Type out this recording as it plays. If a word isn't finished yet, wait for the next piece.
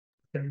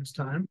this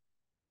time.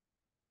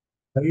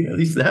 At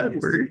least that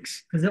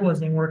works. Because it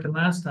wasn't even working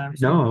last time.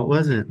 So No, it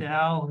wasn't. the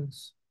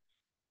Allen's.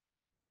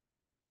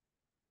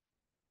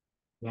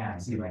 Yeah, I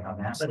see like on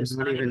that. But It's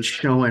not even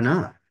showing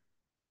up.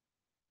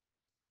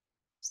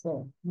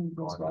 So,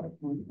 goes water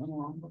point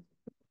along.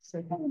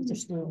 So kind of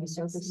just doing the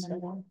surface stuff.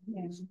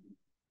 Yeah.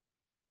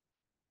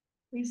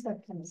 We used to have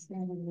kind of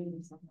standing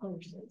meetings on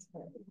Thursdays,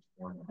 but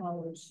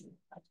hours.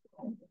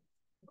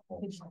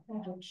 Which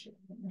project should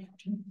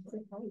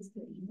always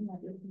get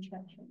another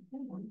contraction.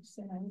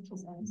 So I was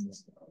just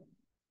honest.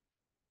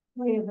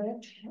 Way of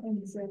it,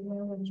 and said,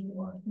 well, when you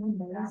want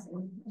numbers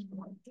and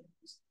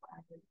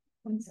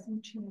once you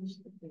change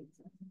the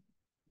dates.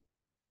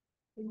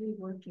 Really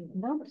working.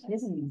 No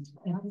kidding.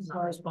 It's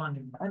not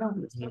responding. I don't,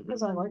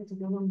 because I like to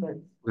do them, but.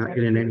 Not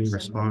getting any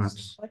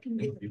response. I can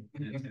do it.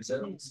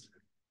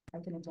 I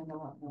can attend a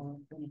lot more.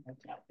 Than I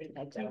can.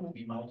 I've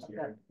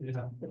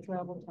got the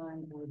travel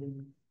time or the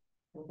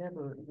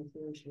whatever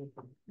interferes with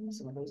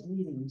some of those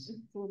meetings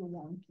for the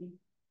wonky.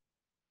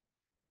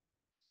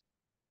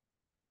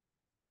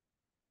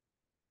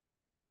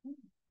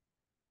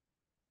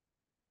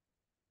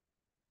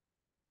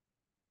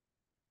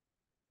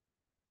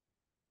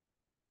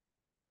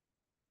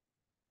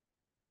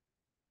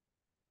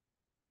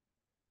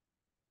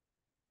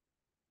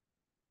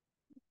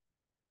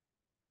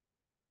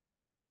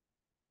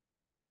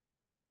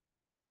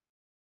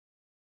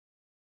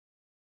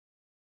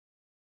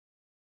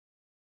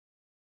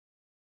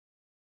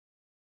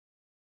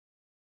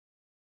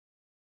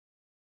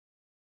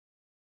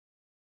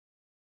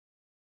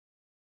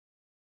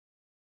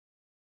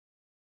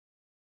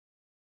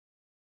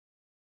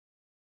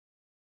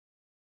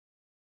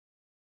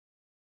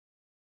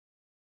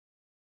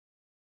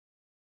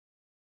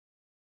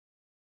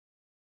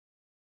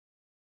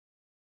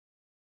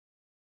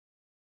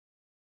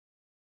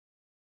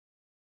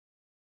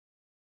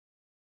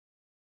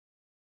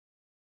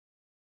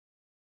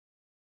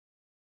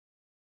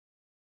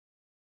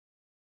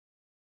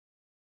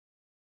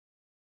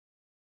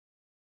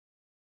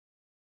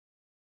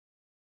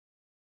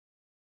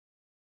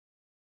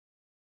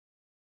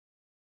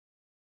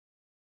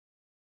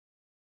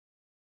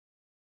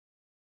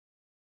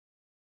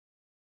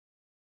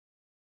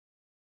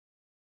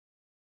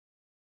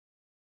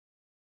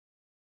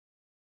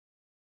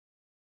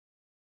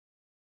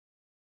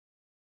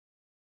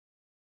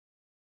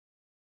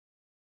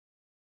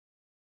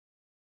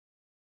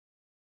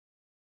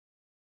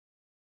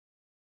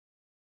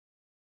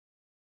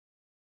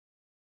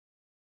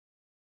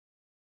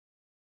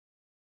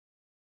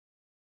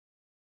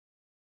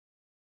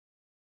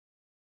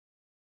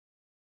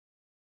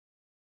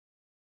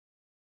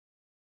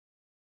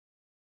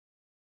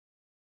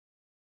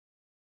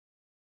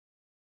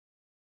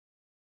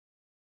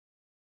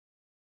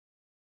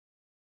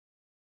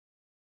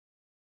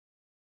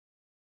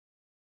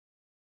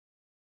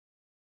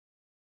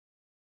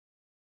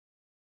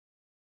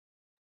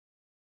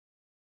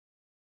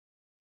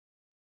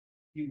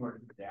 You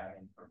worked with that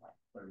in for like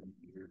 30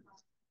 years.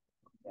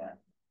 Yeah.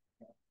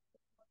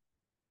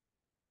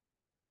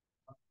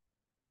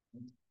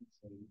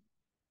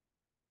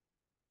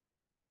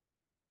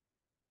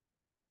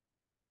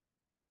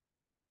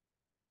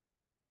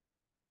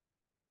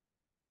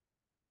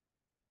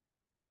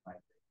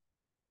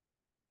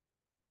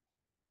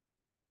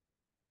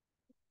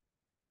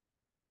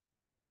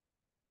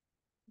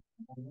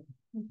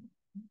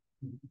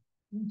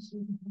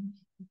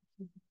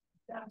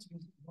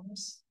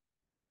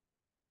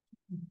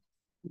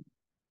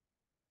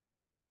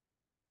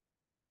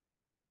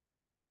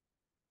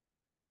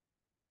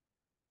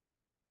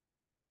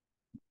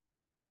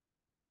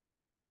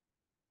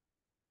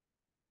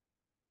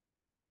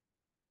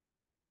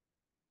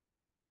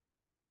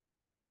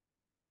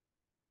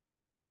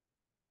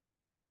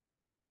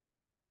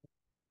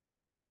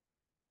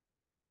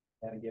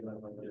 Gotta give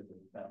up a little bit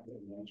about the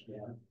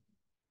administrator.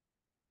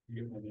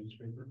 You get my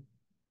newspaper?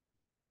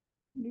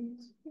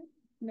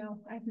 No,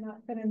 I've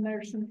not been in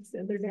there since the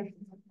other day.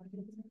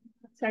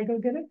 Should I go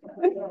get it?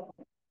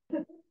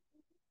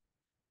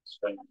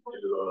 Trying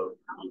to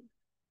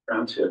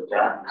transit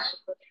tax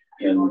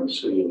in the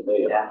city of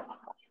Vale. Yeah.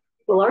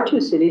 Well, our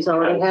two cities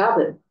already have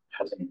it.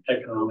 Has an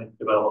economic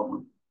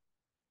development.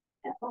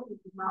 Well,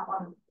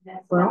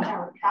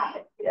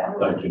 Yeah.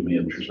 That could be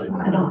interesting.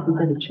 I don't think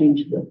that'll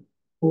change the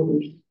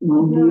orders.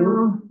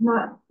 No,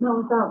 not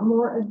without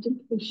more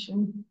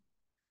education.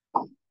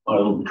 A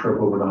little trip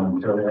over to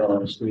Ontario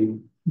last week.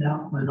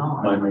 No, we're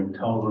not. My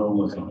hotel room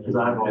was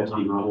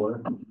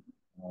 $154.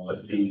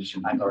 But these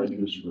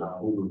charges were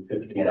over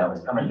 50. Yeah, that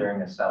was coming during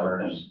the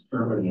summers.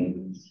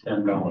 Germany,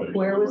 $10.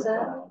 Where was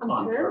that?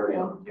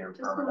 Ontario, you're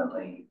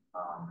permanently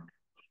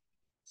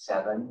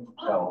 7.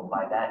 So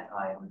by that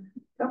time,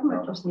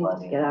 Government just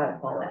needs to get out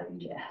of all that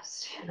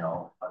jazz. you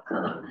know,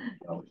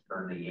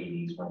 early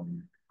 80s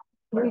when.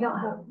 We don't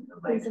have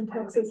things in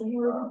Texas in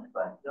Oregon.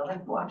 But they'll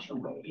like watch you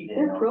wait.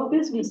 They're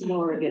pro-business in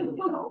Oregon.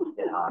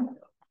 Yeah.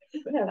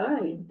 Yeah,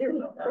 right. They're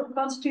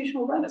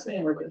pro-constitutional rights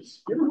in Oregon.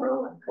 They're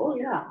pro, oh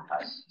yeah.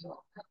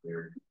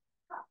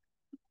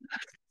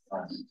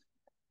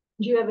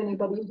 Do you have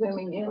anybody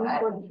zooming in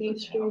for the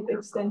Beach Street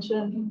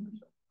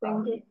extension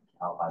thing?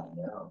 How I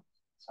know.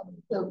 Somebody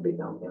That would be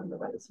November,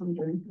 but it's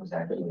wondering. was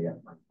actually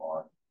at my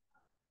bar.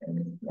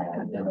 And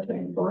I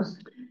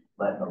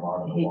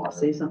hate to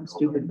say something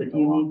stupid, but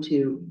you need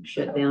to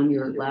shut down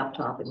your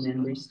laptop and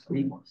then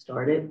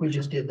restart it. We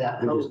just did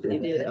that. We Oh, just did you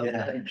did, that,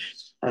 yeah. okay.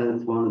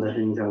 That's one of the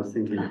things I was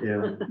thinking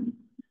too.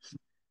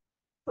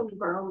 Some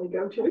of our only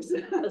go-tos.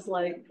 It's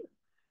like,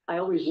 I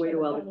always wait a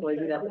while before I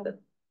do that, but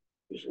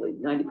usually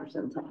 90%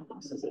 of the time.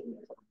 this is it.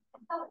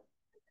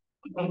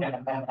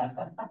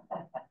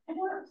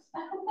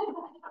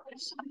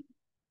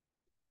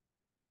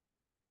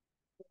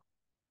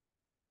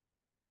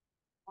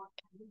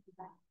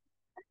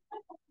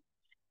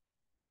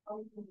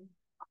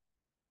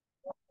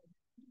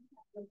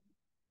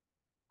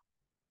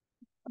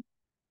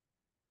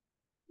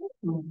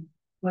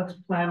 Let's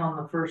plan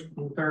on the first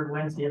and third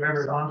Wednesday of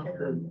every month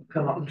to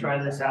come up and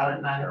try this out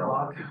at 9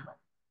 o'clock.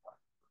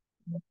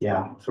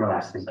 Yeah, that's what I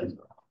was thinking.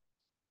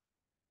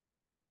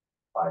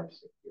 5,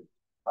 6,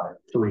 5.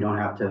 So we don't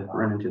have to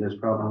run into this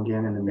problem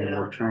again and then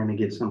we're trying to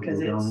get something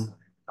Because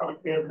going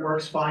it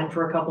works fine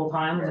for a couple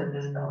times and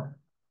then,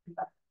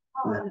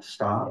 and then it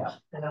stops.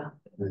 yeah.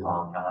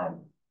 Long time.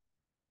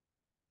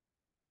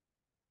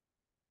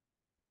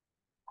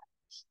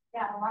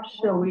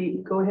 Shall we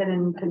go ahead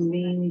and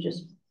convene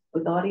just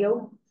with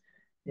audio?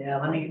 Yeah,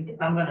 I'm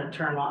gonna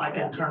turn on, I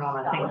can turn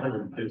on, I think.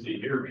 150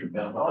 years you've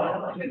been.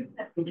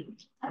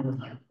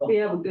 We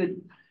have a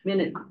good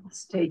minute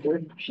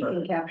taker. She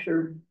can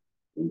capture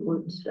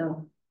important stuff.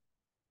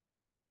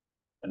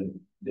 And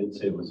it did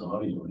say it was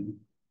audio.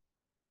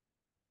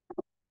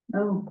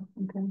 Oh,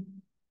 okay.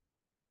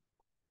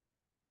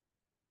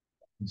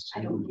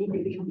 I don't think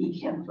it can be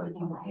him, but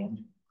you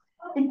can.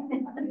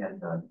 Yeah,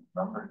 the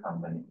number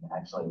company,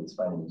 actually, it's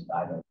funny,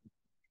 I don't.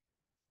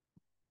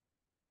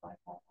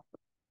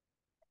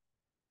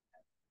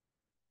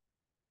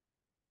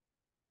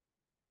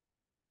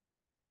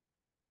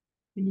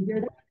 Can you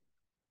hear that?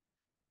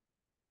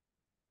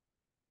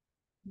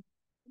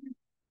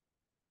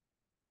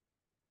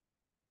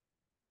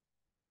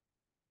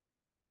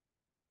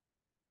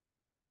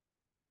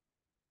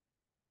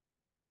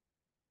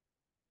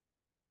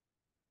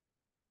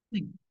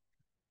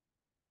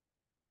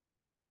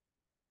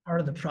 Part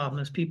of the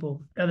problem is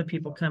other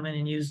people come in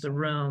and use the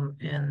room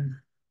and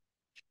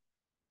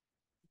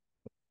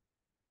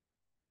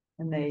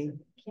they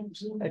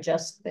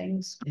adjust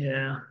things.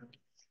 yeah.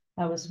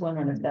 I was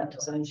wondering if that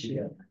was an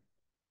issue.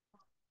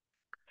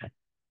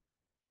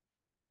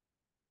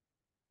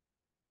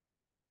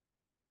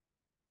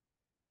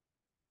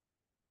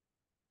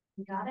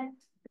 You got it?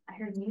 I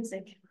heard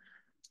music.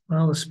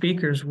 Well, the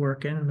speaker's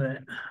working, but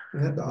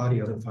I had the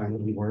audio to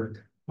finally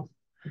work.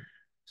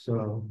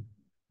 So.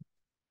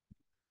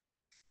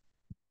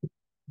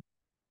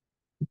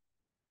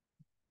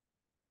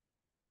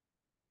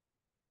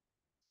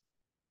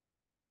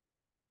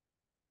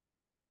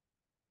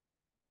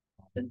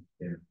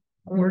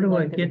 Where do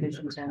I get-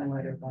 Vision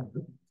Generator.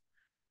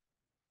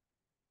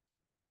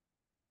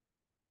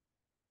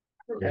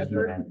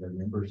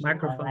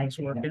 microphone's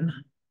working.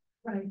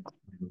 Right.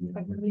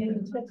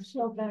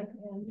 Show back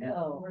and.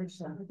 Oh. There's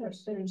something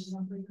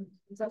that.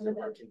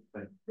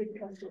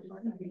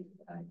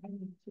 I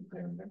need to go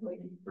and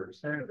wait.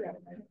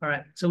 All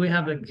right, so we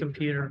have a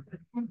computer.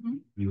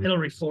 It'll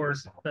record,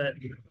 but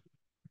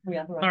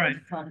All right.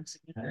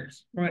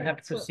 we're gonna have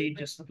to proceed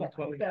just with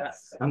what we got.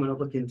 I'm gonna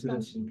look into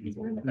this.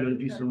 I'm gonna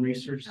do some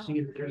research, see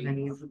if there's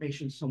any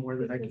information somewhere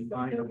that I can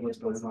find on what's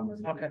going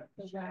on. Okay.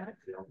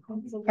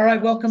 All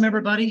right, welcome,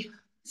 everybody.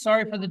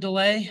 Sorry for the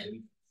delay.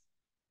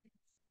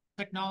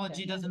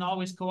 Technology doesn't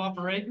always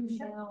cooperate.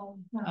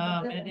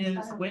 It is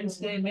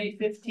Wednesday, May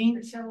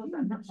 15th.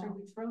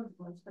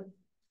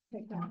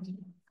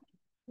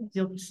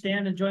 You'll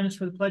stand and join us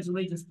for the Pledge of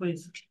Allegiance,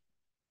 please.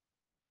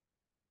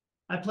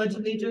 I pledge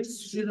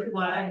allegiance to the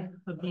flag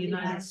of the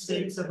United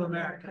States of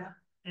America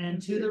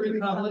and to the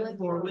republic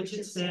for which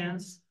it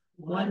stands,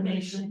 one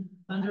nation,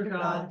 under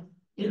God,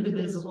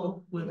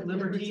 indivisible, with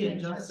liberty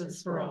and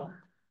justice for all.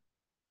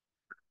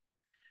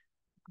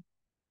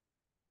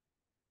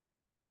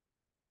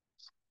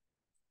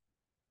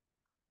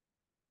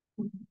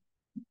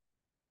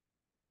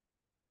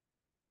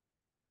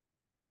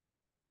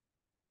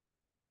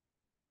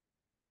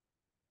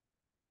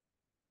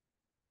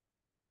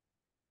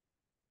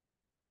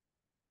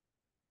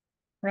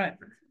 Right.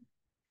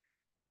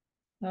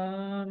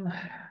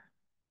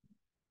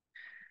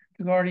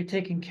 We've already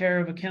taken care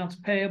of accounts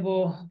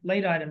payable,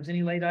 late items.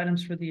 Any late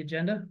items for the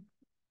agenda?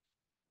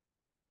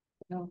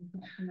 No.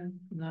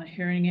 Not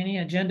hearing any.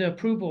 Agenda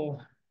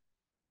approval.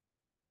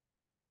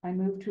 I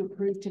move to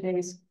approve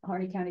today's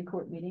Harney County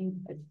Court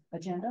meeting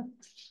agenda.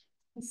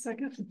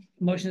 Second.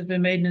 Motion has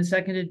been made and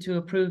seconded to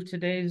approve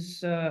today's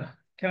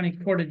county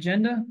court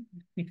agenda.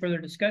 Any further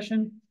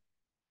discussion?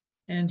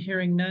 And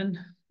hearing none,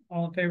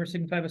 all in favor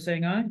signify by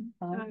saying aye.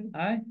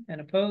 Aye, and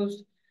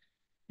opposed.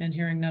 And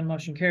hearing none,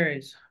 motion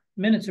carries.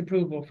 Minutes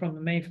approval from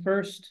the May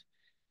 1st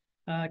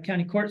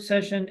county court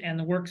session and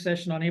the work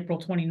session on April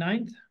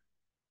 29th.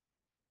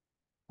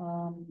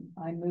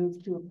 I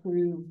move to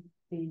approve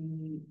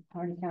the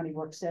Harney County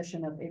work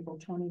session of April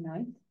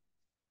 29th.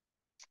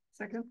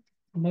 Second.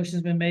 A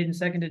motion's been made and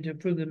seconded to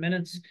approve the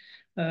minutes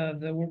of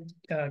the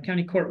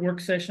county court work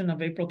session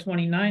of April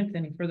 29th.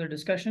 Any further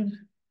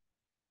discussion?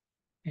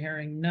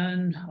 Hearing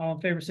none, all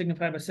in favor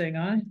signify by saying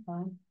aye.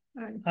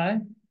 Aye. Aye,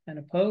 and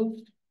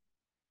opposed?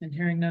 And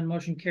hearing none,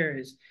 motion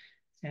carries.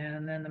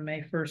 And then the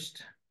May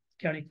 1st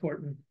county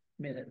court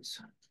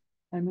minutes.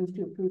 I move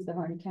to approve the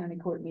Harney County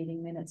Court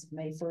meeting minutes of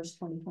May 1st,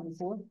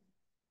 2024.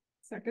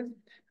 Second.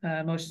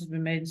 Motion's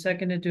been made and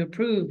seconded to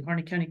approve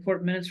Harney County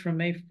Court minutes from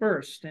May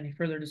 1st. Any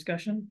further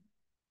discussion?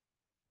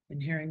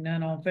 And hearing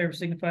none, all in favor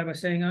signify by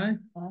saying aye.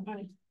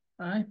 Aye.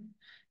 Aye,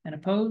 and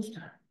opposed?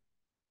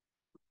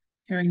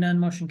 Hearing none,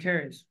 motion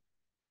carries.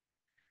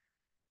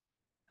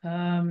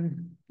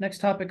 Next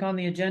topic on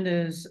the agenda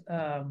is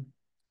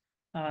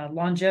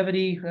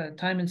longevity,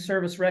 time and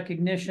service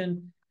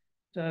recognition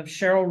of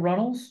Cheryl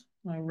Runnels.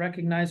 I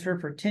recognize her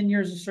for 10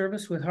 years of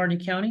service with Harney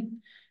County.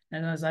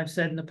 And as I've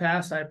said in the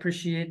past, I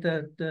appreciate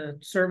the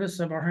service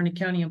of our Harney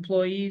County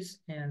employees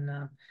and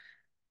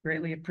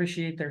greatly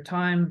appreciate their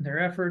time, their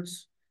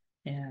efforts,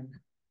 and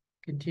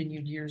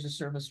continued years of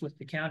service with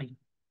the county.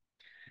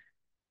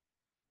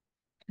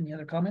 Any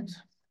other comments?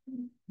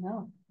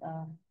 No,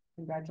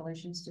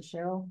 congratulations to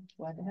Cheryl.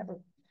 Glad to have her.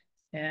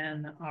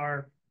 And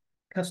our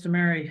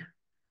customary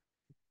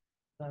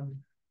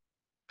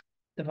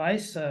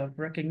device of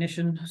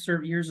recognition,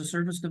 years of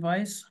service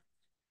device.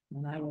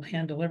 And I will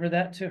hand deliver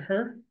that to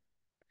her.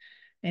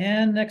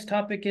 And next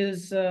topic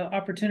is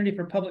opportunity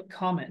for public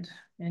comment.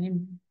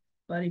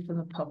 Anybody from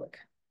the public?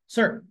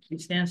 Sir,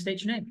 please stand,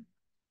 state your name.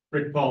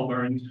 Rick Paul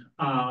Burns,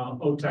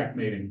 OTEC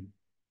meeting,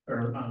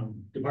 or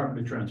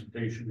Department of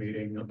Transportation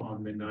meeting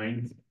on the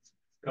 9th.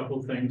 Couple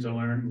of things I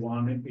learned.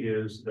 One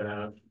is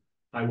that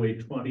Highway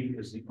 20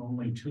 is the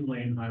only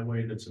 2-lane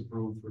highway that's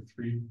approved for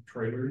 3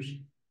 trailers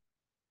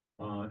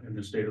in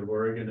the state of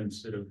Oregon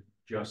instead of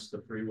just the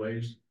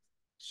freeways.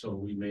 So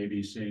we may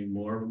be seeing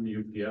more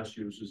UPS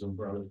uses them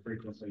rather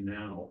frequently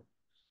now.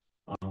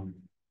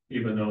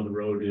 Even though the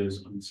road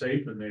is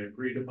unsafe and they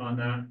agreed upon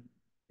that,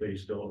 they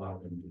still allow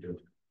them to do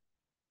it.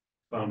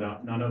 Found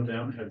out none of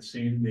them had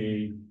seen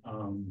the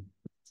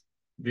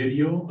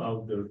video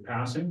of the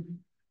passing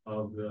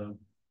of the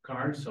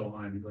car, so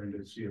I'm going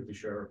to see if the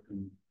sheriff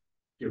can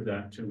give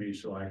that to me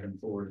so I can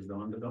forward it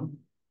on to them.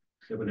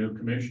 We have a new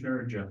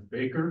commissioner, Jeff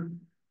Baker,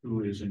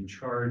 who is in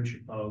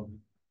charge of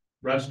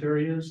rest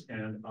areas,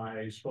 and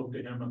I spoke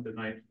to him at the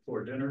night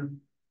before dinner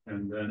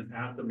and then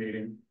at the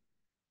meeting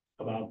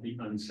about the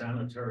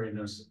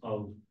unsanitariness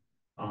of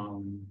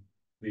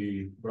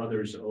the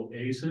Brothers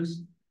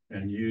Oasis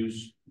and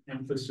use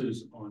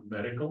emphasis on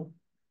medical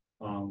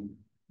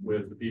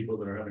with the people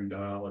that are having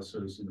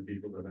dialysis and the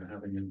people that are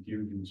having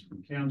infusions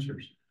from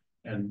cancers.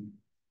 And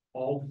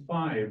all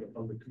 5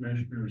 of the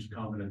commissioners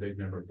commented they'd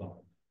never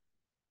thought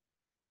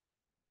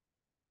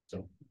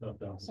of.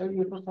 So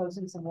you're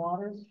proposing some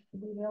water to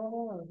be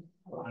available,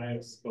 or? I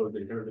suppose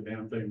they tear the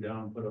damn thing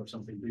down, put up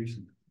something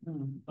decent.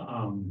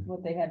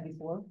 What they had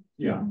before?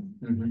 Yeah,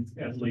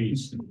 at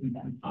least.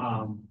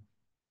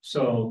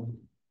 So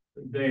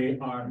they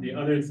are, the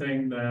other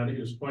thing that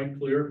is quite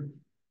clear,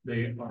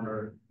 they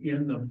are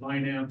in the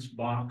finance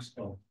box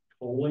of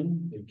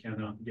tolling. They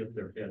cannot get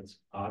their heads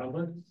out of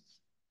it.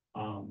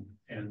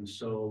 And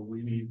so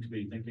we need to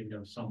be thinking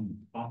of some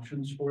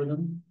options for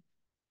them.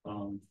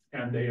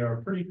 And they are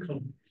pretty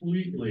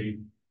completely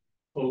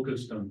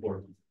focused on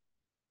Portland.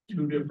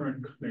 2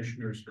 different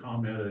commissioners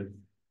commented,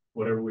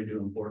 whatever we do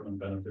in Portland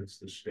benefits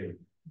the state.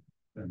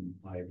 And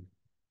I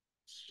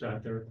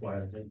sat there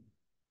quietly.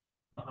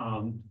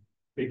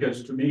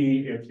 Because to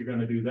me, if you're going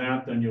to do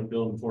that, then you'll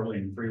build a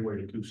 4-lane freeway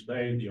to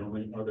Tuesday, the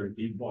only other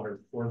deep water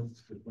port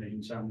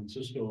between San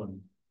Francisco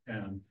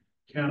and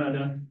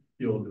Canada.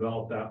 You'll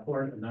develop that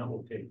port, and that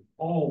will take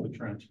all the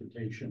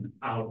transportation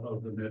out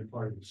of the mid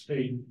part of the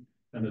state.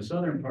 And the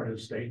southern part of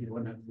the state, you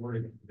wouldn't have to worry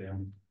about the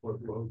damn port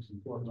roads in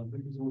Portland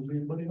because there wouldn't be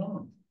anybody on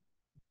them.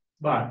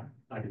 But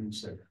I didn't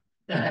say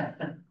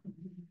that.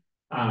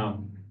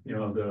 You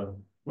know, the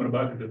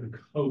Winnebago to the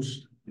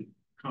coast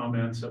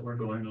comments that were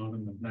going on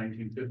in the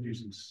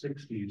 1950s and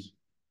 60s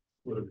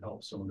would have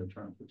helped some of the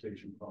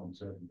transportation problems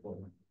there in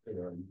Portland. They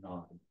are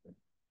not.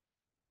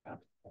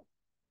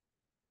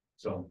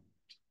 So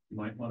you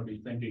might want to be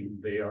thinking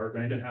they are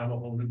going to have a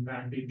whole new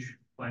package,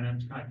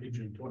 finance package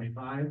in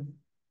 25.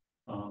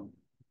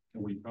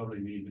 And we probably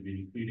need to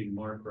be feeding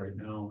Mark right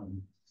now and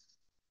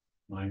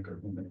Mike or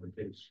whomever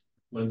takes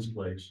Lynn's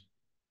place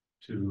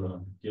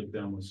to give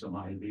them with some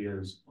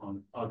ideas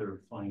on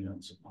other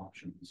finance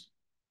options.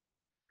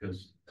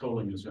 Because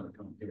tolling is going to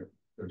come here.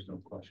 There's no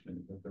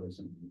question that there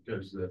isn't,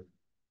 because the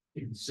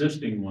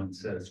existing one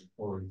says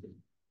for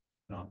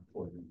not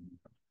for the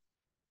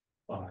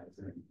 5,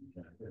 and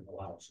it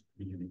allows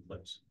to be any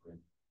place.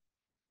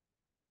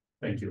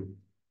 Thank you.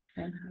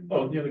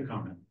 Oh, the other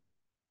comment.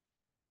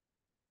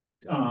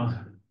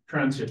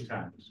 Transit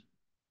tax.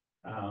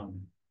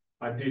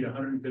 I paid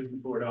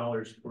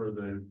 $154 for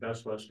the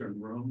Best Western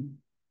room.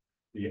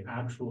 The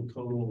actual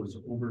total was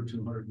over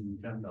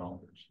 $210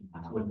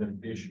 with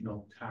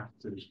additional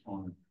taxes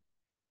on it.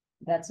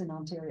 That's in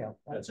Ontario.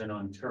 Right? That's in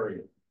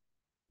Ontario.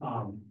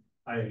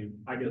 I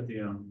get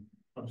the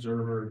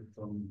Observer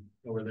from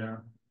over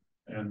there,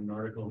 and an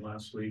article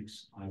last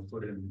week's I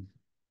put in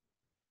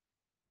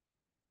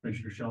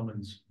Commissioner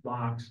Shellman's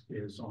box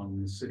is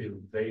on the city of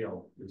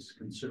Vail is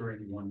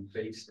considering one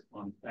based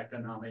on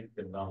economic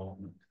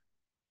development.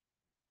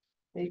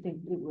 They think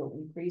it will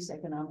increase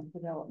economic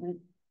development.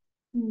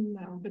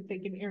 No, but they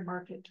can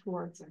earmark it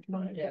towards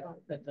economic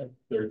development.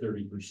 They're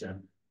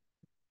 30%.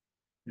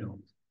 You know,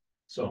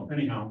 so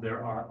anyhow,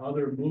 there are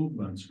other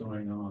movements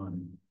going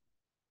on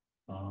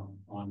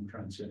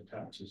transit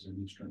taxes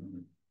in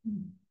Eastern.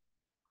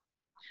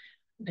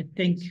 I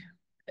think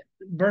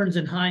Burns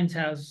and Hines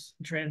has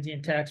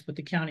transient tax, but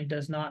the county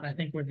does not. And I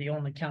think we're the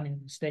only county in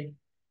the state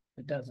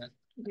that doesn't.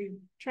 We've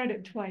tried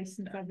it twice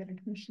since I've been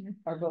a commissioner.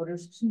 Our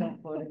voters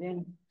don't vote it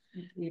in,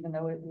 even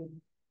though it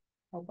would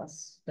help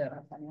us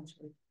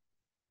financially.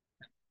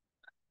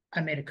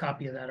 I made a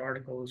copy of that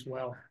article as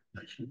well,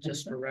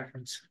 just for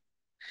reference.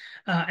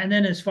 And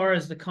then as far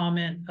as the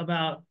comment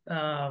about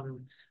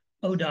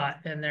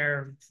ODOT and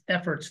their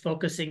efforts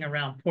focusing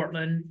around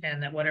Portland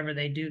and that whatever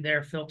they do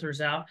there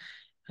filters out.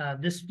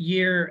 This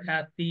year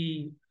at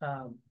the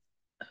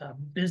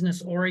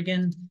Business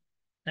Oregon,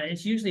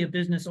 it's usually a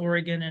Business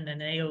Oregon and an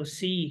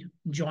AOC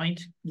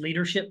joint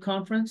leadership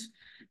conference.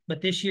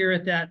 But this year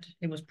at that,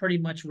 it was pretty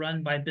much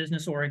run by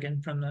Business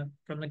Oregon from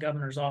the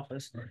governor's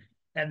office. Right.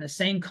 And the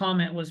same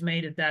comment was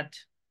made at that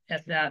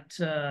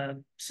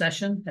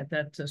session, at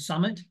that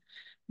summit,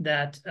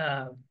 that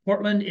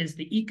Portland is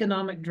the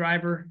economic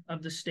driver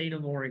of the state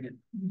of Oregon.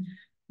 Mm-hmm.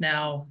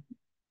 Now,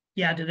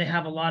 yeah, do they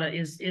have a lot of,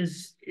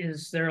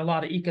 is there a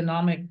lot of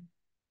economic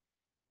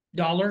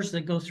dollars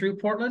that go through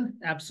Portland?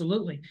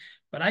 Absolutely.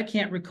 But I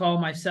can't recall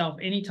myself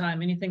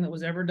anytime anything that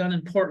was ever done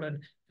in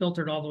Portland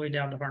filtered all the way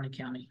down to Harney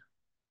County.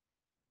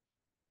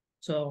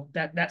 So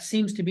that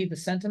seems to be the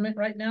sentiment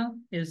right now,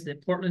 is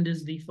that Portland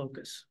is the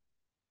focus.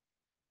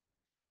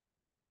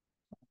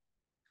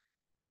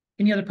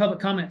 Any other public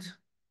comments?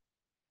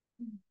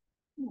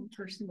 One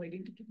person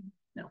waiting to get in.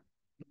 No.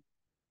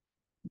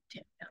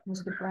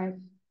 Mr. Frank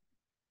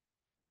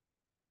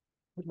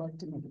would like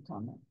to make a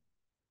comment.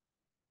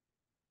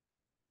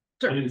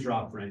 My name is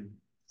Rob Frank.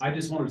 I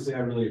just wanted to say I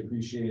really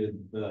appreciated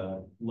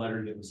the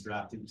letter that was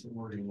drafted to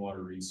Oregon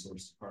Water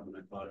Resource Department.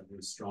 I thought it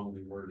was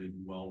strongly worded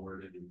and well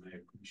worded, and I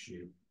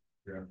appreciate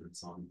your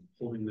efforts on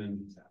holding them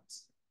to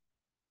task.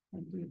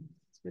 Thank you.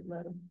 It's a good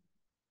letter.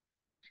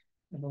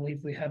 I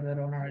believe we have that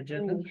on our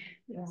agenda.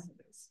 Yes,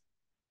 it is.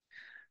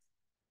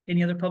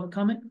 Any other public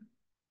comment?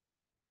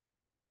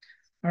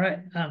 All right,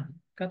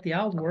 got the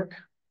owl to work.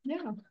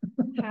 Yeah.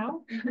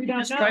 How? We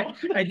don't know.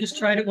 I just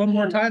tried it one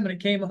more time and it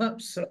came up,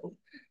 so.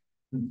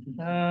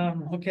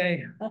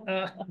 Okay.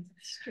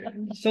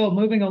 So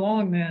moving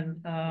along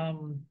then,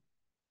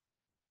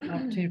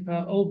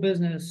 old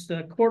business,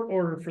 court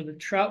order for the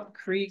Trout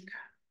Creek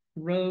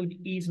Road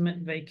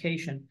easement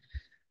vacation.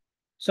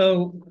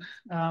 So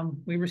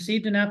we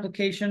received an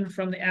application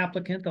from the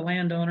applicant, the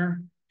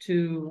landowner,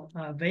 to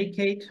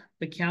vacate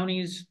the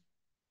county's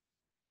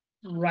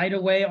right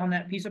of way on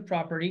that piece of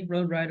property,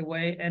 road right of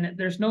way, and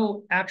there's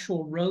no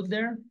actual road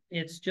there.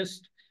 It's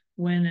just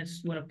when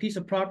a piece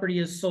of property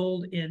is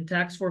sold in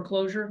tax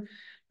foreclosure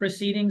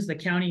proceedings, the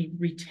county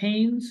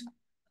retains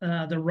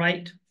the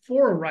right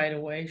for a right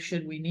of way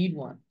should we need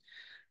one.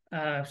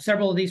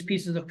 Several of these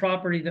pieces of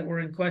property that were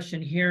in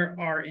question here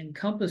are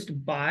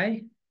encompassed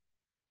by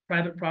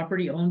private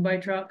property owned by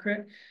Trout Creek.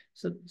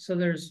 So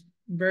there's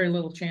very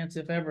little chance,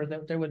 if ever,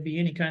 that there would be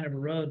any kind of a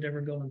road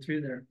ever going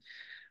through there.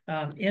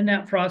 In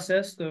that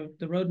process, the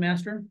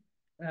roadmaster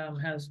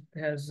has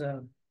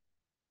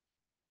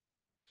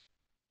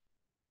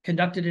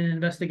conducted an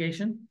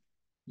investigation.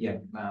 Yeah,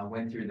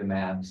 went through the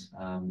maps,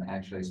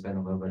 actually spent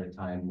a little bit of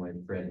time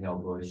with Fred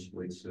Hellbush,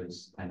 which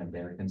was kind of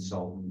their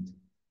consultant,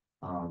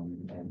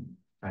 and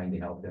trying to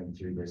help them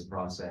through this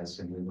process.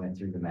 And we went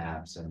through the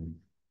maps, and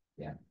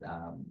yeah,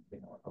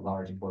 a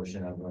large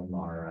portion of them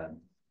are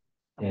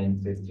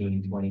 10,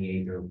 15,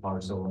 20 acre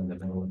parcel in the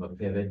middle of a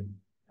pivot,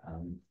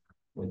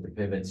 with the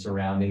pivot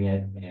surrounding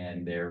it.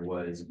 And there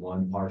was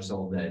one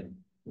parcel that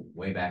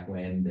way back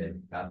when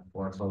that got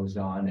foreclosed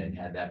on and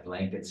had that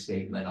blanket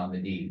statement on the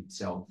deed.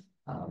 So,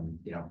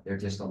 there are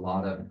just a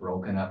lot of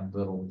broken up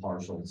little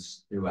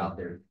parcels throughout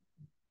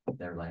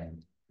their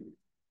land.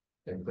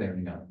 They're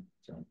clearing up.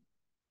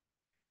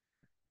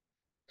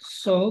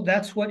 So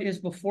that's what is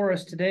before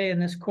us today in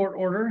this court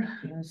order.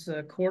 It's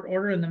a court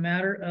order in the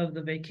matter of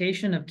the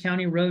vacation of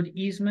county road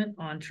easement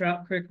on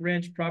Trout Creek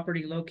Ranch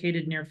property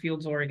located near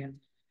Fields, Oregon.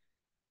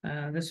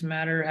 This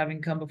matter having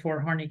come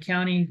before Harney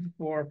County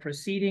for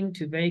proceeding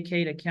to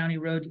vacate a county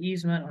road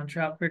easement on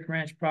Trout Creek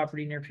Ranch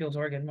property near Fields,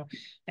 Oregon.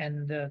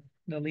 And the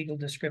legal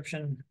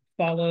description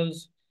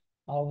follows.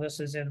 All of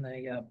this is in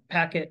the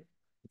packet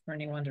for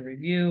anyone to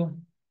review.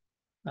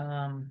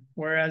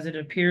 Whereas it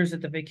appears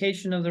that the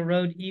vacation of the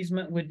road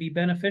easement would be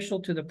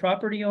beneficial to the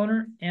property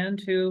owner and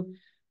to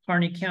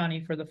Harney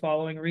County for the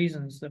following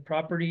reasons. The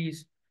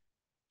properties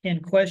in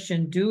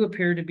question do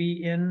appear to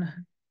be in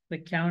the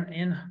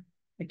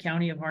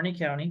county of Harney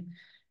County.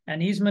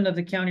 An easement of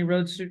the county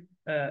road,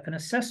 an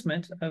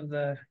assessment of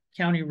the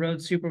county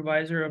road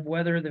supervisor of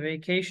whether the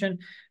vacation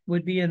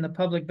would be in the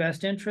public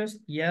best interest.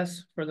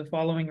 Yes, for the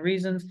following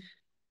reasons.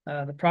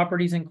 The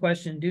properties in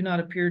question do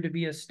not appear to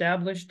be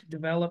established,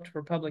 developed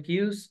for public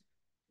use.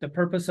 The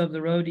purpose of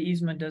the road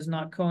easement does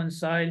not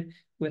coincide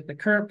with the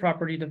current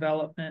property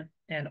development,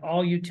 and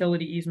all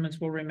utility easements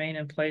will remain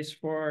in place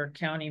for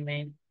county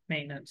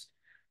maintenance.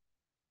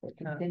 For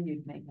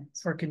continued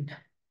maintenance.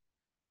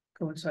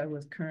 Coincide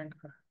with current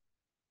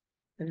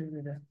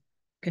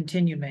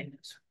continued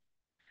maintenance.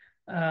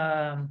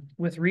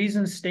 With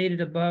reasons stated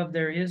above,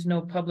 there is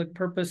no public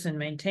purpose in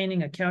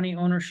maintaining a county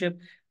ownership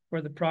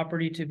for the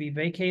property to be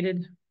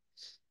vacated.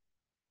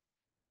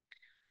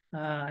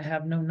 I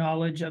have no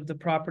knowledge of the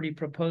property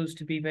proposed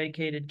to be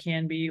vacated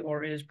can be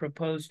or is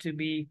proposed to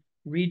be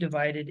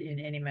redivided in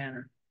any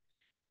manner.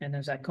 And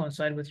does that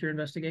coincide with your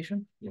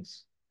investigation?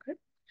 Yes.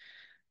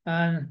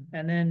 And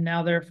then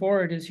now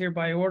therefore it is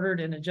hereby ordered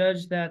and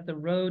adjudged that the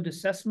road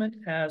assessment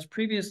as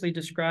previously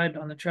described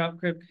on the Trout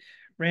Creek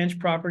Ranch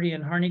property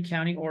in Harney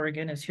County,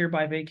 Oregon is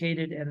hereby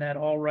vacated, and that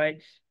all right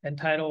and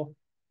title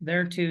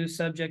thereto,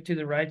 subject to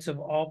the rights of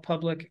all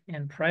public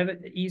and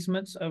private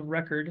easements of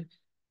record,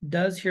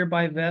 does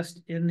hereby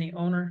vest in the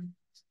owner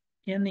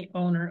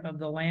of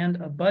the land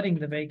abutting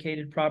the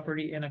vacated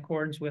property in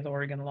accordance with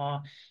Oregon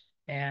law.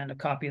 And a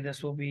copy of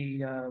this will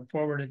be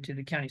forwarded to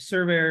the county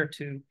surveyor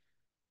to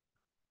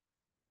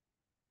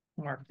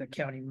mark the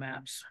county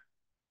maps.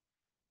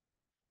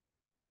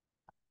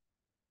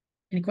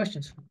 Any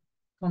questions?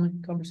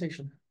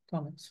 Conversation,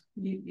 comments?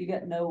 You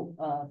got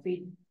no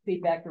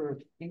feedback or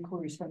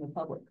inquiries from the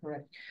public,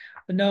 correct?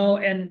 No,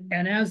 and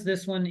as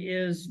this one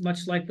is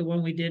much like the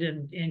one we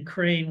did in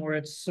Crane, where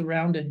it's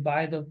surrounded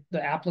by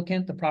the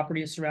applicant, the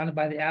property is surrounded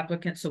by the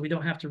applicant, so we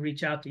don't have to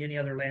reach out to any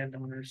other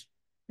landowners.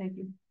 Thank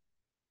you.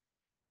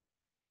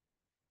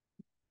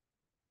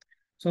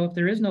 So if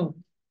there is no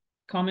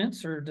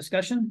comments or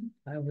discussion,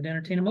 I would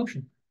entertain a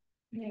motion.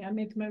 Yeah, I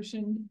make a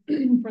motion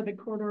for the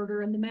court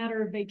order in the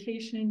matter of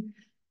vacation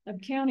of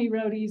county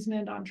road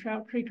easement on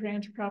Trout Creek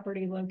Ranch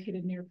property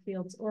located near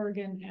Fields,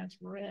 Oregon, as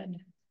read.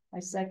 I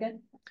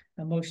second.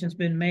 A motion's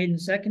been made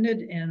and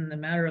seconded in the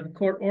matter of the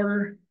court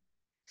order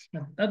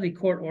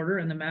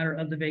in the matter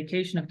of the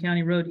vacation of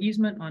county road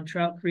easement on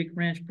Trout Creek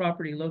Ranch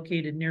property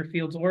located near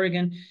Fields,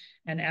 Oregon,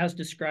 and as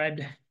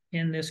described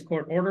in this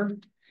court order.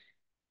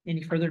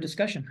 Any further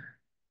discussion?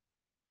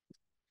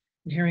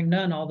 Hearing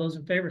none, all those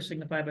in favor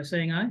signify by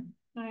saying aye.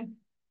 Aye.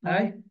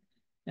 Aye.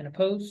 And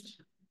opposed?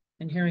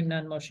 And hearing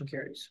none, motion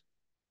carries.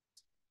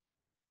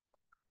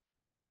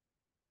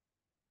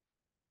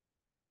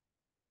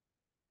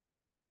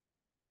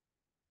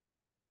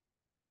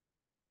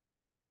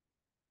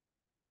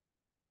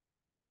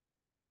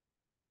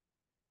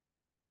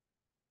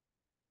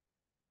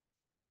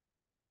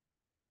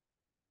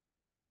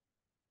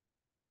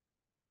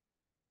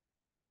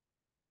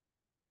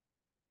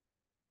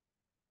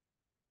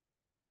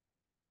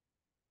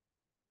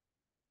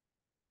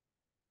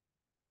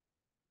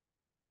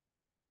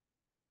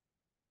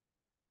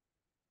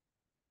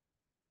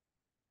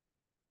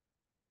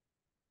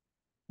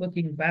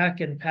 Looking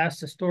back and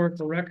past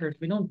historical records,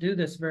 we don't do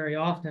this very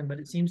often, but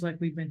it seems like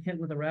we've been hit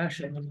with a rash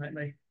of them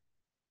lately.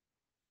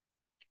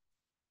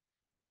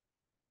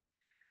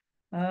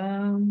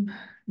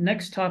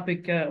 Next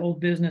topic, old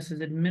business,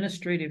 is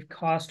administrative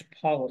cost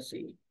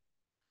policy.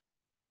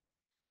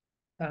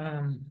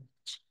 Treasurer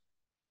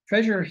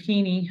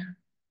Heaney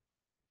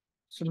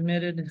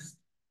submitted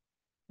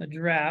a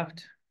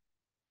draft,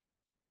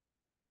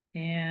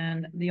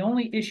 and the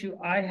only issue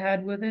I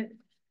had with it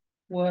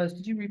was,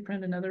 did you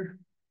reprint another?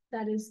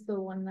 That is the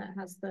one that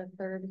has the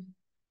third.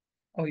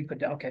 Oh, you put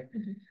that, okay.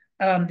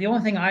 The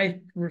only thing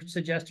I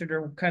suggested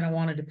or kind of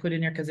wanted to put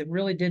in there, because it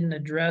really didn't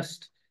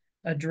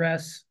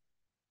address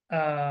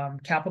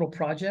capital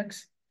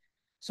projects.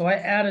 So I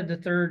added the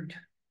third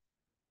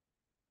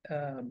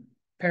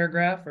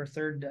paragraph or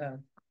third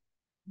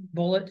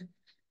bullet,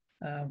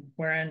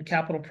 wherein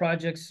capital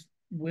projects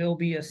will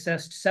be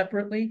assessed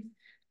separately,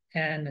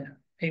 and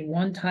a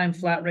one-time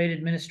flat rate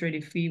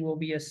administrative fee will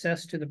be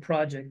assessed to the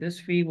project. This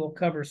fee will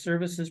cover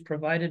services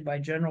provided by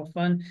general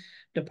fund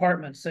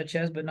departments, such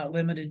as but not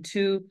limited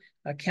to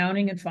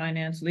accounting and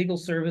finance, legal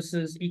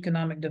services,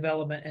 economic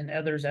development, and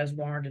others as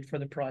warranted for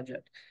the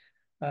project,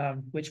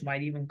 which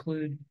might even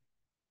include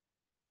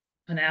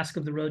an ask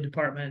of the road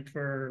department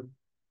for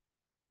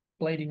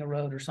blading a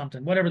road or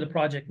something, whatever the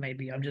project may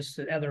be. I'm just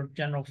other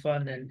general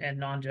fund and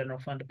non-general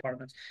fund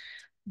departments.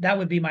 That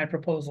would be my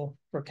proposal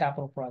for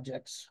capital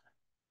projects.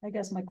 I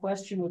guess my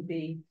question would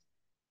be,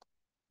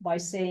 by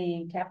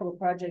saying capital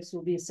projects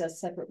will be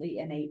assessed separately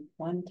in a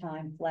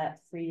one-time flat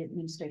free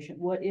administration,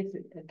 what if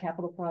a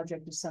capital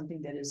project is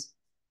something that is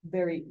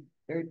very,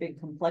 very big,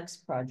 complex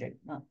project,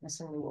 not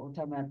necessarily what we're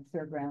talking about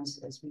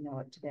fairgrounds as we know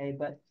it today,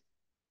 but,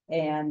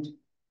 and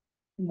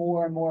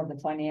more and more of the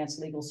finance,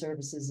 legal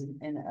services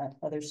and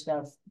other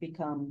stuff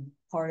become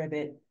part of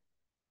it.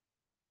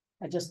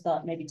 I just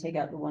thought maybe take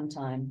out the one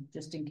time,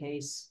 just in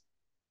case.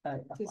 A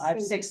Just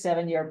 5, so 6,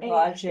 7 year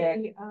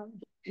project.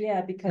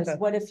 Yeah, because Okay.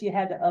 what if you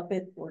had to up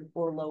it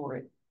or lower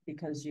it?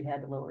 Because you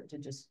had to lower it to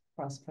just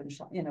cross the finish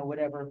line, you know,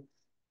 whatever.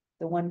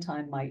 The one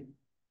time might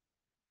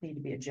need to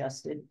be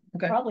adjusted.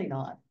 Okay. Probably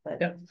not, but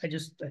Yeah, I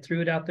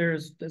threw it out there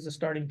as a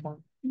starting point.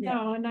 Yeah.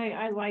 No, and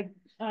I like,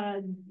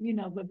 you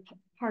know, the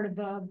part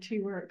above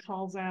too, where it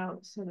calls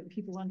out so that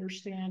people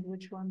understand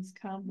which ones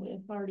come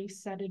with already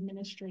set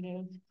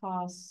administrative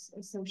costs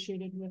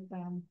associated with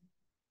them.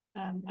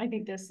 I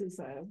think this is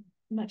a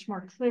much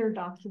more clear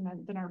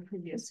document than our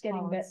previous it's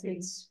getting better.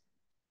 policy.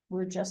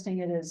 We're adjusting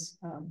it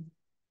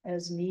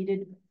as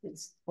needed.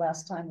 It's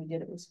last time we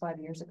did it was 5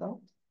 years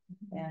ago,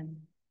 and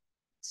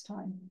it's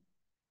time.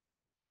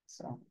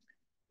 So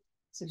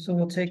So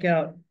we'll take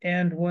out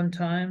 "and one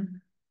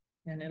time,"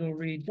 and it'll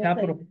read Okay.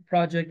 "capital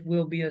project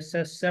will be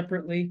assessed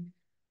separately."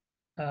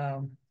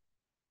 and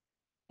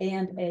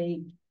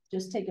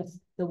just take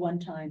the one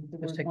time. The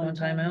Just word take one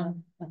time out?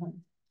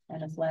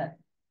 And a flat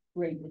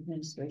rate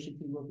administration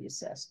fee will be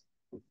assessed.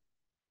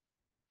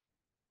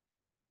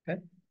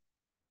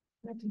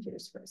 I think you're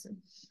just frozen.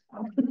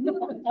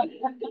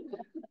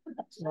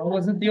 So I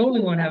wasn't the only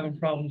one having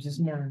problems this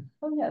morning.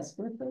 Oh, yes,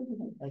 we're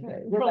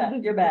okay. We're back.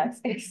 You're back.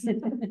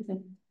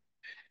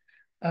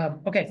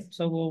 Okay,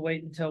 so we'll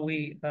wait until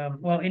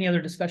well, any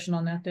other discussion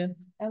on that then?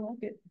 I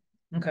like it.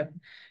 Okay,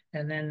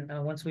 and then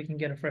once we can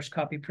get a fresh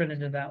copy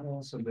printed of that,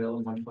 we'll. So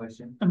Bill, one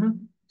question.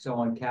 Mhm. So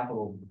on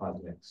capital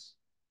projects,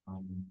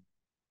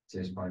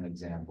 just for an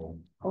example.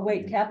 Oh,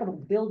 wait, capital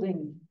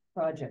building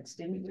projects,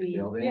 didn't we?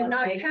 Building? Yeah,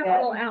 not make that-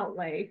 capital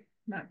outlay,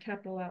 not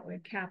capital outlay,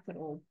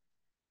 capital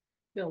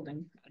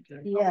building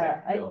project.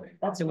 Yeah, building.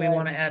 that's Do we why-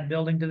 want to add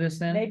building to this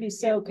then? Maybe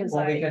so, because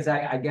Well, because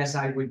I guess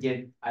I would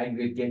get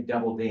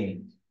double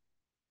dinged.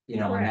 You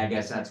know, and I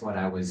guess that's what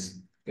I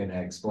was gonna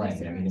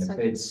explain. I mean, if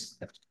it's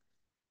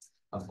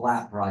a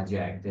flat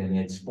project and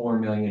it's $4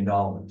 million,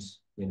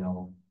 you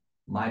know,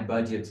 my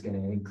budget's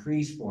gonna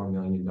increase $4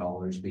 million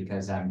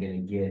because I'm gonna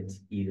get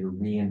either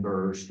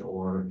reimbursed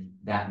or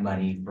that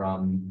money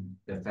from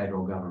the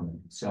federal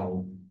government.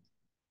 So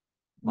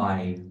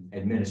my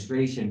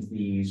administration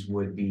fees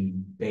would be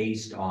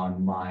based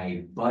on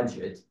my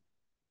budget.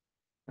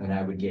 And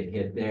I would get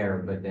hit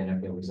there, but then if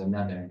there was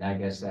another, and I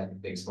guess that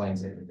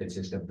explains it, if it's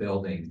just a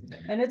building.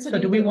 and it's. So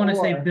do we want to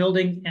say build?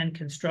 building and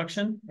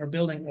construction or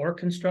building or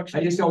construction?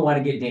 I just don't want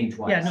to get dinged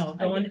twice. Yeah, no,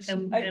 I and, guess.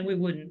 and we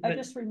wouldn't, I but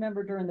just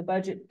remember during the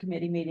budget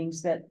committee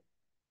meetings that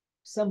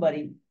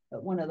somebody,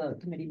 one of the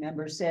committee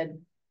members said,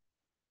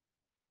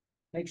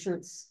 make sure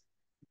it's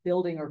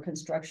building or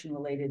construction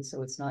related,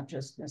 so it's not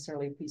just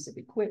necessarily a piece of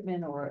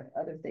equipment or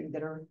other thing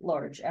that are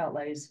large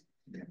outlays.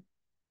 Yeah.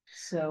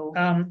 So.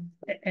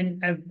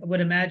 and I would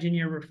imagine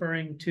you're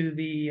referring to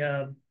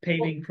the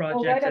paving well,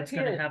 project right up that's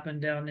gonna here. happen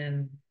down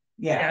in,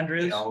 Yeah,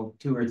 Andrews? you know,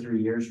 2 or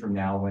 3 years from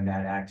now, when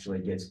that actually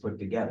gets put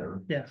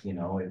together. Yeah. You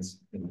know, it's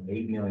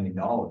 $8 million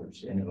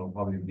and it'll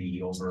probably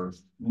be over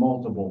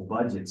multiple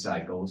budget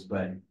cycles,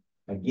 but.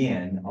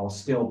 Again, I'll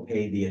still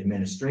pay the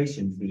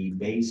administration fee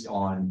based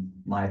on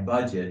my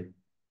budget.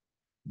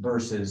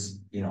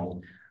 Versus, you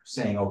know,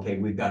 saying, okay,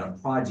 we've got a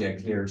project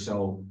here,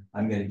 so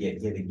I'm gonna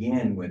get hit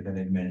again with an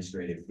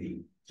administrative fee.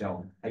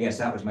 So I guess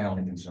that was my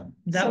only concern.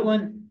 that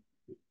one,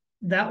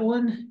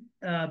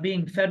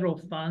 being federal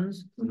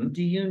funds. Mhm.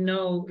 Do you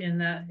know in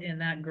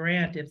that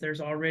grant, if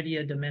there's already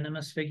a de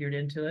minimis figured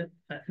into it,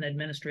 an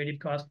administrative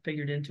cost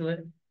figured into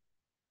it?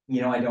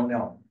 You know, I don't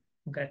know.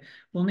 Okay,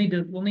 we'll need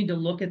to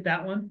look at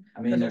that one.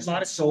 I mean, There's a there's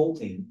lot of-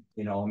 consulting,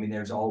 you know, I mean,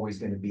 there's always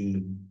gonna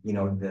be, you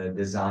know, the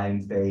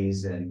design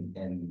phase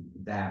and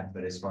that,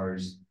 but as far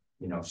as,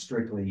 you know,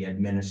 strictly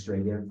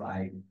administrative,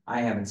 I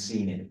haven't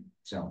seen it,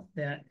 so.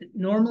 That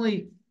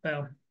normally,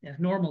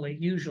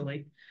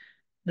 usually,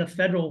 the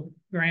federal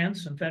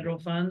grants and federal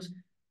funds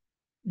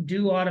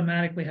do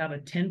automatically have a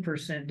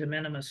 10% de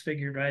minimis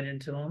figured right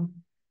into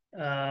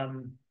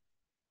them.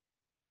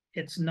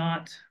 It's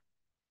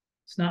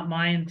not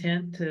my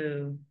intent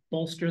to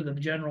bolster the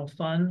general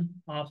fund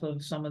off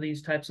of some of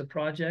these types of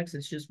projects.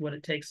 It's just what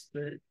it takes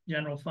the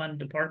general fund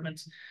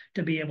departments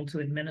to be able to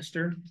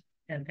administer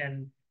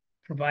and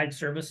provide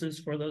services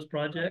for those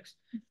projects.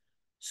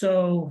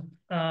 So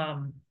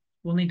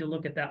we'll need to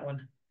look at that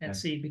one and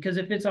see, because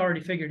if it's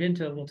already figured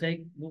into it, we'll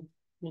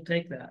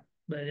take that.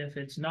 But if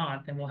it's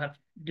not, then we'll have to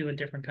do a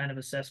different kind of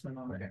assessment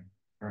on it.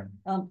 Okay.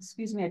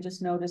 Excuse me, I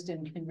just noticed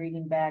in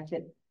reading back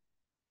that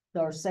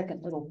our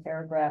second little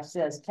paragraph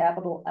says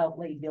capital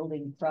outlay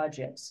building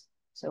projects.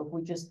 So if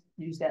we just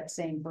use that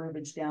same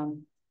verbiage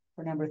down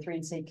for number 3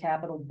 and say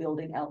capital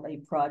building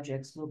outlay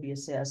projects will be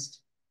assessed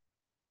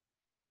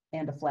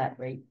and a flat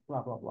rate,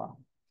 blah, blah, blah.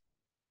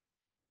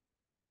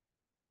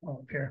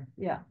 Oh, here.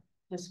 Yeah,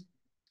 just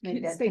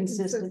make that Stay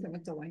consistent.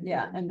 with the language.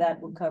 Yeah, and that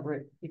will cover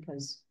it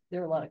because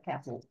there are a lot of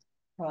capital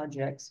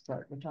projects,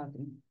 but we're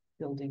talking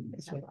building.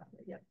 It's not like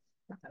that, yeah.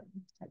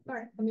 All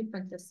right, let me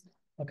print this.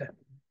 Okay.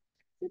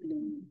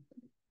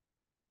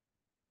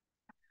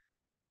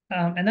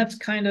 And that's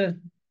kind of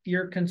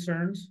your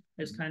concerns,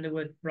 is kind of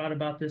what brought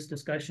about this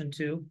discussion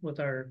too, with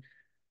our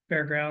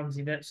fairgrounds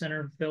event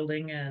center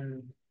building,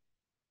 and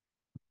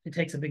it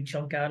takes a big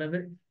chunk out of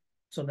it.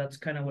 So that's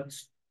kind of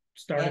what's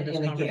started this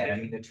And again, I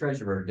conversation. mean, the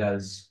treasurer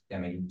does,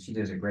 she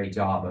does a great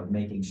job of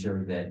making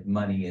sure that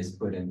money is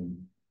put in,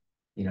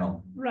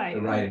 the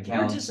right We're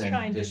accounts just and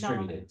trying to not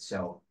distributed,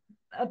 so.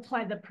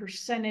 apply the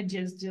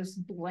percentages just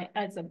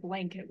as a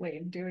blanket way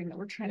of doing it.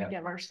 We're trying to Yeah.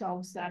 give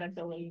ourselves that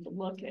ability to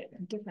look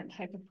at different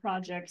type of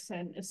projects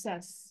and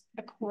assess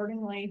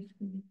accordingly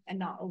and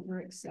not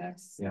over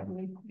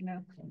excessively,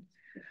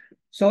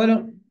 So I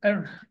don't,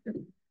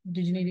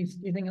 did you need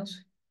anything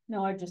else?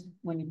 No, I just,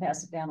 when you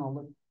pass it down,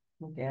 I'll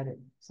look at it.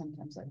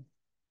 Sometimes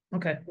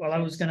Okay, well, I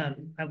was gonna,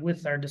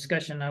 with our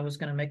discussion, I was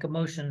gonna make a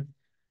motion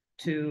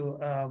to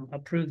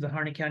approve the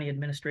Harney County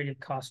Administrative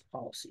Cost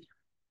Policy.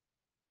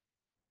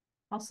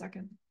 I'll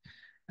second.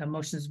 A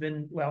motion's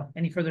been, well,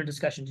 any further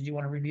discussion? Did you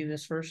want to review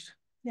this first?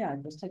 yeah,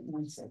 just take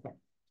 1 second.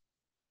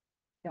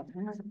 Yep.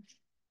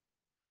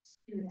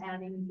 You're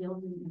adding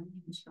building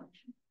and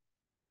construction.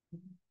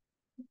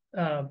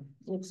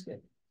 Looks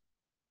good.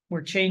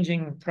 We're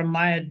changing from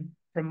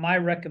my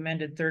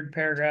recommended third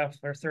paragraph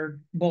or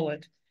third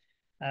bullet.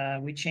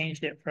 We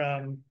changed it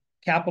from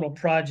capital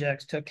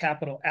projects to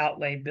capital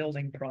outlay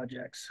building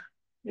projects.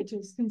 Which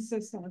is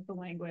consistent with the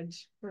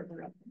language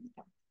further up.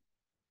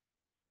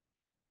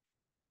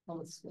 Well,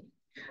 looks good.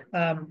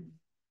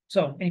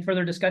 So any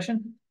further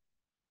discussion?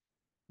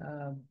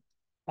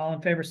 All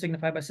in favor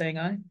signify by saying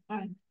aye.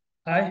 Aye.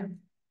 Aye.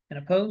 And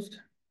opposed?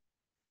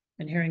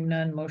 And hearing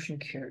none, motion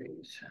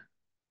carries.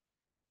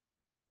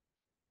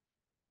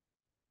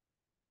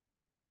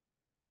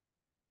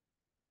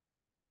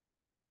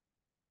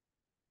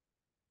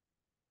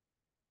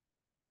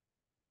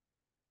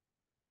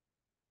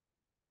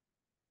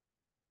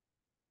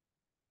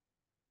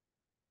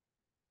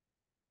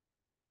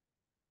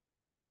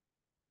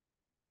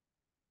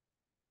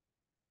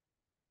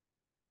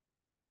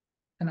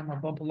 And I'm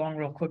gonna bump along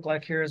real quick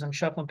like here as I'm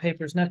shuffling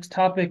papers. Next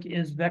topic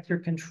is vector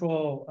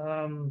control.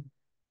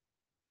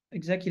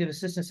 Executive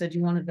assistant said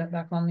you wanted that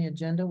back on the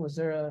agenda. Was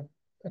there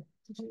a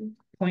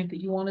point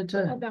that you wanted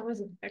Oh, to? that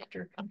was a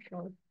vector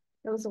control.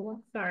 That was a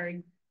one,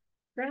 sorry.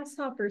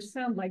 Grasshoppers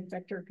sound like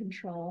vector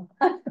control.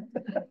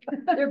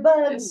 They're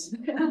bugs.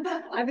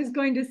 I was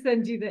going to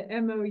send you the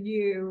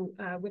MOU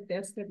with the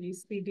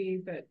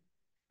SWCD, but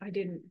I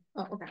didn't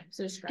Oh, okay,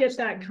 so just get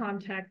that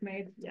contact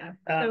made. Yeah,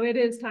 so it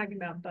is talking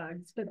about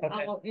bugs, but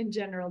Okay. I'll in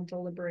general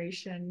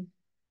deliberation,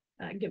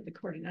 give the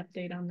court an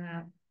update on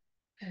that.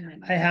 And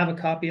then I have a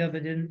copy of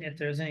it in, if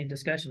there's any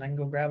discussion, I can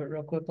go grab it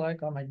real quick,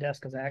 like on my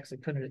desk, because I actually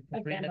put it.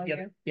 Like the Yeah,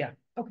 MOU? yeah,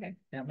 Okay,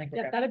 yeah. Make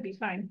yeah, that'd be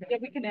fine. Yeah,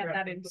 we can add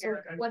that in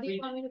here. What do you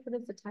want me to put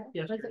as the title?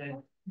 What is it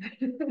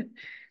Yesterday. called?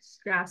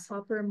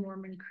 Grasshopper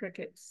Mormon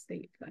Cricket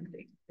State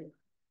Funding.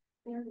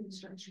 They're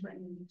construction, but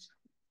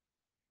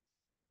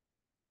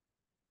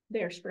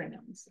They're spraying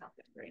on stuff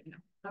right now.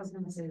 I was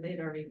gonna say they'd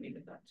already made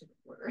it up to the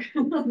border.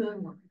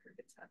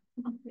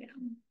 Yeah.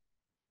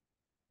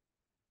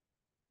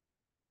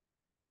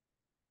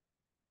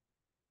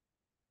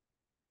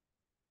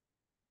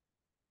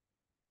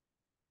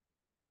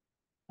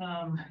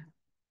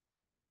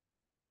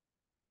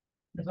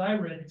 As I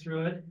read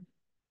through it,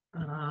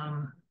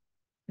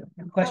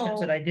 questions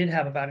that I did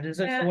have about it, is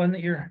this the one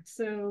that you're?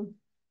 So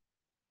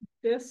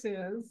this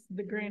is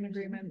the grant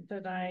agreement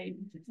that I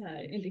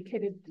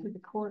indicated to the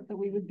court that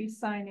we would be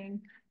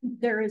signing.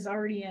 There is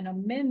already an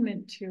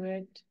amendment to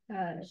it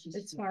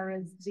as far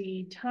as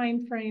the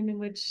time frame in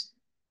which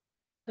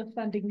the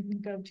funding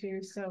can go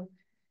to. So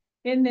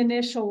in the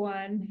initial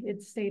one,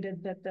 it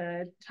stated that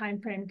the time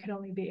frame could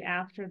only be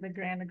after the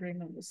grant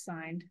agreement was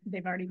signed.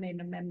 They've already made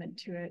an amendment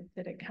to it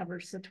that it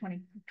covers the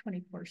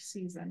 2024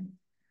 season.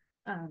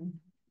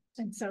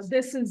 And so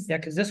this is Yeah,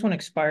 because this one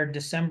expired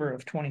December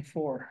of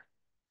 24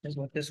 is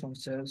what this one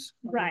says.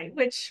 right,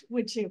 which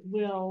it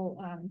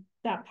will,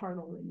 that part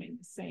will remain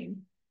the same.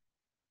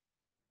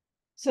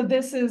 So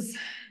this is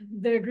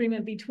the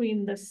agreement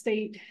between the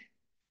state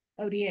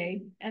ODA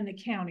and the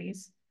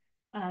counties.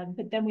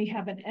 But then we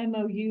have an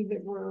MOU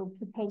that we're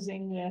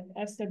proposing with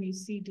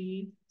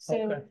SWCD. So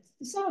Okay.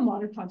 the Soil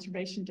Water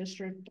Conservation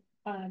District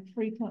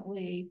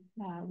frequently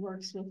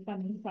works with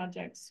funding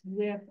projects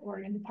with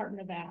Oregon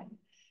Department of Ag.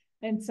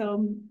 And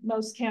so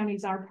most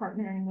counties are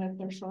partnering with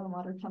their soil and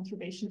water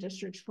conservation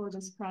districts for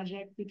this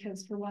project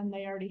because for one,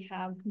 they already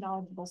have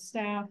knowledgeable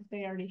staff.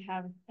 They already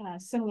have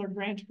similar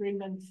grant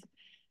agreements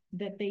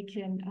that they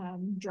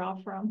can draw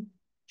from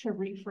to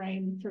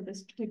reframe for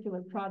this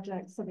particular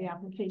project. So the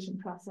application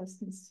process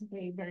can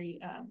stay very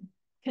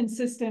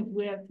consistent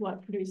with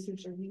what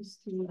producers are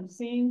used to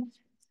seeing,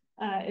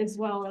 as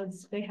well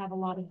as they have a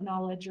lot of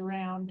knowledge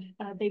around,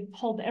 they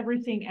pulled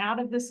everything out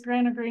of this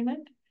grant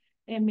agreement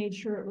and made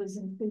sure it was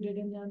included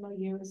in the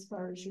MOU as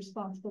far as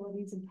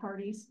responsibilities and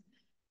parties.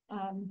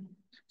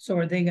 So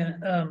are they gonna,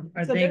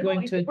 are So they they're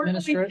going to we're going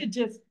administer to it?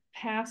 just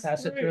pass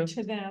it through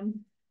through? to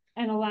them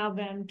and allow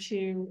them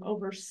to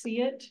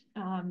oversee it.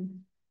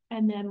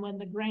 And then when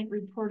the grant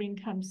reporting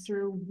comes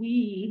through,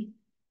 we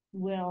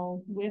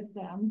will, with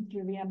them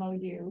through the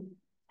MOU,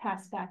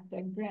 pass back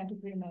the grant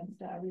agreement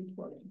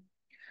reporting.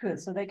 Good,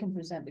 so they can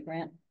present the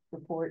grant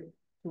report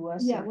to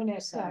us. Yeah, and when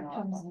it sign off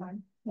comes on it.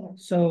 time. Yeah.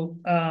 So,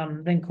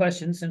 then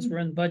question, since we're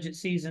in budget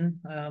season,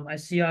 I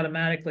see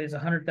automatically is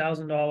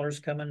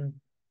 $100,000 coming,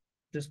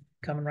 just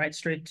coming right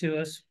straight to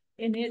us.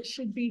 And it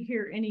should be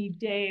here any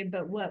day,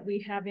 but what we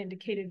have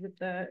indicated with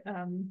the,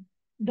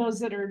 those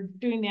that are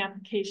doing the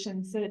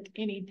applications, that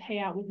any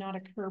payout would not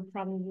occur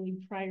probably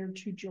prior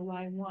to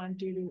July 1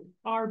 due to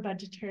our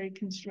budgetary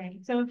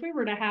constraints. So if we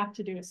were to have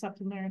to do a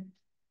supplementary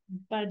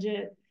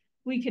budget,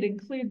 we could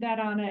include that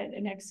on it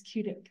and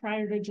execute it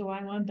prior to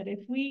July 1. But if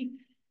we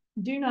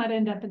do not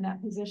end up in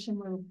that position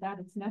where that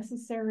is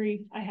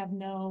necessary, I have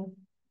no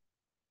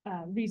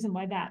reason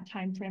why that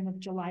time frame of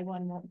July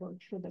 1 won't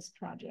work for this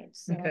project.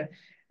 So Okay.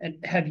 And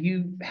have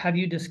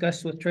you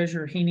discussed with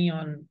Treasurer Heaney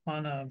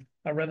on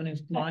a revenue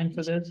line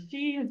for this?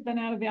 she has been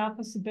out of the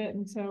office a bit,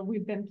 and so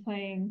we've been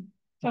playing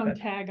phone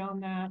Okay. tag on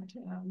that.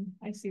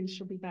 I see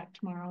she'll be back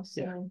tomorrow,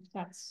 so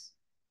that's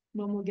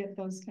when we'll get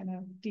those kind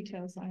of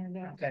details ironed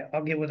out. Okay,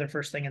 I'll get with her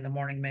first thing in the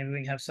morning. Maybe we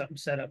can have something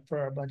set up for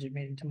our budget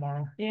meeting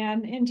tomorrow.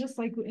 And just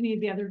like any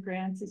of the other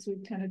grants, as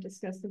we've kind of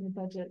discussed in the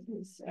budget,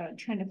 is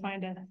trying to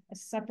find a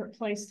separate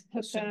place to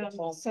put Single them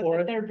home so for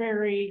that it. they're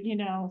very,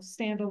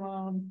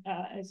 standalone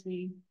as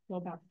we go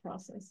about the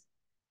process.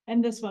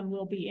 And this one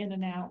will be in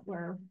and out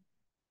where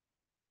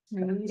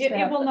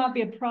it will not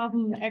be a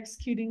problem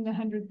executing the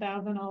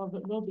 100,000. All of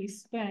it will be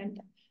spent,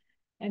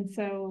 and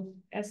so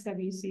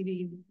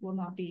SWCD will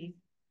not be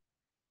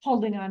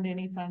holding on to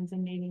any funds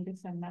and needing to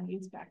send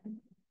monies back.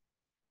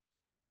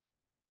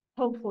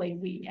 Hopefully,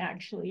 we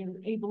actually are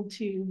able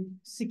to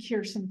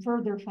secure some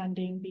further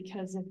funding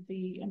because of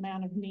the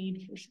amount of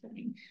need for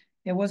spring.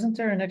 Yeah, wasn't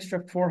there an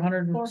extra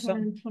 400 and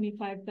something?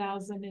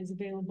 425,000 is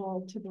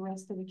available to the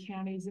rest of the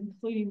counties,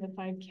 including the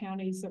 5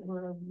 counties that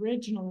were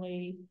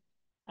originally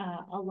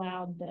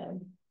allowed the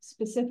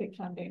specific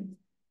funding.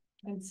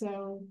 And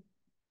so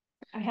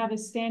I have a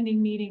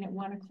standing meeting at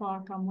 1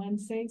 o'clock on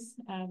Wednesdays,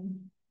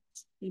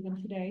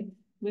 even today,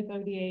 with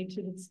ODA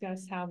to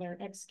discuss how they're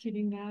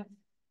executing that.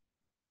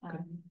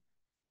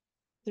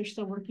 They're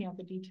still working out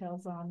the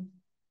details on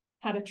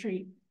how to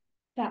treat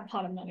that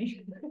pot of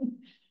money.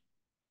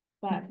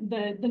 But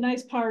the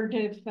nice part,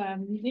 if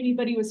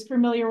anybody was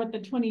familiar with the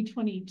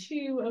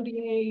 2022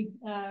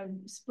 ODA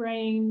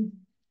spraying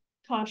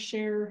cost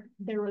share,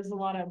 there was a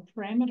lot of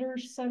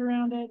parameters set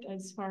around it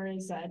as far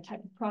as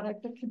type of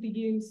product that could be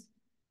used,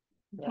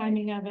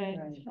 timing of it.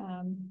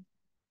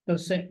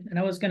 And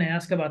I was gonna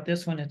ask about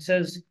this one. It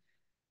says,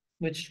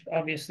 which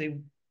obviously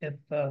if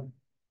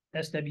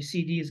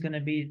SWCD is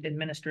gonna be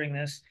administering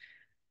this,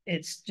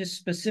 it's just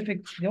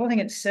specific. The only thing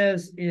it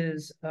says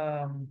is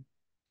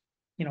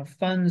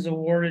funds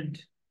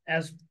awarded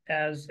as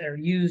are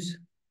used,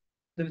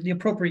 the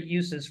appropriate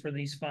uses for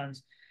these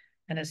funds.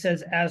 And it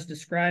says as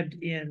described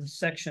in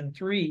section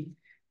 3.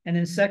 And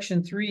in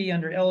section 3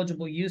 under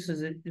eligible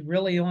uses, it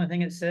really the only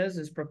thing it says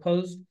is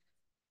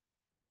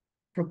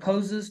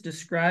proposes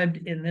described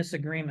in this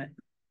agreement.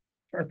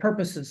 Or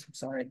purposes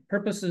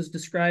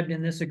described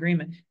in this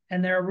agreement.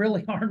 And there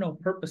really are no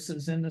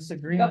purposes in this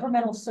agreement.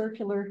 Governmental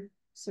circular.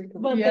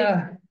 But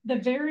Yeah. the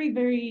very,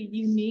 very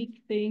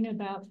unique thing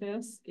about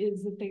this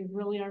is that they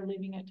really are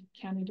leaving it to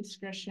county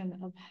discretion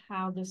of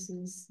how this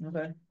is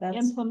Okay. That's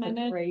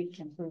implemented, a great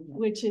improvement.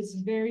 which is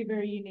very,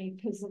 very unique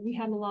because we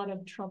had a lot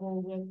of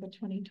trouble with the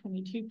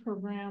 2022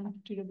 program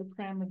due to the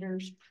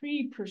parameters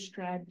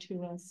pre-prescribed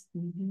to us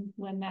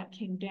when that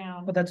came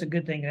down. Well, that's a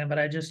good thing then, but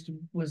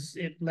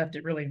it left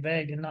it really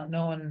vague and not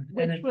knowing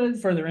Which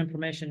was further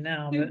information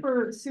now.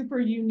 But super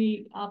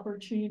unique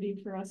opportunity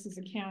for us as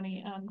a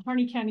county.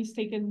 Harney County's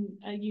taken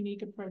a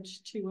unique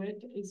approach to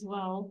it as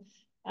well.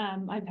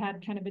 I've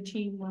had kind of a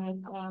team with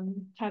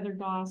Tyler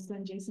Goss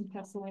and Jason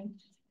Pesseling,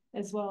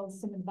 as well as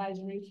some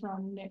advisory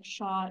from Nick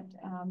Schott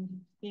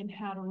in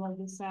how to roll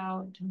this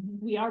out.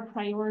 We are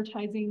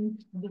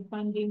prioritizing the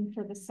funding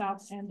for the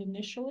South End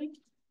initially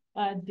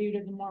due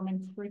to the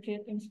Mormon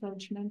cricket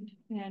encroachment,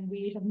 and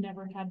we have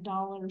never had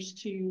dollars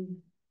to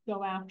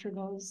go after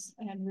those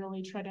and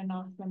really try to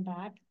knock them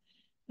back.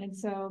 And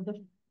so the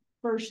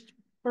first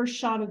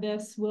shot of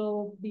this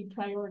will be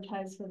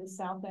prioritized for the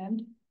South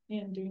End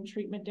and doing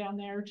treatment down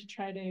there to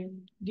try to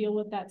deal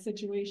with that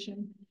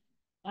situation.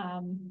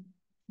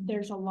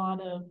 There's a lot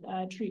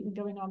of treatment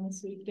going on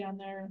this week down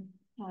there.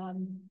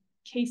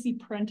 Casey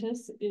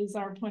Prentice is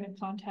our point of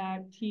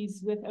contact.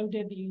 He's with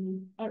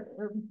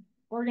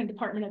Oregon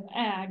Department of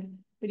Ag,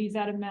 but he's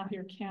out of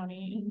Malheur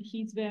County, and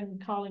he's been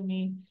calling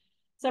me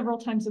several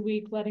times a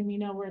week, letting me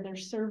know where they're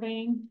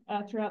surveying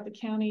throughout the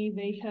county.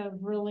 They have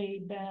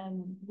really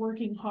been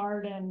working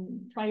hard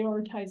and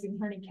prioritizing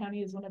Harney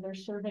County as one of their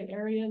survey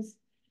areas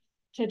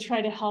to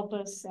try to help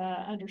us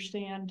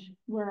understand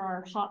where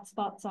our hot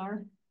spots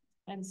are.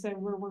 And so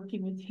we're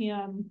working with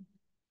him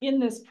in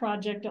this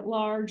project at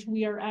large.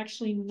 We are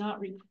actually not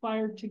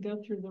required to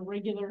go through the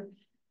regular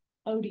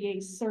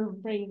ODA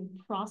surveying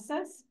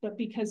process, but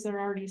because they're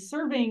already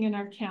surveying in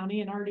our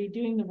county and already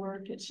doing the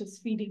work, it's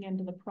just feeding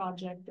into the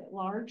project at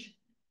large.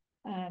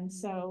 And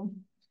so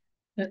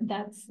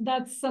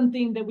that's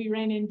something that we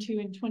ran into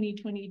in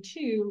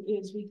 2022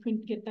 is we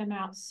couldn't get them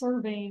out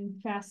surveying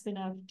fast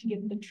enough to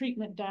get the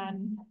treatment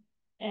done.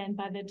 And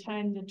by the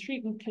time the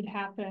treatment could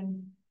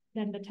happen,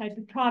 then the type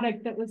of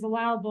product that was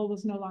allowable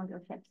was no longer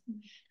effective.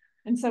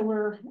 And so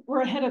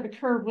we're ahead of the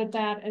curve with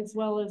that, as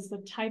well as the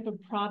type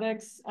of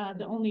products.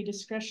 The only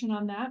discretion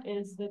on that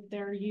is that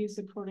they're used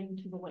according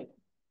to the label.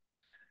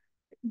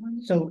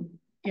 So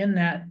in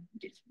that,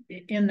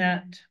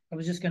 I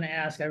was just gonna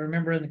ask, I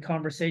remember in the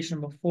conversation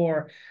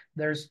before,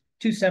 there's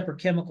two separate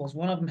chemicals.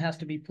 One of them has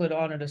to be put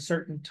on at a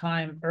certain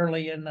time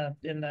early in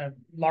the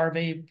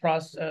larvae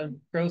process,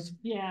 growth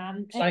Yeah.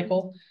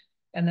 cycle.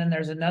 And then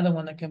there's another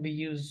one that can be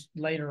used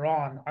later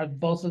on. Are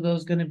both of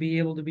those gonna be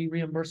able to be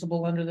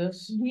reimbursable under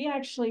this? We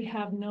actually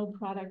have no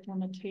product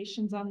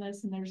limitations on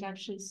this, and there's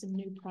actually some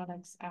new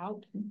products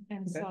out.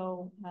 And Okay.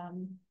 so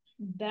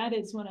that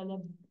is one of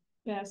the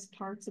best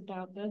parts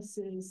about this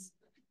is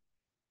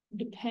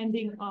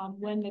depending on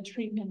when the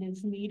treatment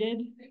is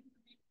needed,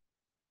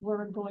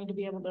 we're going to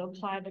be able to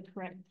apply the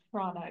correct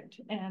product.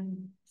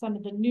 And some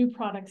of the new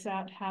products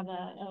out have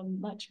a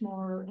much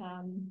more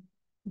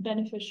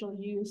beneficial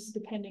use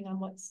depending on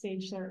what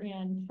stage they're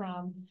in,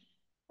 from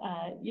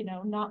you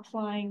know, not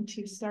flying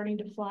to starting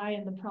to fly,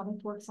 and the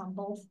product works on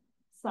both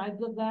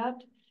sides of that.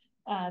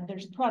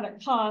 There's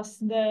product costs.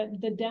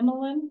 The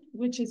Demelin,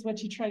 which is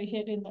what you try to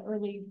hit in the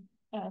early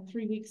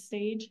 3-week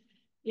stage,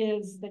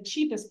 is the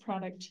cheapest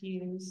product to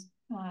use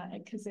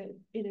because it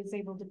is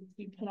able to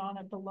be put on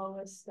at the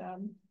lowest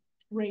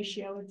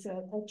ratio. It's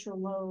an ultra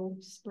low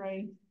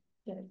spray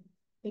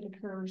that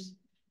occurs,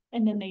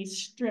 and then they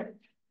strip.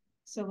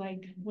 So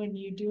like when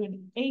you do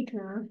an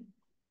acre,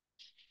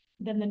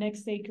 then the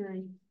next acre,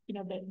 you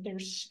know, that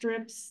there's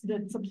strips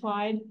that's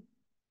applied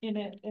in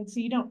it. And so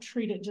you don't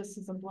treat it just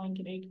as a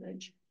blanket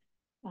acreage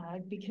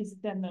because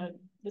then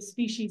the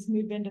species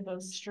move into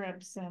those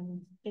strips and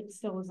it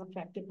still is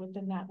effective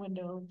within that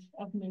window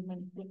of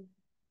movement with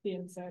the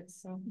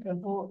insects. So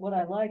Well, what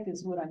I like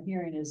is what I'm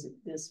hearing is that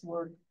this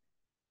work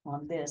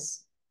on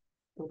this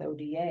with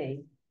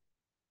ODA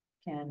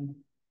can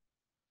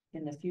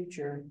in the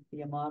future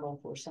be a model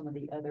for some of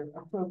the other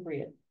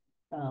appropriate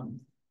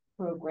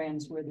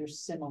programs where there's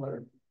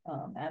similar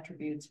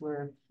attributes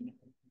where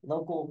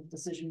local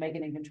decision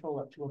making and control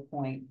up to a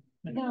point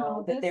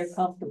that they're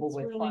comfortable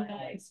with. Really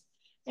nice.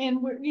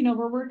 And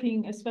we're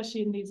working,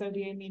 especially in these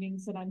ODA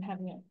meetings that I'm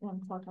having at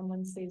 1 o'clock on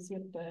Wednesdays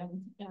with the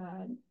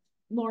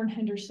Lauren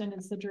Henderson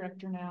is the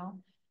director now.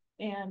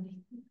 And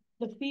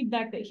the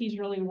feedback that he's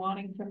really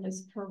wanting from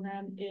this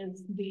program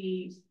is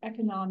the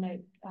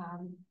economic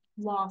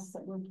loss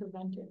that we're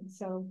preventing.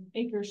 So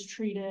acres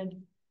treated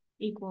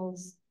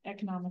equals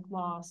economic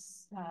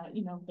loss,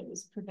 that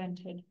was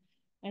prevented.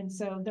 And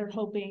so they're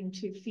hoping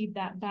to feed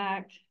that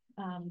back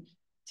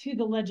to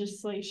the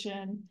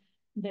legislation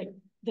that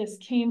this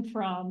came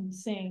from,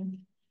 saying,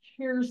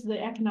 here's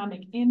the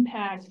economic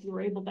impact you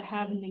were able to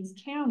have in these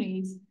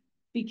counties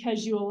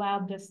because you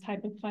allowed this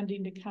type of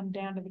funding to come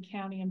down to the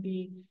county and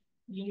be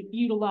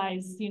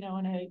utilized, in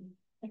a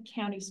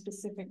county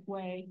specific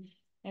way.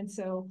 And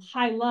so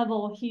high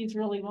level, he's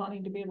really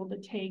wanting to be able to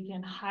take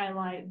and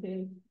highlight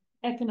the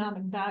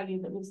economic value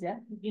that was,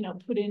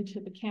 put into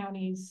the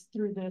counties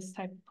through this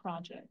type of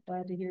project.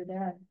 Glad to hear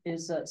that.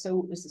 Is the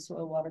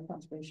soil water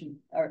conservation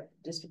are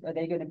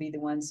they going to be the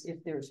ones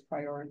if there's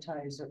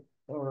prioritize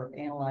or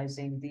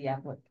analyzing the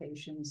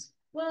applications?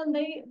 Well,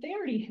 they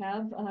already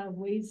have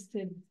ways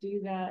to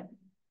do that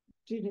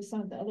due to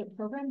some of the other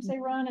programs they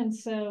run, and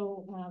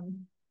so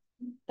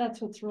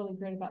that's what's really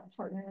great about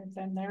partnering with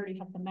them. They already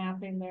have the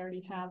mapping, they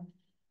already have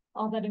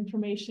all that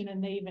information,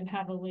 and they even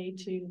have a way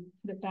to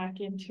put it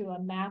back into a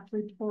map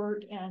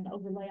report and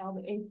overlay all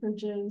the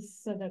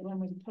acreages so that when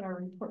we put our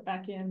report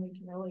back in, we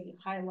can really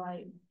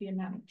highlight the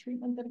amount of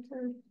treatment that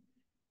occurred.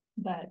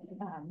 But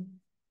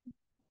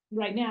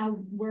right now,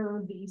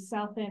 where the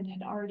south end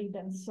had already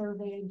been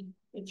surveyed,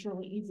 it's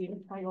really easy to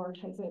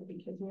prioritize it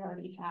because we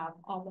already have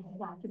all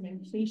the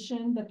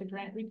documentation that the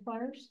grant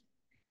requires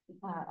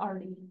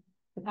already.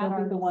 But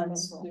they'll be the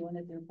ones doing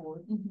it, their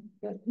board.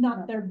 Mm-hmm.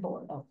 Not their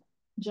board. Oh.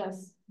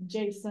 Just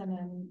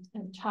Jason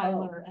and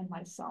Tyler and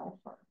myself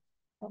are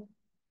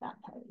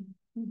that party.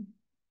 Mm-hmm.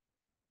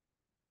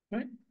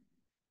 Right.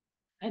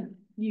 And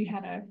you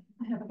had I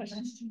have a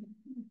question.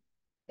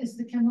 Is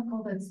the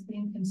chemical that's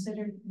being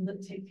considered to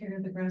take care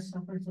of the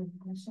grasshoppers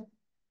also,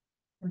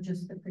 or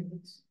just the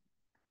crickets?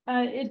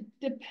 It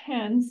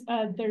depends.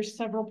 There's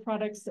several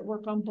products that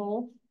work on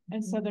both.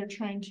 And so they're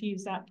trying to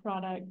use that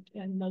product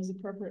in those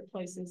appropriate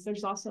places.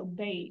 There's also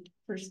bait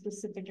for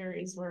specific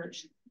areas where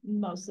it's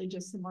mostly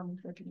just the Mormon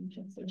cricket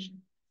infestation.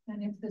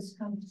 And if this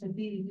comes to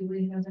be, do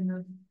we have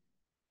enough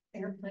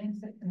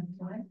airplanes that can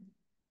fly?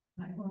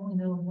 I only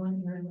know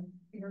one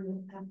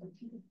aerial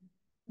applicant.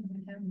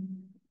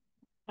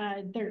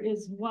 There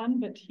is one,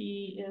 but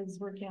he is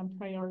working on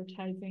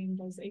prioritizing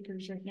those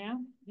acres right now.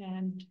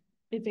 And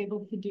is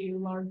able to do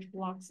large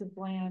blocks of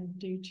land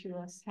due to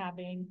us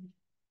having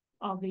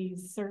all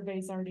these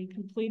surveys already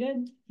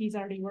completed. He's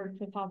already worked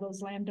with all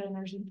those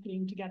landowners in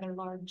putting together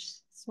large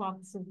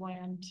swaths of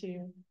land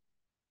to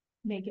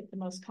make it the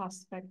most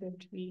cost effective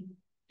to be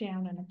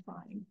down and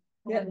applying.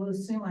 Well, I will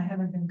assume I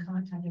haven't been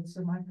contacted,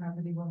 so my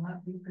property will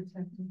not be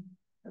protected.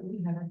 But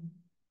we had a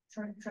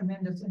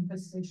tremendous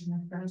infestation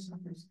of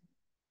grasshoppers.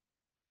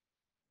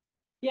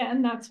 Yeah,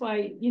 and that's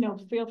why, you know,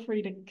 feel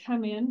free to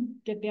come in,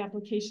 get the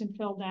application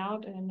filled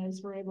out, and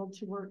as we're able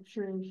to work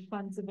through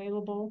funds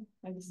available,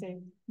 like I say,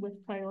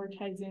 with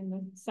prioritizing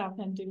the south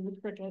end due to the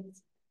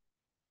crickets,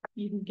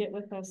 you can get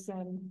with us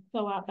and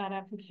fill out that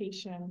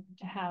application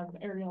to have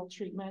aerial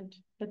treatment.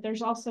 But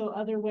there's also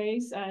other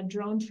ways,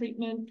 drone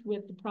treatment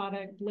with the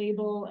product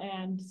label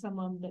and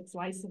someone that's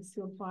licensed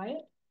to apply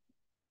it.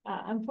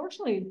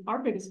 Unfortunately, our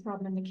biggest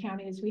problem in the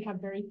county is we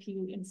have very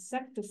few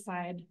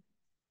insecticide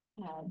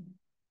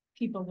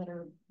people that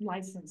are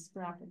licensed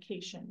for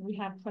application. We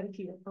have quite a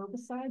few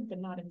herbicide, but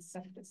not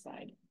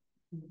insecticide.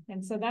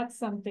 And so that's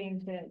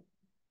something that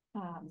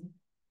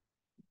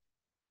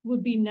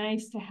would be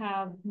nice to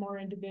have more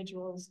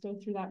individuals go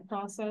through that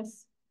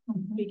process,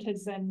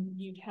 because then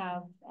you'd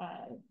have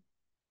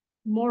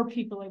more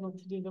people able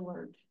to do the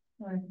work.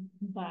 Right.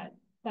 But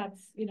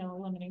that's, you know, a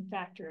limiting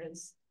factor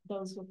is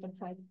those with the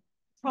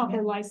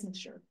proper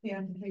licensure. The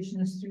application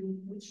is through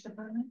which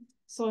department?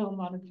 Soil and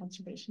Water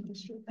Conservation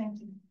District. Thank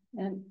you.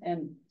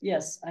 And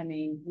yes, I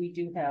mean, we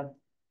do have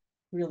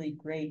really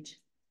great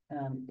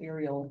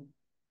aerial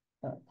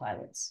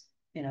pilots,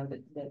 you know,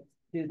 that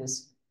do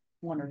this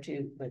one or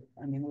two, but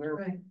I mean,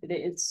 Right.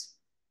 they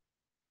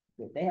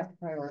have to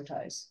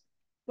prioritize.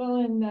 Well,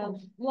 and a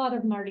lot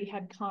of them already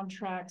had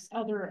contracts,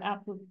 other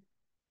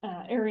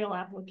aerial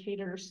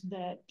applicators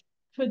that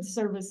could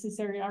service this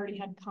area already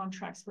had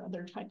contracts for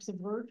other types of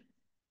work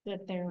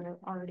that they're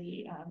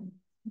already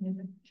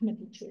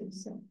committed to,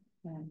 so.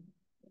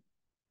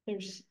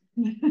 There's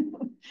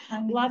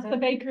lots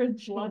of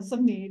acreage, lots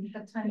of need.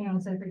 That timing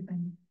is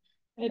everything.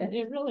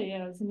 It really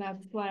is, and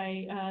that's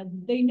why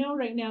they know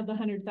right now the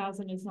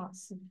 100,000 is not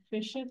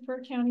sufficient for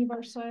a county of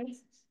our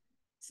size.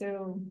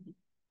 So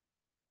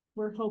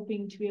we're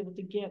hoping to be able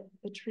to get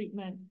the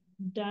treatment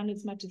done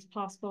as much as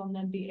possible, and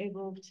then be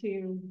able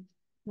to,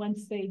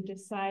 once they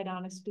decide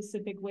on a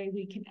specific way,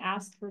 we can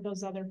ask for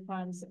those other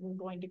funds that we're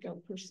going to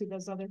go pursue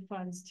those other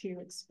funds to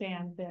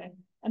expand the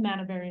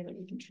amount of area that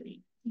we can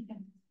treat. Okay.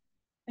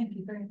 Thank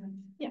you very much.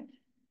 Yeah.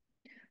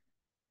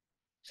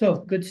 So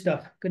good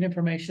stuff, good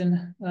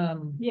information.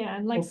 Yeah,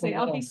 and like I say,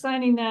 I'll be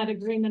signing that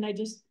agreement. I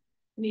just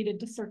needed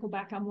to circle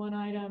back on one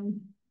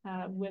item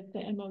with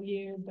the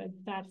MOU, but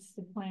that's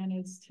the plan,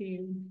 is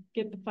to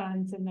get the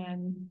funds, and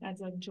then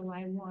as of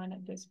July 1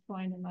 at this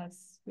point,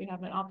 unless we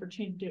have an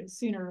opportunity to do it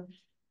sooner,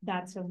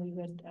 that's when we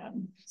would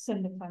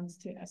send the funds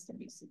to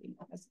SWCD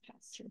as a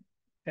pass-through.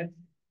 Okay.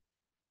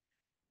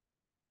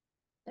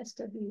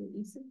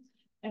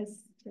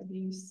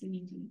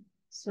 SWCD.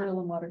 Soil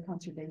and Water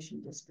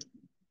Conservation District.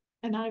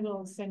 And I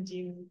will send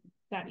you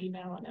that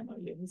email and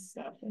MOU and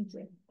stuff once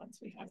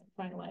we have it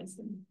finalized,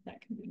 and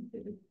that can be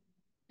included.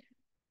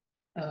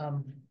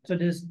 So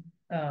does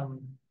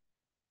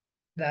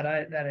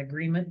that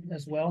agreement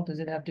as well, does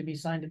it have to be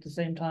signed at the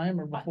same time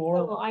or before?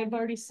 So I've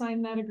already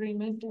signed that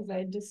agreement, as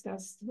I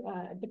discussed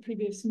at the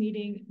previous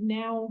meeting.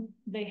 Now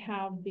they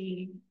have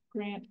the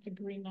grant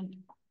agreement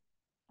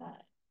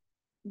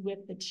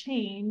with the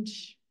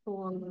change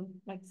for,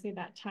 like, say,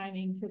 that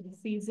timing for the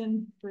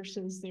season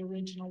versus the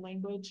original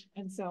language.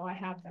 And so I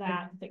have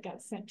that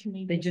got sent to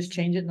me. They just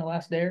changed it in the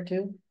last day or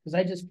two? Because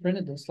I just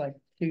printed this like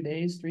 3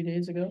 days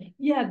ago.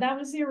 Yeah, that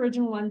was the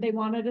original one. They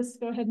wanted us to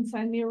go ahead and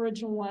sign the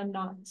original one,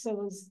 not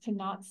so as to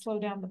not slow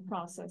down the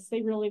process.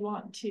 They really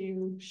want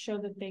to show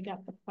that they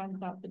got the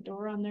funds out the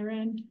door on their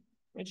end,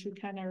 which we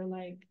kind of are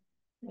like,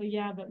 well,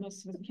 yeah, but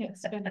most of us can't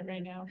spend it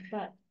right now.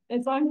 But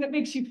as long as it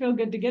makes you feel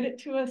good to get it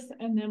to us,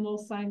 and then we'll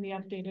sign the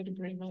updated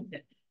agreement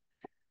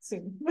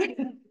soon.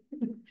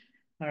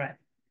 All right.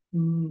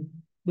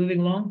 Moving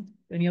along,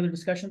 any other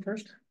discussion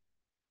first?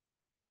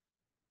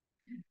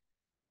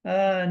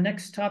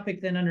 Next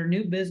topic then, under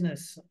new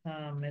business,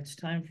 it's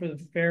time for the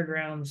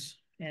Fairgrounds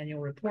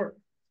annual report.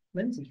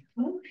 Lindsay.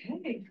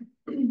 Okay,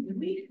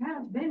 we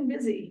have been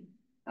busy.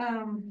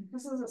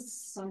 This is a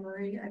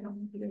summary. I don't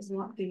know if you guys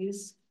want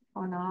these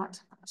or not.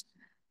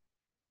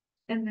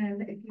 And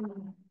then if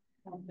you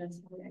want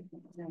this, I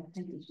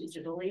think it's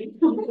digitally.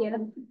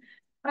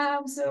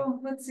 So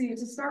let's see,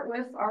 to start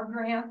with our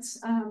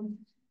grants,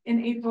 in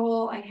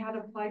April, I had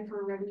applied for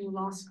a revenue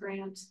loss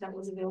grant that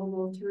was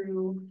available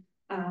through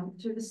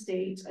the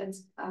state.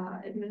 It's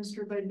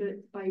administered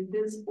by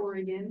Biz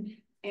Oregon,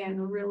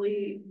 and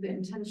really the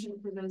intention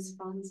for those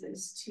funds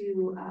is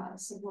to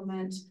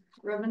supplement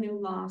revenue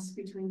loss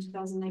between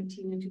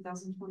 2019 and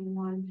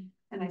 2021.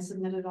 And I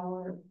submitted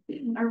all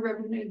our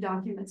revenue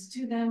documents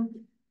to them.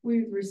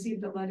 We've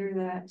received a letter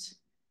that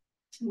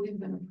we've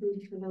been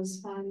approved for those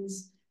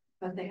funds.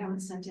 But they haven't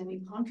sent any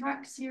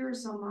contracts here,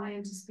 so my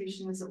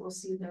anticipation is that we'll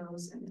see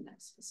those in the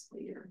next fiscal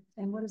year.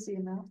 And what is the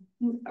amount?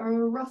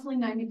 Roughly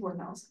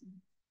 94,000.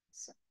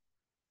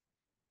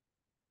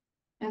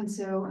 And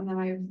so, and then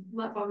I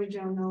let Bobby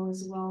Jo know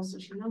as well, so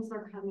she knows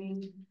they're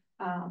coming.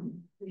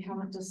 We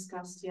haven't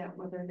discussed yet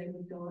whether they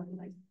would go in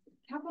like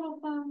capital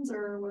funds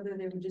or whether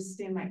they would just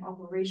stay in my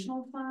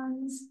operational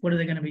funds. What are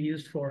they gonna be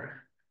used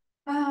for?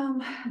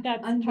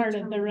 That's part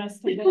of the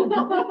rest of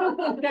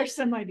it. There's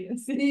some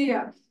ideas.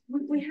 Yeah,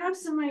 we have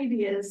some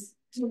ideas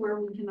to where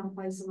we can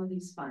apply some of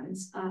these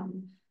funds.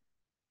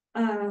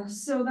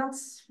 So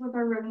that's with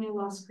our revenue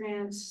loss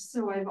grant.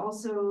 So I've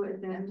also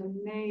at the end of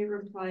May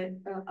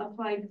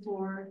applied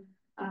for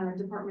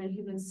Department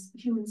of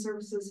Human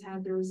Services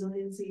had their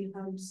resiliency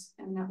hubs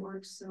and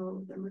networks,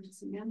 so the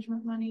emergency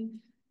management money.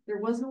 There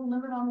was no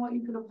limit on what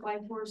you could apply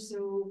for,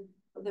 so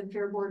the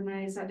Fair Board and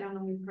I sat down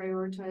and we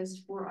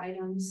prioritized 4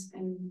 items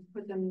and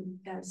put them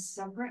as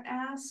separate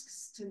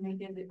asks to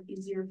make it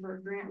easier for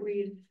a grant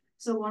read.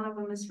 So one of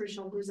them is for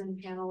shelters and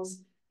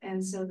panels.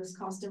 And so this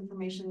cost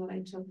information that I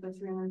took, the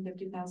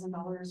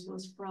 $350,000,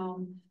 was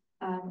from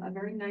a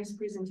very nice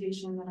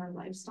presentation that our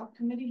livestock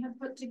committee had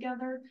put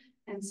together.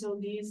 And so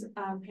these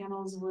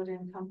panels would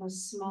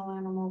encompass small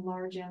animal,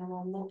 large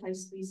animal,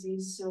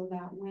 multi-species, so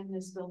that when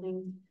this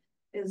building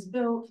is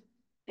built,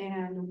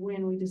 and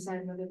when we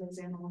decide whether those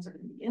animals are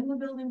going to be in the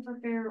building for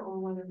fair or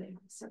whether they have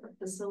a separate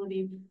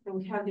facility, then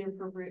we have the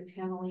appropriate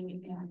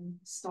paneling and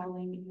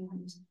stalling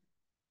and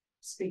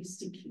space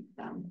to keep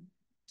them.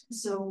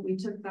 So we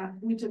took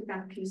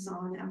that piece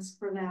on, asked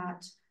for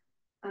that.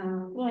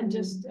 Well, and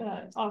just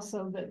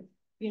also that,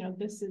 you know,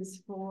 this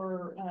is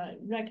for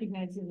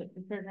recognizing that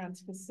the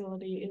fairgrounds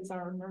facility is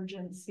our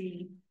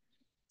emergency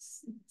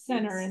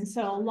center, and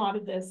so a lot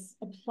of this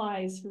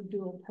applies for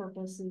dual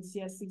purposes.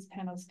 Yes, these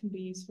panels can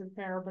be used for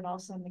fair, but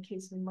also in the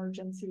case of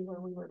emergency where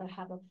we were to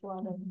have a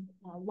flood of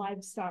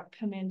livestock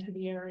come into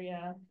the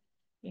area,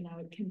 you know,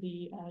 it can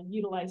be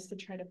utilized to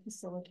try to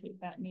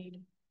facilitate that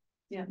need.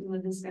 Yeah, and the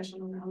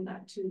discussion around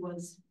that too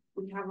was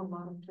we have a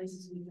lot of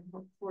places we can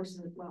put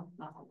horses, well,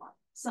 not a lot,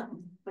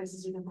 some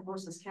places we can put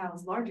horses,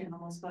 cows, large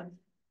animals, but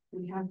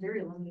we have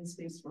very limited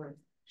space for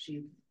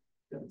sheep,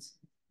 goats,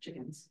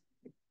 chickens,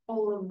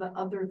 all of the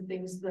other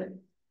things that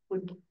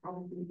would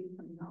probably be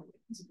coming out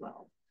as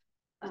well.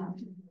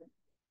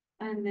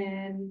 And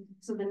then,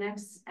 so the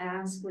next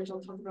ask, which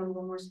I'll talk about a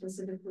little more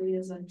specifically,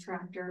 is a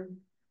tractor.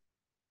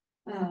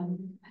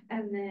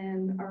 And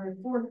then our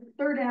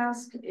third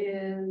ask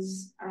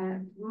is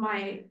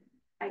my,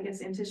 I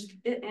guess,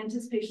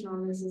 anticipation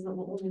on this is that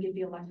we'll only get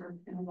the electric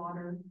and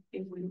water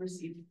if we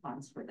receive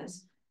funds for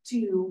this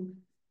to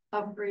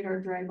upgrade our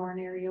dry barn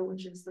area,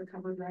 which is the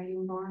covered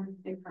riding barn.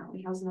 It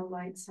currently has no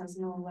lights, has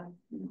no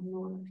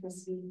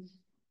electricity.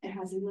 It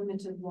has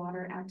limited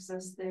water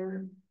access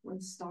there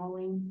with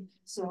stalling.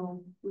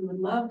 So we would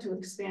love to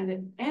expand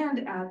it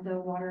and add the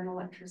water and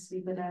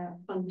electricity, but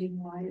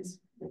funding wise,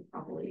 we'll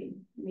probably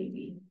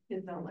maybe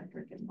get the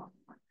electric and water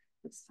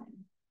this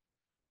time.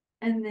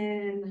 And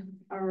then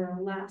our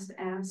last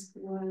ask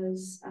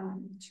was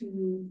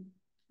to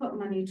put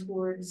money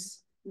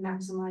towards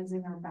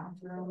maximizing our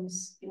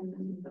bathrooms in the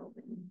new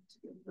building to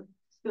be able to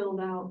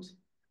build out.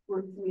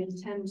 We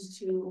intend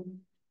to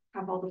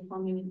have all the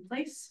plumbing in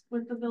place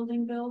with the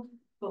building build,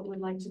 but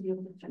would like to be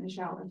able to finish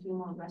out a few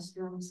more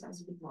restrooms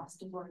as we've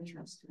lost a large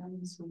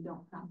restrooms. We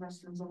don't have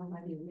restrooms over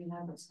by the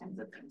arena, those kinds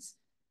of things.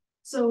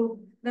 So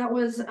that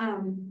was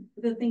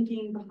the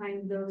thinking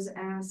behind those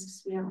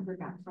asks. We haven't heard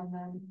back from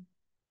them.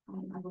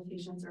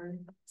 Applications are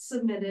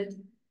submitted.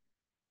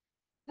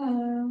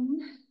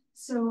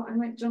 So I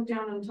might jump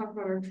down and talk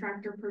about our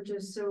tractor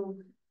purchase. So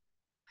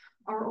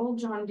our old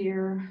John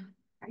Deere,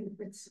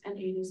 it's an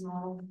 80s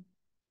model.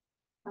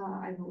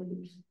 I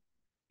believe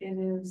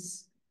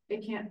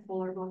it can't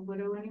pull our Black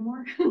Widow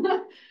anymore.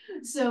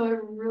 So it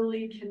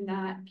really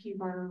cannot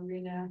keep our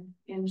arena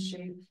in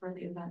shape for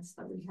the events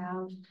that we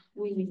have.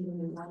 We need a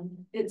new one.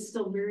 It's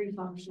still very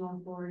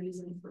functional for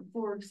using it for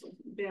forks,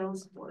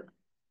 bales, for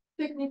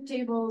picnic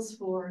tables,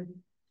 for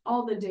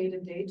all the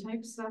day-to-day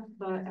type stuff.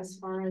 But as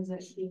far as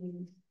it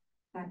being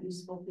that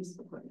useful piece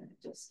of equipment,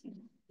 it just can't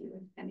do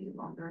it any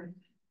longer.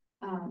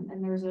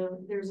 And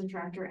there's a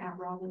tractor at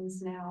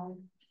Robbins now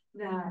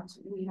that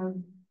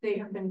they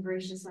have been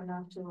gracious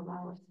enough to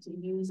allow us to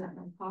use at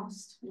no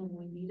cost when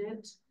we need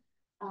it.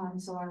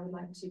 So I would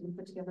like to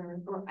put together,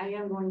 or I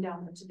am going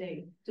down there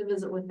today to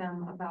visit with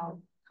them about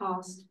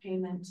cost,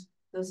 payment,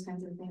 those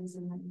kinds of things,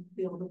 and then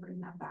be able to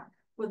bring that back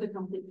with a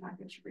complete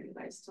package for you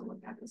guys to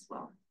look at as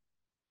well.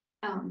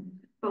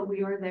 But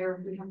we are there.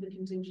 We have the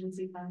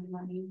contingency fund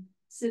money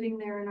sitting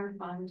there in our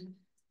fund,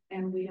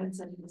 and we had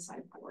set it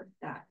aside for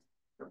that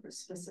purpose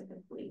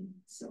specifically.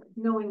 So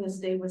knowing this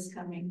day was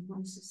coming,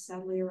 once it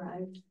sadly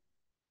arrived,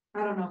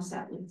 I don't know,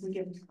 sadly,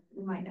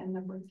 we might end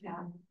up with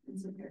cab and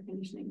some air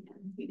conditioning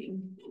and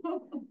heating.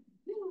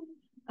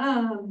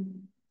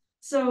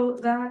 So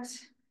that,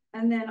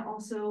 and then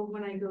also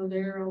when I go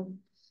there, I'll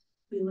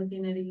be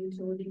looking at a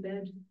utility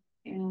bed,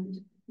 and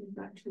we've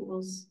got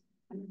tools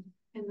and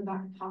in the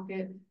back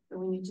pocket, that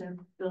we need to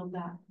build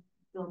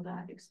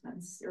that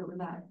expense or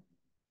that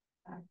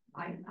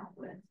item out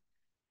with.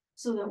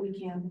 So that we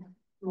can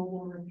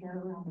mobile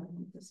repair around our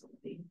new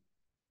facility.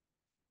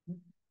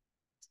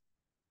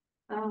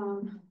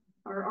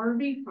 Our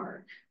RV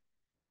park.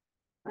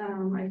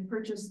 I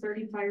purchased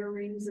 30 fire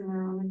rings and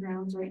they're on the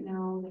grounds right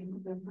now. They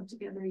haven't been put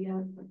together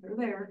yet, but they're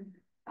there.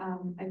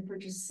 I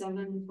purchased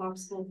 7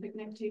 flexible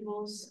picnic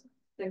tables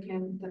that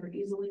are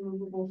easily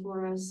movable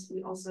for us.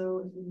 We also,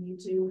 if we need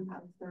to,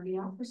 have 30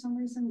 out for some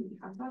reason. We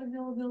have that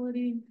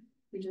availability.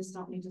 We just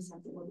don't need to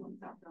set the little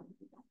ones out there.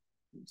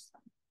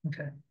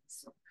 Okay.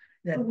 So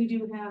Yeah. we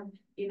do have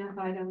enough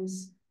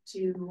items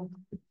to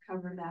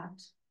cover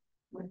that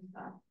with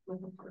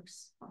the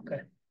parks.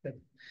 Okay, good.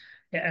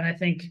 Yeah, and I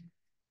think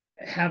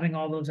having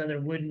all those other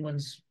wooden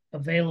ones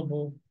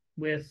available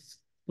with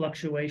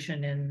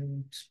fluctuation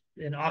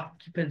in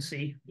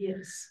occupancy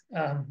Yes.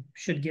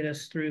 should get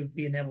us through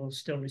being able to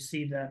still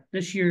receive that.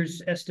 This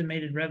year's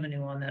estimated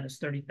revenue on that is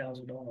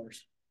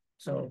 $30,000.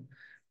 So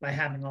by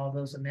having all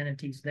those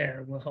amenities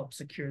there will help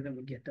secure that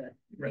we get that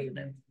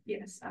revenue.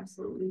 Yes,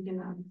 absolutely. We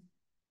can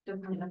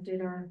definitely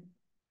update our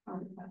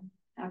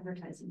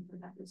advertising for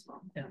that as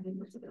well. Yeah. I think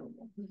it's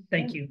available.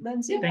 Thank you.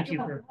 Lindsay, Thank you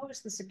for. how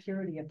is the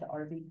security at the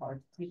RV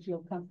park? Do you feel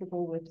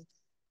comfortable with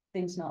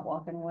things not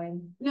walking away?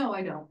 No,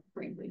 I don't,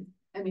 frankly.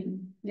 I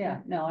mean, Yeah,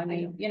 no, I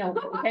mean, you know,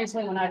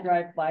 occasionally when I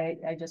drive by,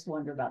 I just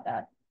wonder about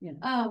that, you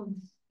know.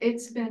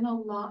 it's been a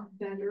lot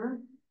better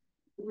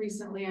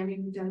recently. I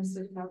mean, Dennis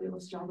did a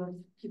fabulous job of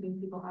keeping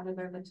people out of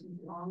there that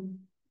didn't belong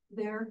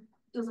there.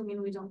 Doesn't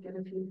mean we don't get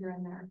a few here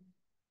and there,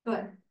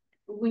 but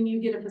when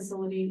you get a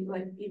facility,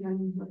 like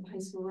even with high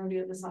school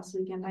rodeo this last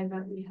weekend, I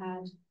bet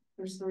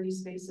there's 30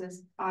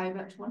 spaces. I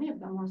bet 20 of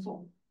them were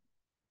full.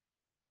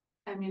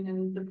 I mean,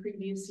 and the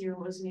previous year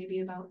was maybe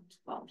about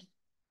 12.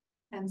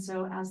 And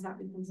so as that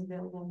becomes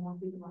available, more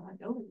people are like,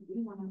 oh,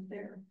 we want out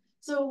there.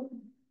 So,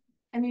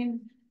 I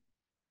mean,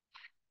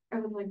 I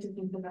would like to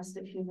think the best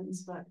of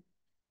humans, but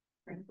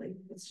frankly,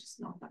 it's just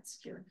not that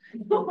secure.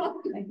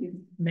 Thank you.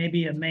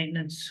 Maybe a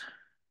maintenance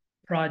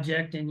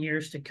project in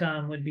years to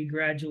come would be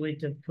gradually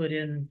to put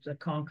in the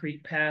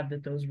concrete pad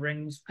that those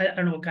rings, I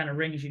don't know what kind of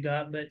rings you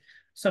got, but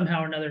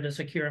somehow or another to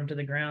secure them to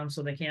the ground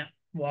so they can't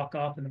walk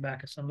off in the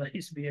back of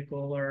somebody's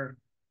vehicle or.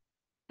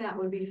 That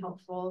would be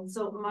helpful.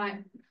 So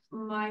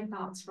my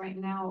thoughts right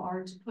now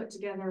are to put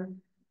together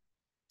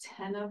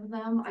 10 of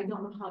them. I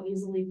don't know how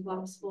easily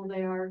flexible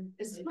they are.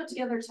 Is to put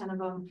together 10 of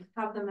them,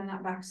 have them in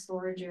that back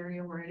storage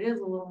area where it is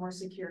a little more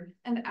secure.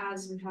 And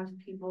as we have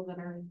people that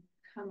are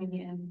coming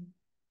in,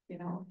 you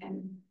know,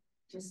 and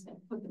just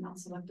put them out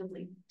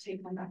selectively,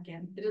 take them back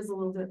in. It is a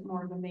little bit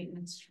more of a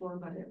maintenance chore,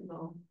 but it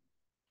will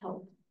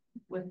help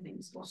with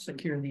things.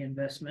 Secure the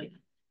investment.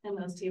 And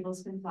those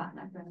tables can flatten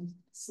up and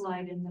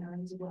slide in there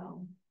as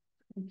well.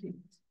 Thank you.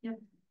 Yep.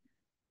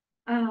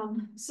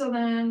 So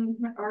then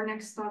our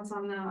next thoughts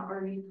on the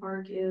RV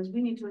park is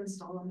we need to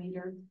install a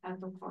meter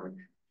at the park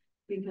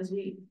because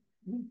we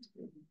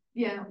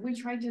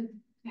tried to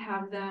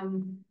have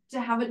them to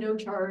have a no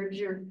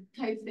charge or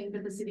type thing,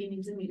 but the city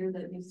needs a meter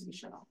that needs to be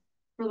shut off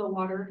for the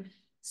water.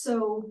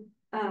 So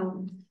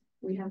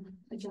we have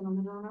a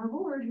gentleman on our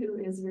board who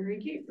is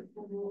very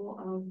capable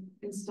of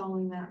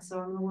installing that. So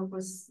I'm gonna work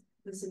with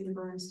the city of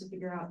Burns to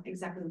figure out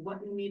exactly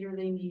what meter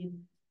they need,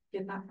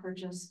 get that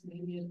purchased,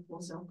 maybe at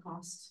wholesale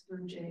cost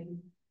through Jay,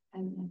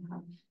 and then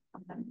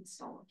have them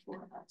install it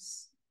for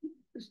us.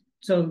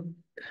 So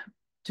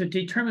to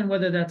determine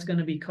whether that's going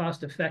to be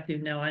cost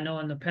effective now, I know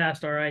in the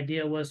past our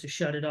idea was to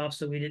shut it off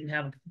so we didn't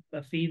have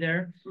a fee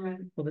there. Right.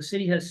 Well, the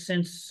city has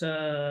since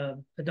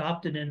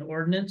adopted an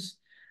ordinance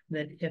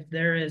that if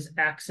there is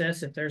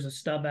access, if there's a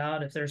stub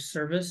out, if there's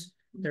service,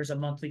 there's a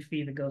monthly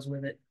fee that goes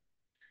with it.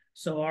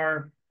 So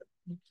our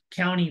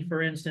county,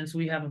 for instance,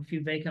 we have a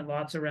few vacant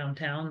lots around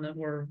town that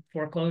were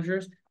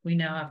foreclosures. We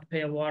now have to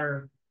pay a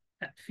water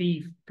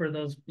fee for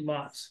those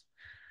lots.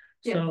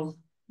 Yes.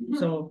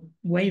 So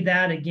weigh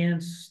that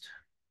against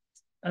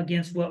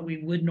what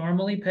we would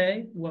normally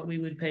pay, what we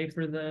would pay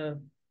for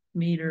the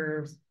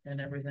meter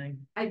and everything.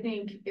 I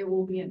think it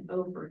will be an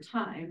over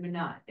time and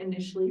not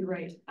initially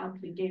right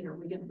out the gate. Are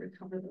we going to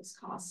recover those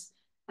costs?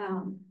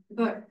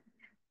 But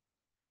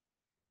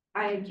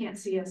I can't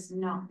see us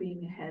not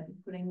being ahead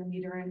putting the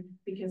meter in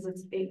because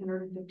it's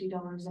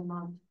 $850 a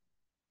month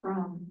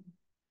from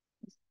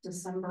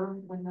December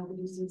when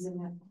nobody's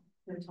using it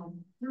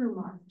through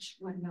March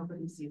when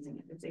nobody's using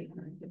it. It's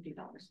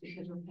 $850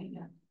 because we're paying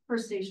a per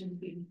station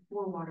fee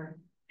for water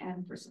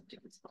and for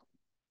septic as well.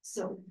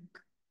 So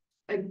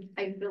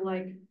I feel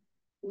like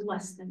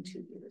less than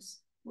 2 years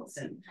we'll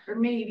see, or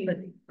maybe,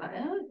 but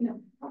no,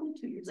 probably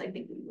 2 years. I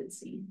think we would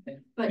see,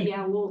 but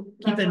yeah, we'll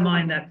keep in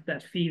mind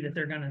that fee that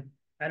they're gonna.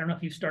 I don't know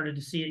if you've started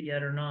to see it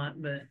yet or not,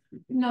 but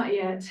not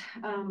yet.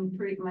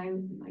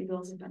 My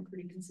bills have been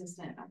pretty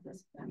consistent at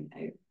this point.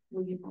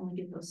 We only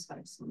get those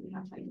spikes when we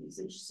have high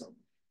usage. So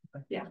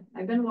yeah,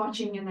 I've been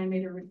watching and I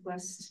made a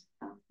request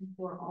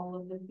for all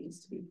of the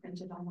fees to be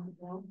printed on my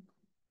bill,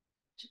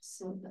 just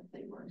so that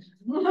they were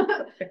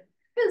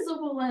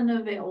visible and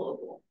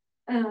available.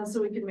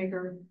 So we can make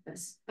our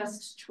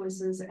best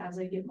choices as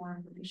I get more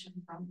information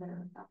from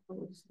their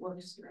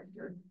works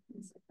director,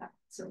 things like that,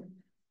 so.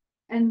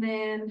 And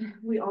then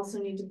we also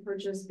need to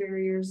purchase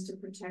barriers to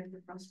protect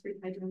the cross street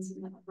hydrants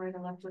and the upright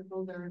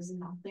electrical. There is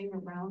nothing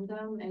around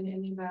them, and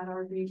any bad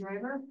RV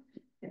driver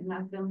can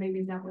knock them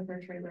maybe down with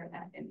their trailer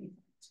at any point.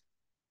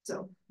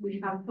 So we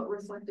have put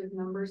reflective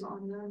numbers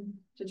on them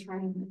to try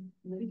and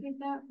mitigate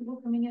that, people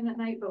coming in at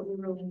night, but we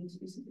really need to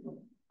do something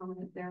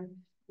permanent there.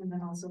 And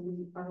then also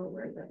we are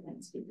aware that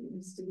landscaping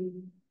needs to be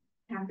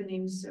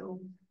happening, so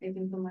I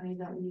think the money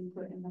that we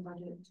put in the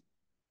budget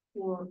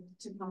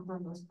to come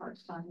from those park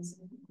funds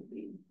will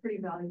be pretty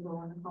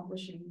valuable in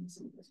accomplishing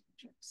some of those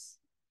projects.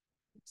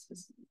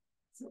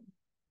 So,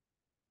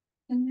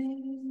 and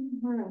then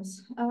where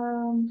else?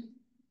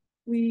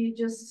 We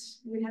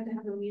had to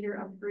have a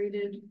meter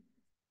upgraded.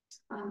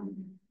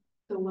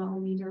 The well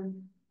meter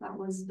that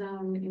was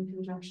done in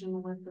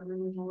conjunction with the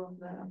removal of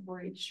the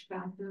 4-H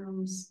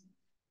bathrooms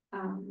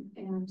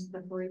and the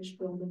 4-H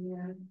building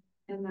there,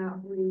 and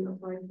that we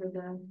applied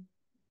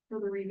for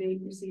the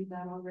rebate, received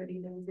that already.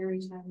 They were very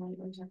timely,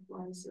 OTEC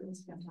wise, so it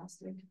was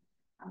fantastic.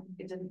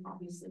 It didn't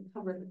obviously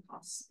cover the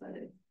costs, but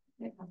it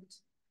helped.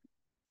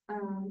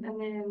 And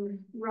then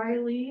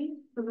Riley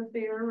for the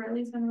fair.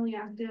 Riley's been really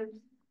active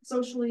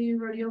socially,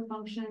 rodeo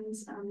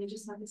functions. They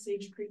just had the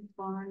Sage Creek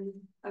Barn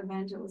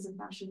event. It was a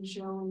fashion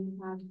show, and we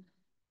had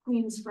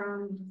queens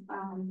from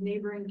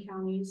neighboring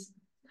counties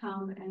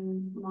come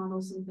and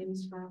model some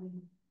things from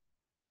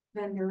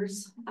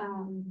vendors.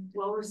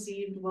 Well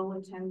received, well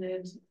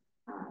attended.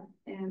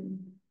 And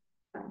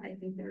I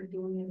think they're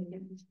doing it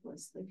again.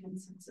 Was the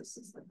consensus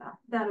is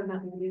that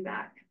event will be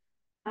back.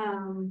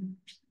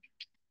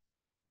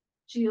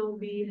 She'll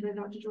be headed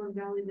out to Jordan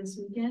Valley this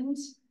weekend.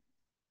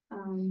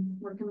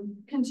 We're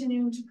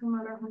continuing to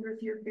promote our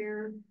 100th year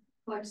fair,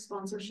 collect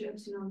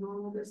sponsorships,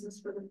 normal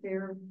business for the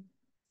fair.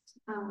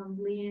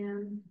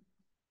 Leanne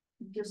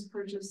just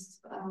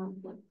purchased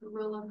like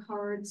gorilla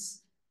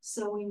cards,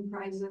 sewing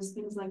prizes,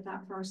 things like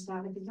that for our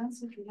static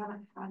events, which we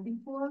haven't had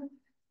before.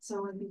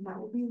 So I think that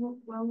will be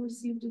well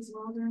received as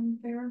well during the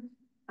fair.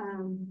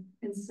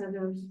 Instead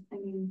of,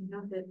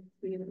 not that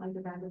we didn't like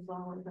a bag of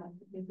flour, but I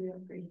think we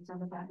upgraded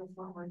from a bag of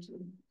flour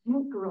to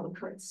gorilla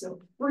cards.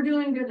 So we're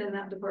doing good in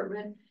that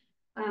department.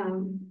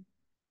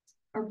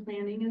 Our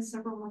planning is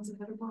several months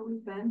ahead of where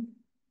we've been.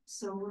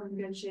 So we're in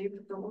good shape.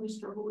 The only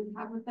struggle we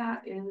have with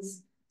that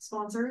is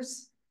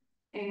sponsors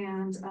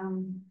and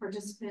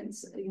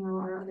participants.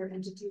 Our other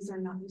entities are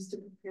not used to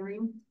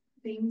preparing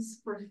things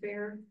for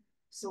fair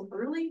so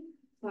early.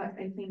 But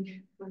I think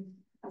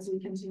as we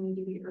continue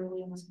to be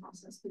early in this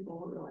process, people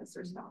will realize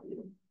there's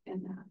value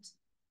in that.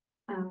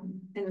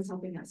 And it's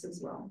helping us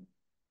as well.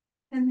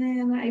 And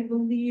then I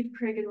believe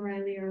Craig and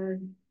Riley are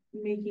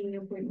making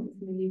an appointment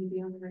with me to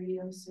be on the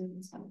radio soon.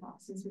 It's been a while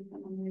since we've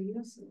been on the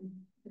radio, so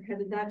we're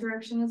headed that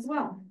direction as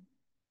well.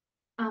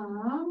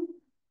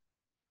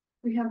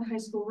 We have the high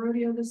school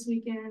rodeo this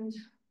weekend.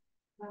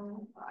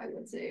 I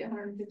would say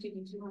 150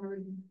 to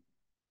 200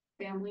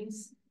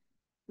 families.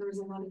 There was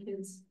a lot of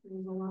kids, there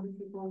was a lot of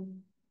people.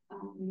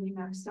 We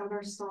maxed out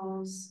our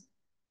stalls.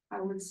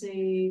 I would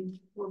say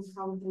we're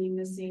probably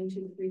missing $2,000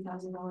 to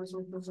 $3,000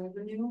 worth of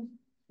revenue,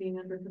 being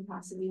under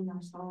capacity in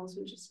our stalls.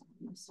 We just want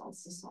enough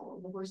stalls to stall all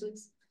the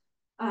horses.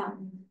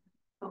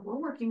 But we're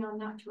working on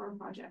that through our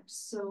project.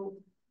 So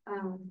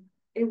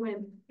it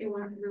went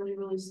really,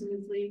 really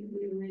smoothly.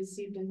 We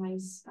received a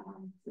nice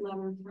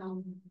letter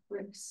from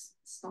Rick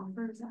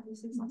Stoffer, is that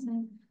his last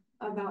name?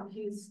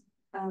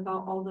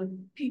 About all the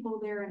people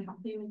there and how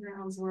clean the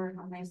grounds were,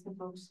 how nice the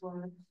folks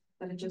were.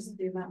 But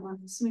the event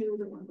went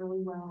smooth, it went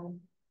really well.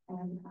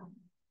 And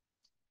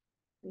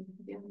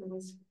yeah,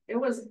 it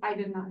was, I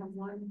did not have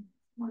one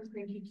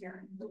cranky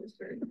Karen. It was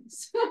very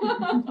nice.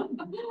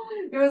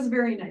 It was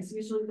very nice.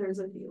 Usually there's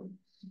a few.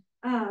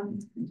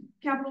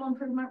 Capital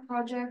improvement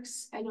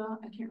projects. I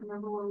can't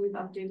remember where we've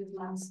updated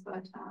last,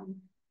 but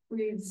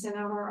we've sent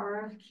out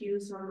our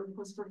RFQs, our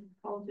request for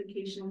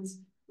qualifications.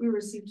 We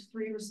received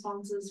 3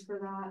 responses for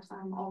that.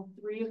 All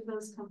 3 of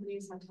those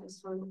companies had ties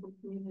to our local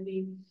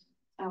community,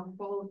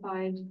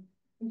 qualified,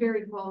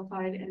 very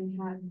qualified, and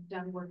had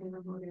done work in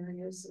remote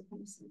areas. So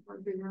kind of some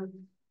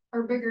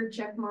our bigger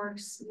check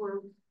marks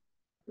were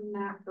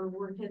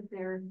hit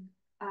there.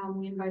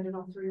 We invited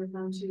all 3 of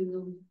them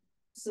to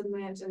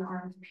submit an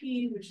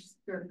RFP, which is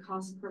their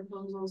cost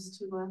proposals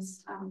to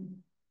us.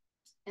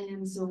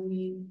 And so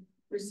we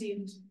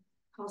received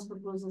cost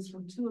proposals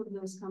from 2 of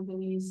those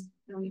companies,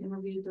 and we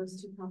interviewed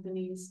those 2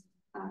 companies.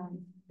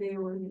 They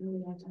were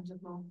nearly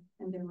identical,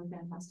 and they were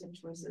fantastic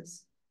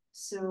choices.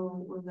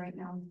 So we're right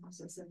now in the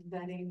process of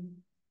vetting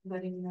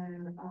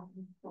their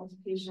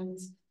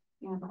qualifications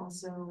and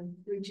also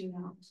reaching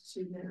out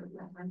to their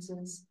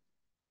references.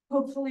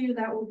 Hopefully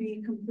that will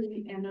be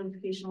complete and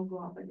notification will go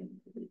out by the end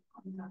of the week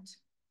on that.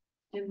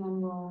 And then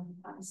we'll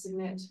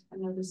submit a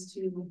notice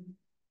to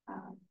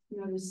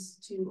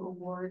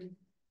award,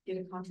 get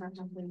a contract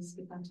in place,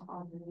 get that to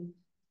Aubrey,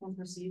 and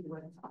proceed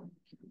with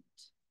procurement.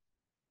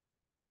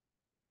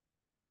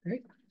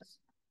 Great.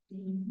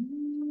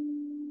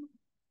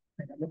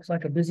 Looks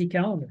like a busy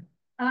calendar.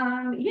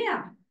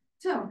 Yeah,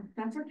 so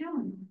that's our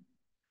calendar.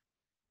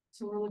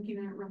 So we're looking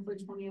at roughly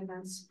 20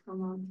 events per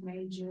month,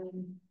 May,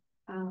 June.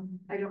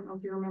 I don't know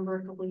if you remember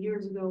a couple of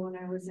years ago when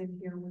I was in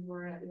here, we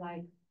were at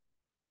like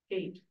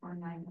 8 or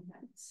 9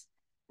 events.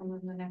 And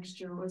then the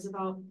next year was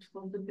about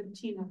 12 to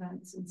 15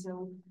 events. And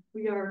so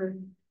we are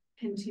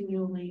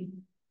continually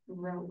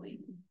growing.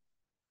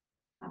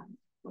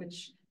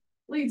 Which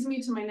leads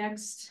me to my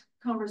next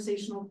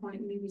conversational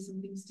point, maybe some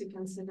things to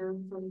consider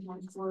for the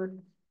going forward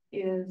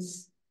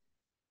is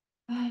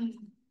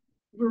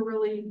we're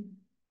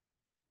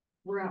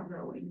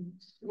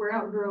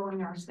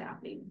outgrowing our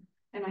staffing.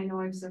 And I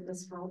know I've said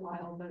this for a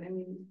while, but I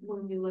mean,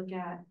 when we look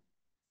at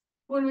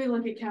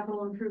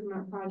capital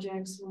improvement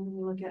projects, when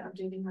we look at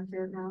updating our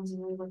fairgrounds,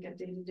 when we look at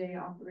day-to-day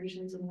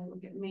operations, and we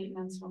look at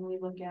maintenance, when we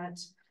look at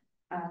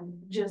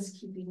just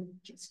keeping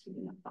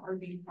up the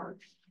RV park,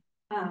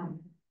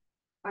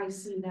 I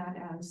see that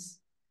as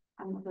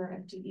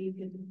another FTE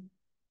could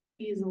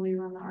easily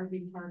run the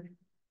RV park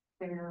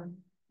fair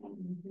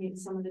and meet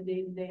some of the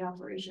day-to-day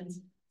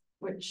operations,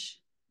 which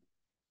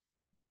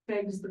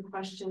begs the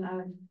question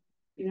of,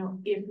 you know,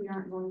 if we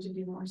aren't going to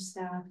do more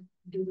staff,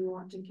 do we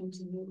want to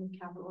continue with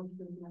capital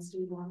improvements? Do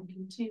we want to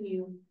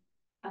continue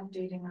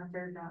updating our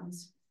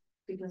fairgrounds?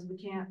 Because we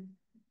can't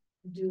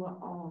do it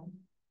all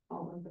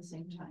at the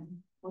same time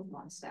with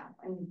one staff.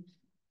 I mean,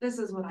 this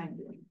is what I'm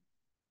doing.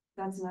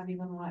 That's not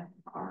even what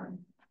our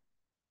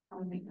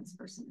maintenance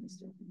person is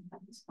doing at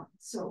this point.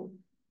 So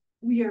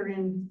we are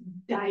in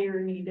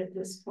dire need at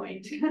this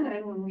point.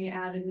 And when we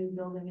add a new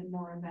building and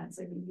more events,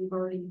 I mean, we've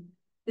already,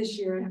 this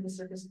year I have a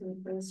circus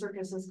group, the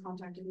circus has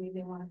contacted me,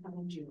 they want to come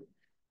in June.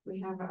 We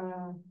have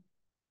a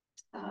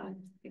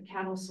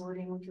cattle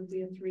sorting, which would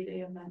be a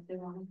 3-day event. They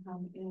want to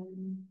come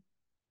in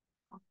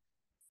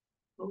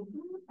October,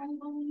 I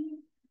believe,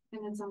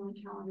 and it's on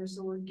the calendar.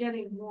 So we're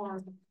getting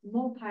more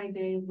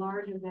multi-day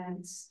large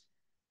events,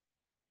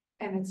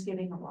 and it's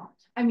getting a lot.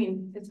 I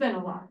mean, it's been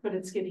a lot, but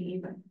it's getting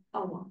even a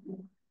lot more.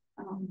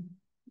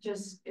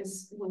 Just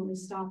as when we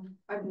stop,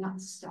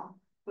 not stop,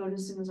 but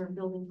as soon as our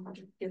building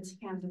project gets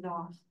handed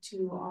off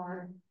to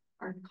our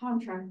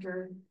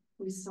contractor,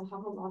 we still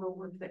have a lot of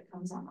work that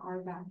comes on our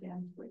back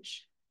end,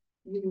 which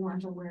we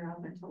weren't aware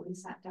of until we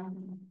sat down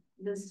and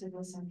visited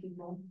with some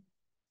people.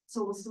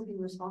 So we'll still be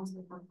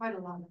responsible for quite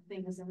a lot of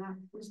things in that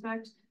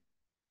respect.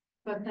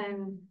 But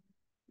then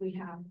we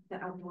have the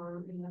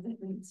outdoor arena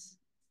that needs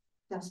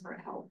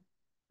desperate help.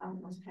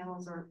 Those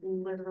panels are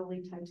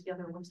literally tied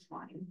together with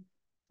twine.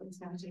 So it's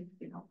going to take,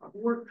 you know, a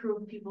work crew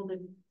of people to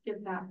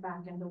get that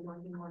back into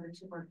working order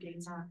to where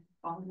gates aren't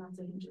falling off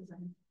the hinges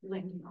and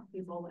landing on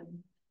people.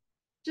 And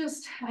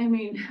just, I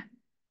mean,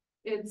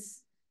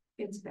 it's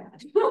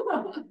bad.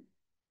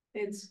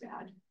 It's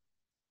bad.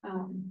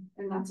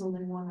 And that's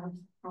only one of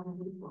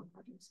probably 4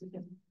 projects we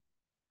can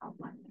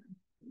outline there.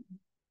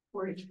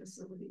 4-H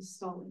facilities,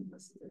 stalling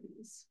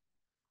facilities.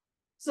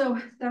 So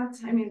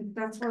that's, I mean,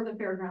 that's where the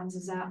fairgrounds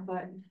is at,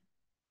 but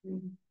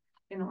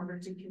in order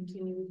to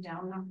continue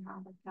down that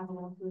path of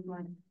capital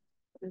improvement,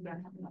 we've got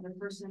to have another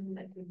person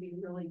that could be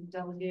really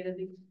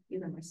delegated,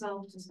 either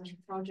myself to special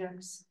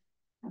projects,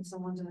 and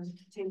someone to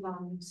take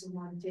on some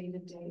more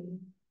day-to-day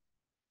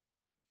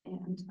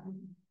and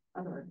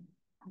other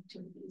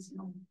activities, you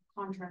know,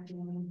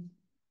 contracting.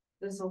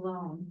 This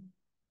alone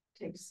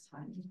takes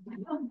time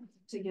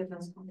to get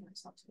those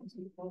contracts up to those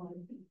people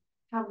and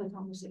have the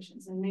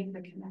conversations and make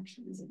the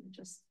connections, and it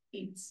just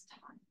eats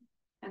time.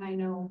 And I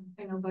know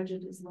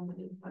budget is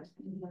limited, but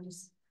they're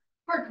just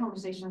hard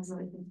conversations that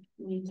I think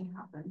need to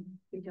happen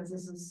because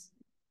this is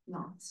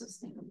not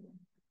sustainable.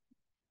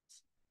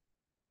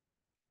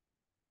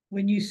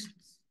 When you,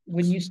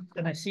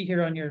 and I see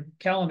here on your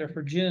calendar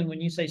for June,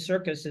 when you say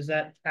circus, is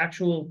that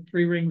actual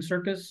 3-ring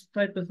circus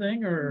type of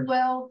thing, or?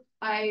 Well,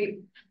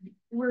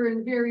 we're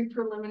in very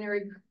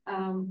preliminary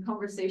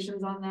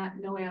conversations on that.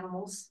 No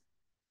animals.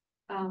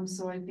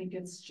 So I think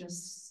it's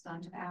just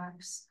stunt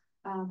acts.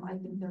 I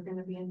think they're going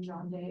to be in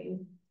John Day,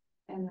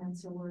 and then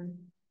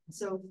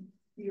so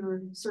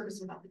your circus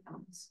without the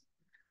animals.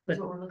 But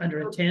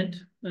under a tent?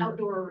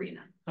 Outdoor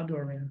arena.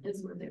 Outdoor arena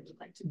is where they would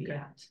like to be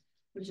at,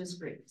 which is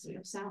great because we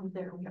have sound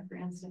there, we have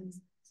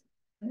grandstands.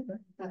 Okay.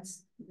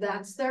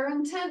 That's their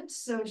intent.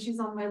 So she's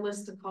on my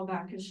list to call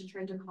back because she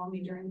tried to call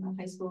me during the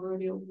high school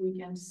rodeo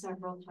weekend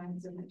several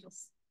times, and I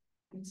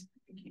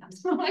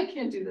can't. I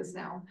can't do this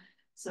now.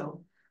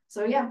 So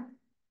yeah.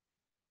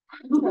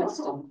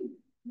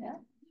 Yeah.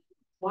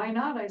 Why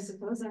not? I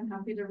suppose I'm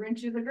happy to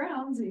rent you the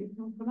grounds and you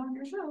can put on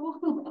your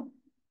show.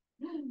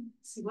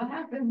 See what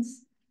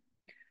happens.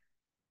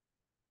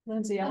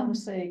 Lindsay, I want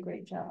to say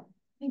great job.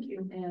 Thank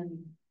you.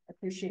 And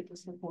appreciate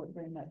this report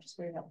very much. It's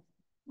very helpful.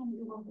 Oh,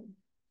 you're welcome.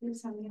 Do you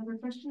have any other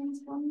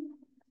questions from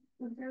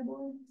the fair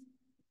board?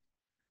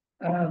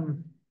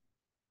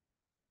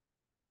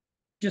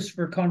 Just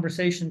for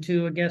conversation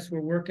too, I guess we're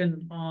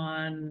working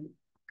on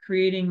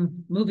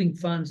moving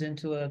funds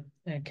into a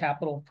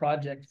capital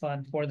project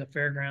fund for the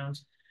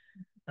fairgrounds.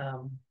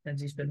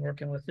 Lindsay's been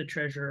working with the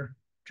treasurer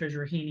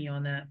Heaney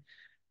on that.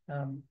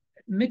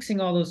 mixing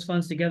all those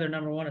funds together,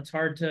 number one, it's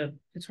hard to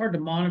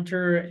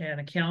monitor and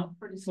account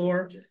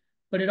for.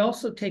 But it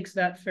also takes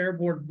that fair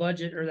board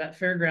budget or that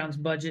fairgrounds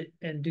budget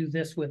and do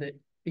this with it.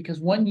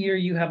 Because one year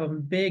you have a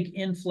big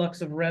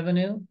influx of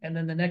revenue and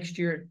then the next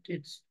year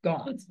it's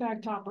gone. It's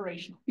back to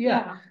operational.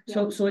 Yeah,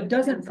 so it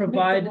doesn't Makes it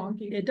provide,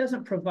 wonky. it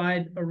doesn't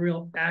provide a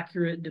real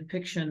accurate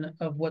depiction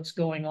of what's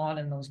going on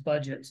in those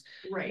budgets.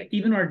 Right.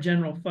 Even our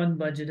general fund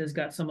budget has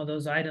got some of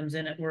those items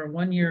in it where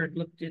one year it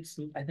looked, it's,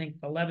 I think,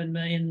 11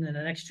 million and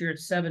the next year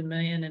it's 7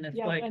 million and it's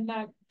Yeah, like, and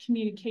that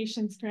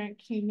communications grant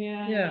came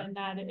in Yeah. and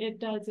that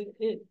it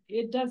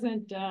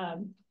doesn't,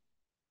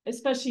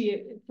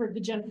 especially for the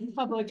general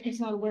public who's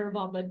not aware of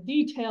all the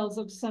details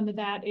of some of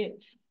that,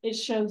 it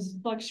shows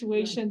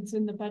fluctuations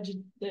in the budget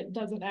that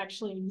doesn't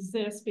actually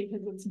exist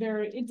because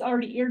it's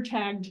already ear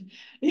tagged,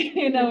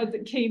 as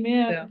it came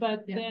in, Yeah.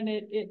 but Yeah. then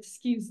it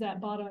skews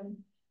that bottom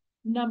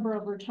number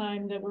over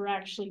time that we're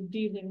actually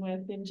dealing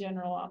with in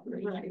general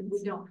operations. Right,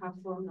 we don't have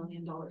 $4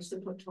 million to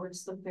put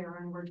towards the fair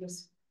and we're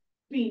just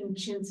being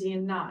chintzy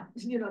and not,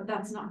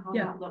 that's not how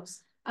Yeah. that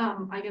looks.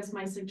 I guess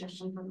my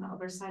suggestion from the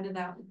other side of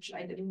that, which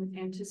I didn't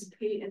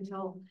anticipate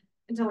until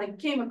I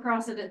came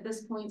across it at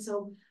this point.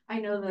 So I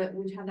know that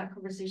we've had that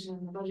conversation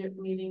in the budget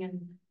meeting and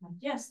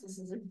yes,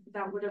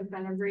 that would have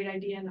been a great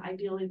idea and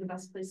ideally the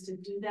best place to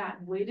do that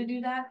and way to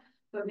do that.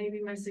 But maybe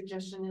my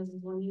suggestion is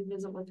when you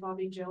visit with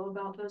Bobby Joe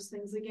about those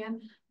things again,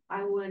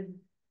 I would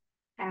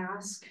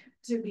ask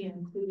to be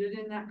included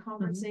in that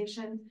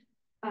conversation.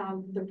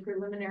 The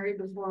preliminary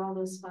before all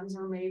those funds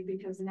are made,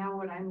 because now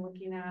what I'm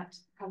looking at,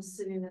 I'm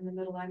sitting in the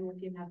middle, I'm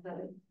looking at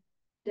the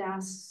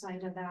DAS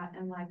side of that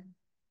and like,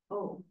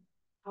 oh,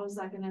 how is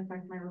that going to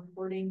affect my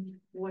reporting?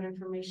 What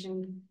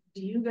information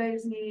do you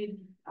guys need?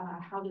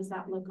 How does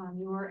that look on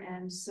your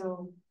end?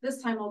 So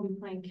this time I'll be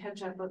playing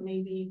catch up, but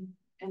maybe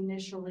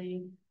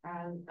initially,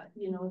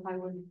 if I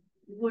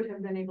would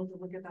have been able to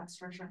look at that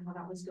structure and how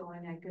that was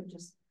going, I could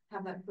just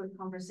have that quick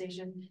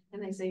conversation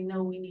and they say,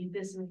 no, we need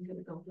this and we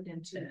could go put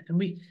into.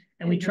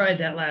 and we tried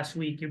that last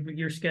week.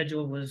 Your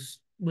schedule was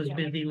Yeah,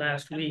 busy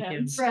last week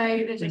and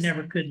Right. we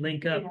never could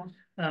link up.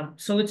 Yeah.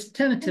 So it's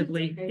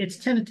tentatively, okay. it's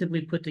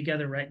tentatively put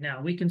together right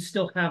now. We can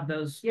still have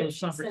those Yeah, she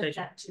said conversations.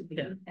 that to me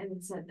Yeah.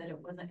 and said that it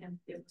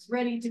was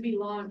ready to be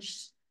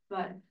launched,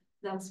 but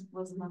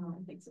was one of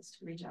the things is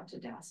to reach out to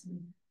DAS and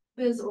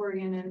Biz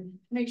Oregon and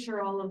make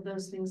sure all of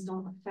those things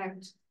don't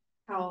affect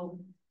how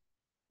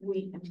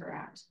we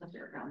interact. The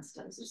fairgrounds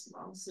does as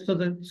well.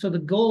 So the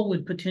goal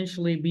would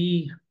potentially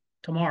be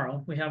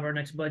tomorrow. We have our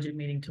next budget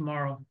meeting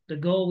tomorrow. The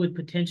goal would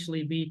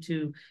potentially be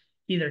to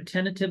either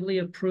tentatively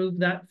approve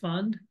that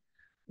fund,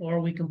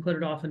 or we can put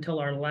it off until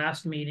our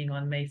last meeting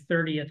on May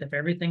 30th. If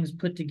everything's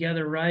put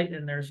together right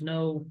and there's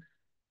no,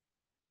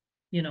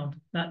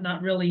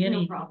 not really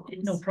any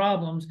no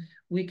problems,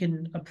 we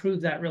can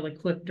approve that really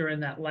quick during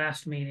that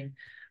last meeting.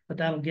 But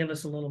that'll give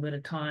us a little bit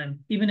of time.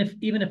 Even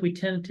if we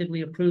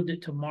tentatively approved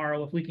it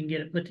tomorrow, if we can get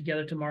it put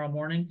together tomorrow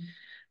morning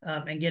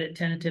and get it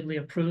tentatively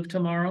approved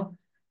tomorrow,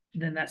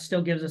 then that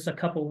still gives us a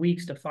couple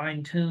weeks to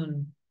fine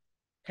tune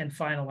and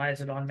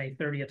finalize it on May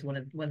 30th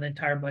when the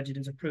entire budget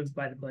is approved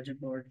by the budget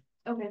board.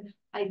 Okay,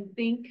 I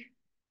think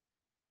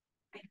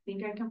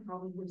I can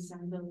probably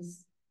send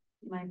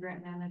my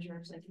grant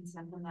managers, I can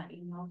send them that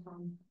email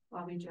from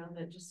Bobby Joe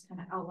that just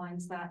kind of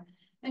outlines that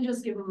and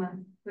just give them a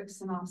quick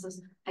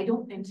synopsis. I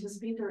don't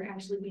anticipate there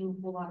actually being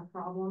a whole lot of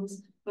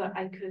problems, but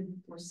I could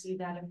foresee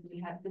that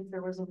if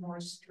there was a more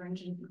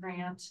stringent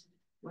grant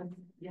with,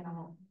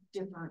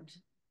 different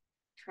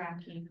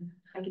tracking,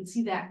 I could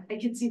see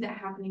that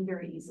happening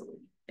very easily.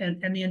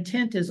 And the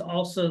intent is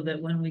also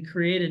that when we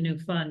create a new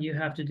fund, you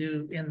have to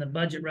do in the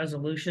budget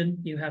resolution,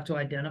 you have to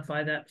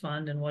identify that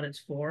fund and what it's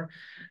for.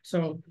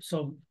 So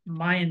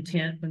my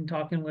intent when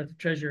talking with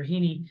Treasurer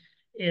Heaney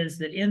is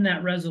that in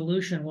that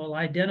resolution, we'll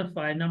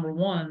identify, number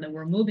one, that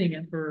we're moving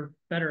it for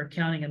better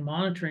accounting and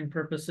monitoring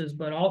purposes,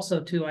 but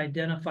also to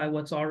identify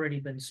what's already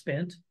been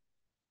spent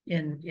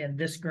in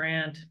this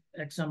grant,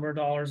 X number of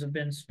dollars have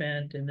been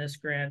spent in this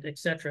grant,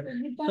 etc.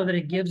 So that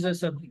it gives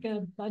us a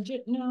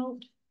budget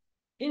note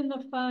in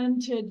the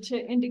fund to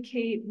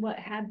indicate what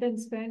had been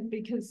spent,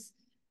 because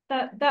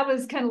that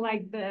was kind of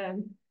like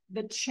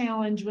the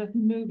challenge with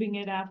moving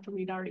it after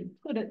we'd already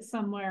put it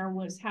somewhere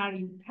was how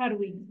do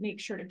we make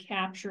sure to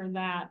capture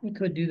that? We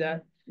could do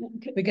that.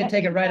 We could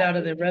take it right out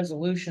of the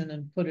resolution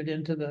and put it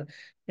into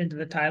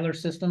the Tyler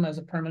system as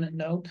a permanent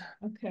note.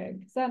 Okay,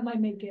 because that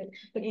might make it.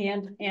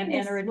 And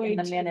enter it in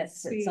the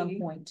minutes at some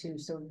point too,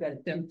 so we've got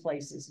it Yeah. two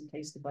places in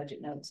case the budget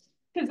notes.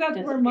 Because that's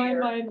where my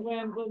disappear. mind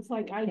went, was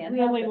like, I Can't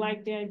really happen.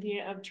 like the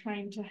idea of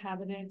trying to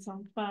have it in its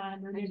own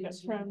fund, remove do it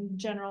too. from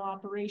general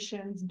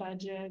operations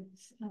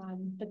budgets.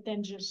 But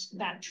then just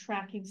that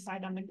tracking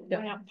side on the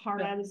Yeah. grant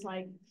part, Yeah. I was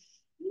like,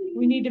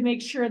 we need to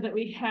make sure that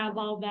we have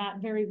all that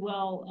very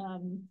well.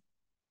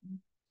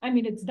 I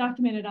mean, it's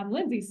documented on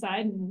Lindsay's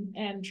side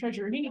and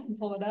Treasurer Heaney can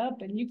pull it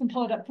up and you can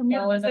pull it up from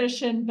your Oh, and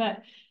position,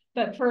 but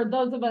But for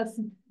those of us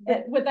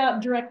that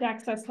without direct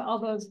access to all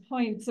those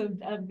points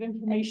of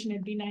information,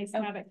 it'd be nice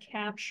to have it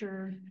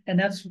captured And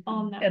that's,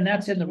 on that. and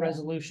that's in the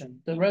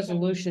resolution. The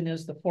resolution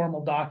is the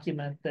formal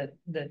document that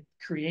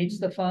creates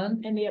the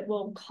fund. And it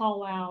will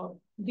call out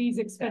these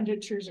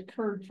expenditures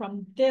occurred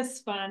from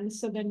this fund,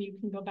 so then you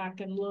can go back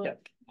and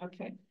look.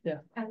 Okay.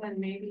 And then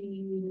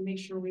maybe make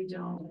sure we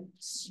don't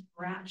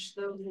scratch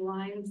those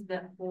lines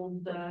that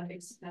hold the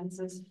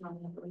expenses from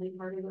the early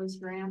part of those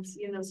grants,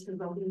 you know, because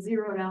they'll be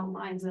zeroed out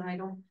lines, and I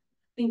don't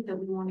think that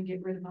we want to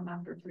get rid of them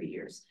after 3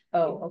 years.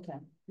 Oh, okay.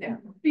 Yeah.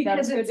 That's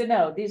Because good it's, to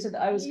know. These are,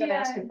 I was gonna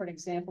ask you Yeah. for an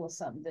example of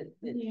something that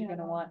you're Yeah.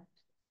 gonna want.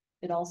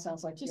 It all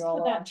sounds like Just you're all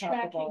for on that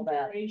top of all tracking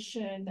that.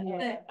 duration of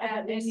that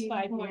at least any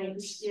 5 point,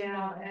 years.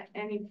 yeah, at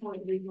any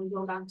point, we can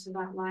go back to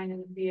that line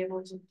and be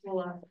able to pull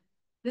up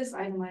this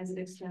itemized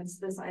expense,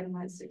 this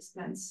itemized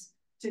expense,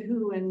 to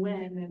who and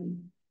when,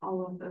 and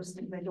all of those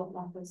things. I don't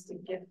want this to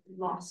get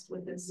lost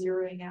with the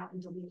zeroing out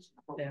and deletion.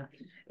 Yeah.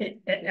 It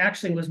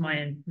actually was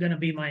gonna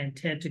be my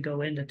intent to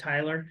go into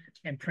Tyler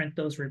and print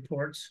those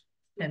reports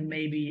and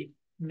maybe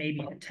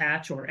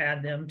attach or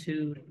add them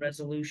to the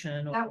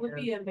resolution. That would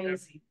be or-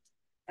 amazing.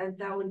 And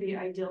that would be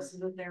ideal, so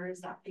that there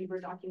is that paper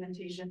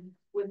documentation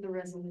with the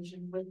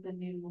resolution, with the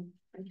new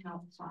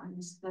account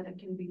funds, that it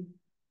can be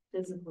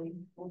physically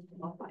pulled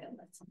off by it.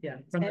 Yeah,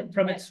 And-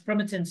 from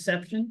its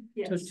inception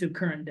Yes. to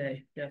current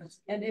day,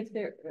 yes. And if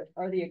there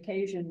are the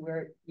occasion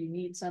where you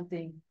need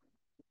something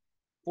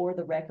for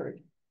the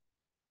record,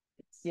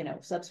 you know,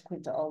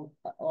 subsequent to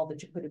all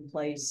that you put in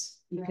place,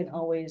 you can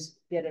always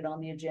get it on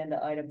the agenda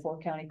item for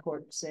county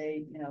court,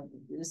 say, you know,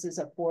 this is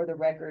a for the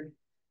record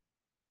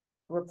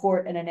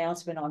report and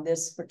announcement on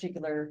this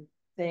particular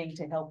thing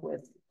to help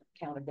with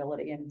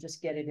accountability, and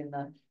just get it in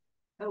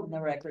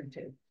the record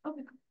too.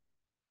 Okay,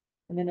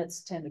 The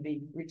minutes tend to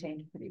be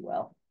retained pretty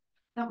well.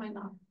 that might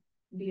not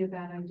be a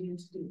bad idea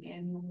to do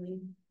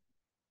annually.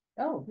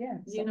 Oh, yeah.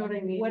 You know what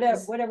I mean?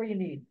 Whatever you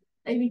need.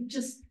 I mean,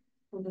 just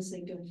for the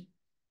sake of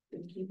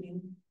good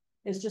keeping.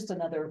 It's just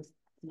another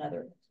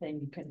thing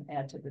you can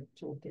add to the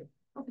toolkit.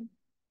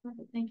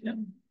 Perfect, thank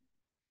you.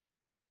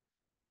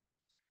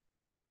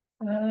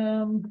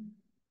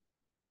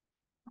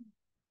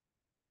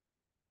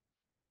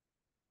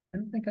 I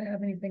don't think I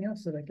have anything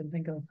else that I can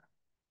think of.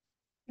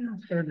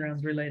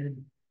 Fairgrounds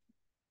related.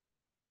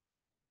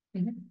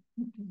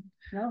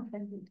 No,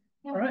 thank you.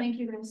 Yeah, All right. thank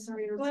you guys,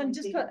 sorry. Well, and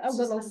just put a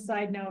little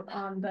side note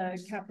on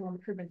the capital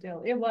improvement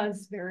deal. It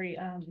was very,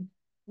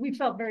 we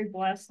felt very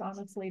blessed,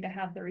 honestly, to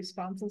have the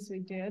responses we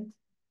did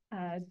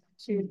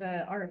to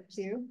the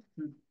RFQ.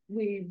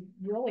 We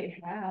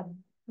really had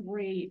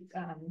great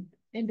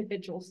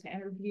individuals to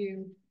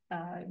interview,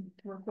 to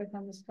work with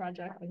on this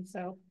project. And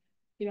so,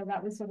 you know,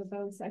 that was one of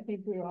those, I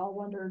think we all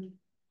wondered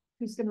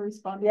who's going to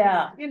respond.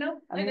 Yeah. You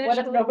know, I mean, what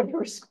if initially. nobody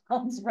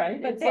responds,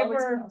 right? But It's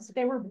always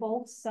they were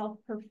both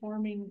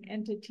self-performing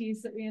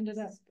entities that we ended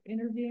up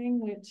interviewing,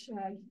 which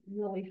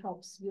really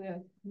helps with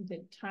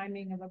the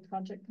timing of a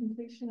project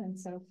completion. And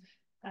so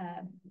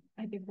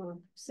I think we're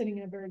sitting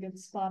in a very good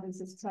spot as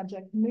this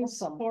project moves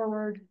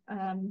forward.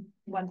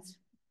 Once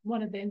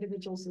one of the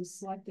individuals is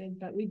selected,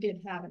 but we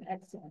did have an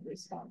excellent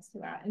response to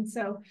that. And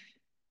so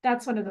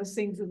that's one of those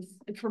things is,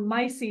 from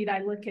my seat,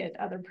 I look at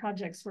other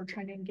projects we're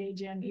trying to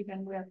engage in,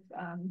 even with,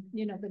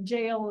 you know, the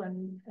jail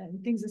and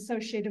things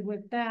associated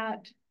with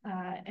that.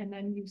 And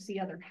then you see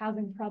other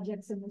housing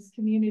projects in this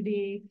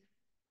community,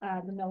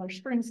 the Miller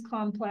Springs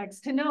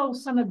complex, to know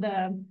some of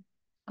the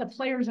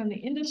players in the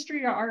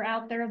industry are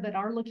out there that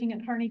are looking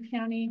at Harney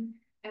County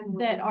and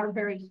that are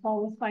very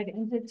qualified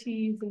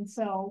entities. And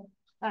so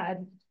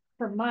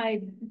from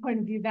my point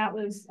of view, that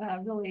was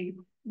really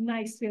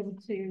nice to be able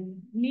to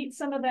meet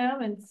some of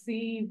them and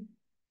see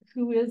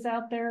who is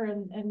out there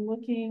and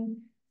looking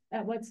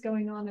at what's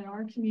going on in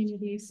our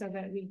community, so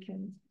that we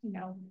can, you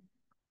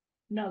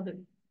know that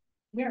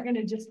we aren't going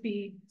to just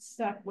be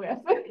stuck with,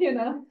 you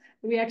know,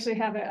 we actually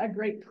have a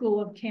great pool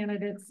of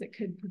candidates that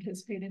could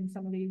participate in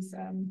some of these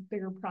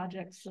bigger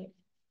projects that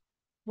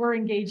we're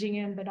engaging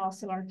in, but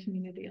also our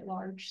community at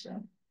large.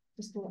 So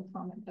just a little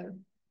comment there.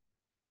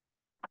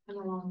 And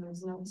along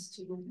those notes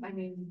too, I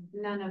mean,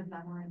 none of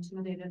them were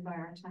intimidated by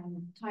our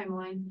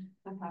timeline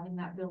of having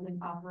that building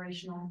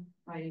operational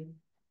by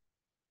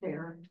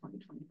there in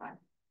 2025.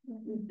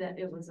 That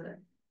it was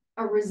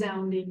a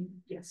resounding,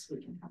 yes,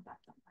 we can have that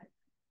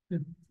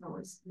done. There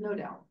was no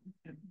doubt.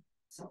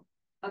 So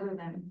other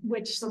than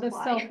which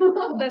supply.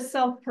 the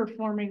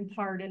self-performing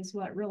part is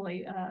what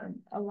really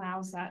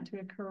allows that to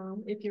occur.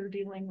 If you're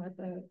dealing with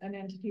an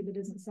entity that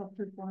isn't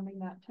self-performing,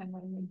 that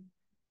timeline would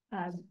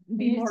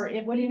be more.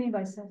 What do you mean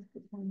by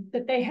self-performing?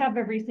 That they have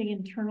everything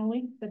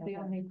internally, that they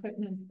own the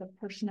equipment, the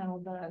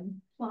personnel, the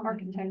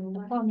architect,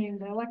 the plumbing,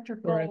 the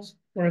electrical.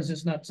 Whereas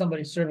it's not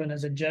somebody serving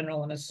as a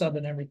general and a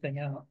subbing everything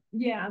out.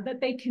 Yeah,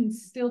 that they can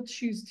still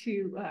choose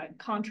to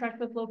contract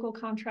with local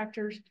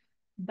contractors,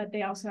 but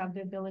they also have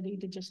the ability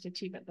to just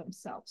achieve it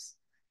themselves.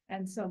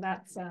 And so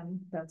that's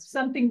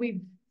something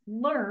we've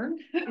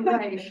learned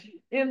right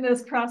in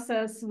this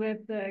process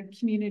with the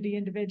community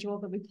individual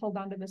that we pulled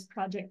onto this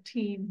project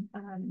team,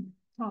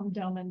 Tom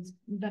Doman's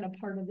been a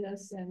part of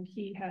this, and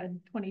he had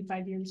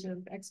 25 years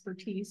of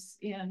expertise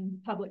in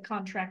public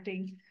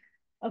contracting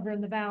over in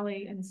the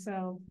valley, and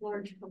so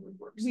Large public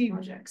works We-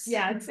 projects.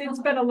 yeah,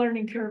 it's been a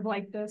learning curve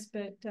like this,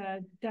 but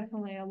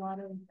definitely a lot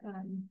of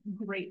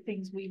great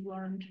things we've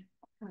learned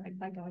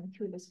by going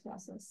through this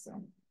process.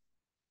 So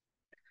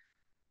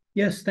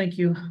Yes, thank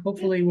you.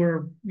 Hopefully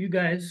you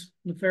guys,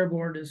 the Fair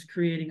Board is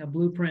creating a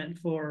blueprint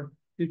for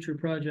future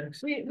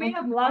projects. we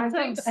have lots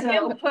think of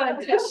so.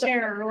 input to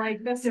share.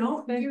 Like this, has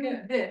Don't been do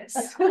good. this.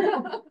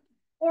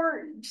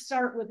 Or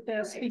start with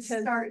this Right,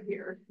 because start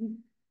here.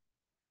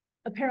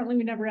 apparently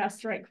we never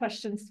asked the right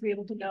questions to be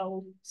able to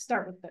know,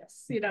 start with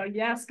this. You know,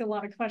 you ask a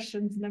lot of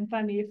questions and then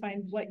finally you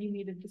find what you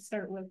needed to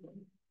start with.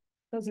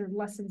 Those are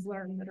lessons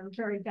learned that are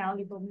very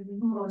valuable moving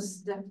forward.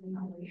 Most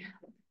definitely.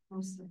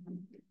 Most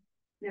definitely.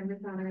 Never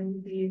thought I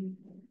would be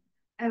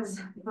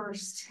as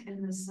versed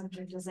in this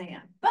subject as I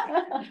am.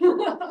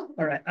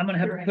 All right, I'm gonna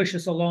have to Right. push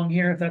us along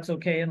here if that's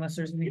okay, unless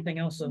there's anything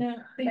else. No,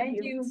 thank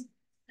you.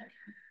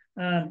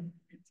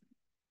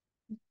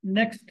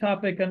 Next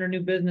topic under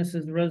new business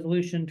is the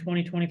resolution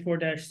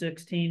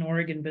 2024-16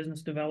 Oregon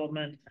Business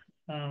Development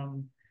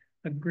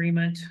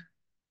agreement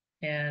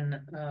and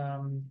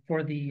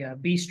for the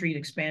B Street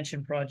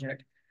expansion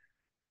project.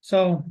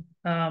 So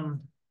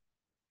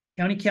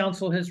County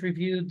Council has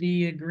reviewed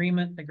the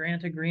agreement, the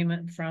grant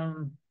agreement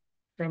from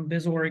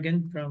Biz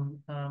Oregon, from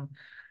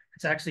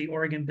it's actually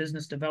Oregon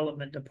Business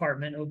Development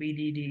Department,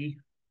 OBDD.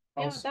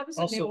 Yeah, that was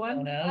a new also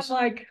one. known I'm as.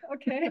 like,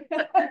 okay.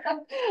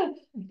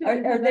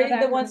 Are they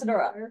the ones that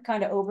are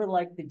kind of over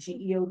like the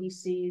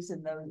GEODCs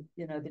and the,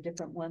 you know, the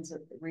different ones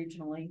that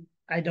regionally?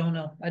 I don't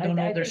know. I don't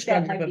know their think that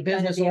structure, might but be kind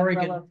of Business the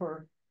Oregon. umbrella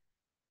for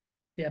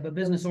Yeah, but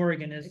Business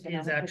Oregon is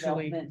economic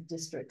actually, development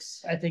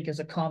districts. I think, is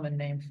a common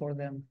name for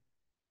them.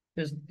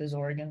 Biz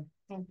Oregon.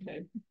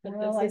 Okay. But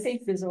Well, this I is-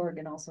 think Biz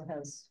Oregon also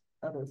has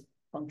other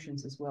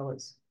functions as well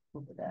as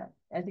over that.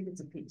 I think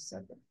it's a piece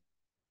of it.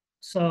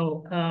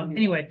 So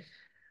anyway,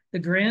 the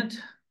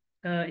grant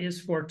is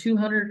for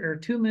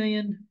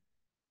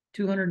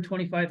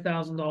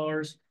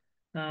 $2,225,000.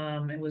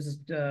 It was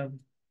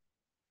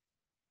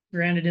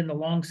granted in the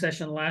long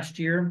session last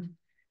year.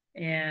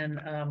 And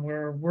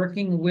we're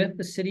working with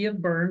the city of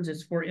Burns.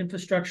 It's for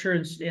infrastructure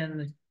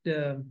and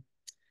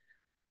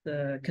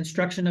the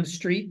construction of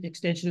street,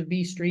 extension of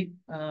B Street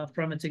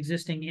from its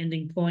existing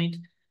ending point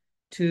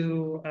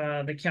to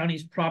the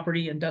county's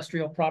property,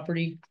 industrial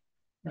property,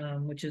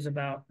 which is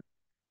about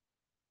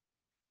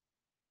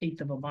 1/8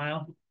 of a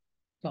mile,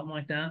 something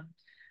like that.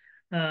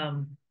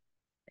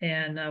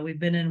 And we've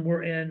been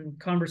we're in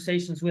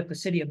conversations with the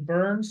city of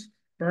Burns.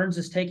 Burns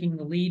is taking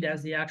the lead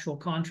as the actual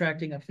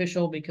contracting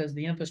official because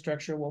the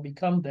infrastructure will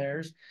become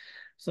theirs.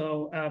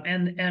 So,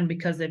 and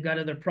because they've got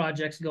other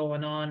projects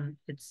going on,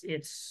 the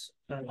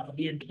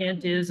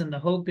intent is and the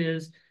hope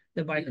is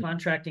that by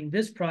contracting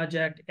this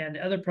project and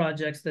other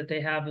projects that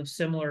they have of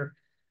similar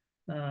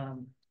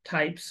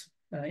types,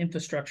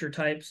 infrastructure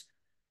types,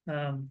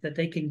 that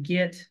they can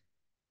get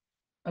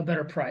a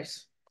better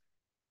price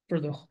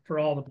for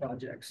all the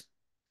projects.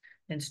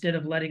 Instead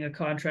of letting a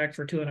contract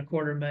for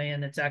 $2.25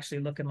 million, it's actually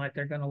looking like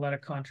they're going to let a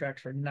contract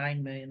for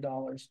 $9 million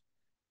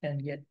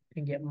and get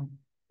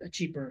a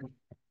cheaper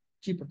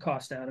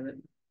cost out of it.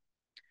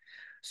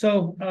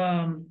 So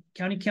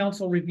County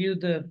Council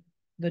reviewed the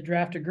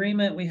draft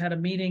agreement. We had a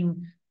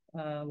meeting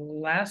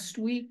last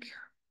week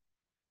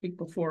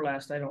before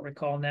last, I don't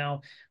recall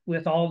now,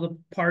 with all the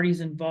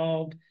parties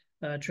involved,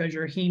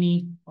 Treasurer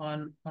Heaney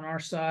on our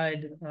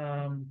side,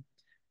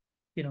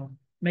 you know,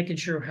 making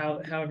sure how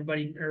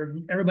everybody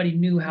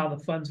knew how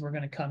the funds were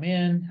going to come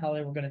in, how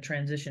they were going to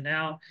transition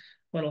out.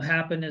 What'll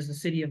happen is the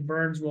city of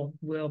Burns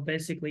will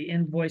basically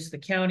invoice the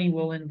county,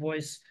 will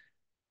invoice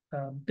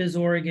Biz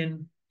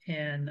Oregon,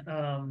 and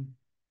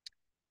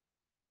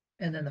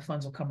then the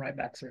funds will come right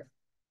back through.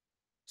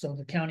 So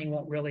the county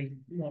won't really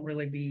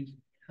be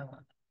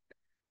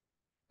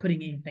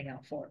putting anything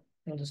out for it.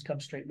 It'll just come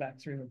straight back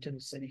through to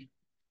the city.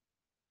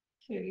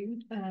 Okay,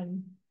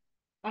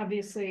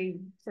 obviously,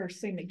 first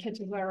thing that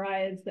catches our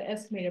eye is the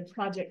estimated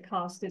project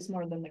cost is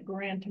more than the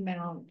grant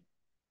amount.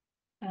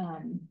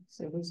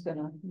 So who's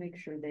gonna make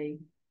sure they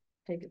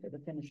take it to the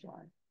finish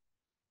line?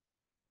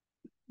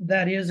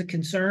 That is a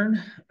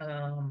concern.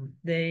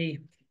 They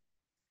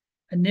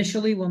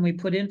initially, when we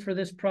put in for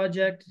this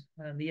project,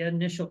 the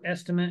initial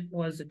estimate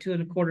was that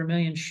 $2.25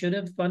 million should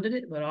have funded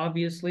it, but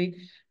obviously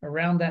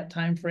around that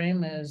time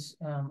frame, as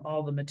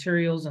all the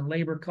materials and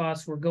labor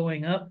costs were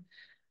going up,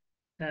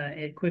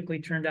 it quickly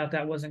turned out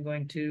that wasn't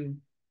going to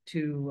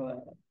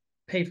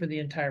pay for the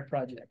entire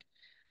project.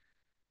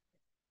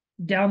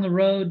 Down the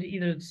road,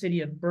 either the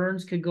city of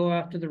Burns could go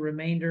after the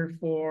remainder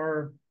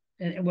for,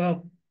 and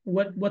well,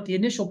 what the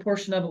initial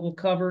portion of it will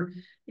cover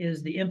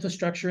is the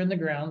infrastructure in the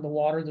ground, the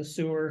water, the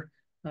sewer,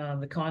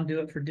 the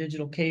conduit for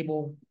digital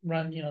cable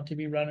run, you know, to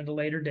be run at a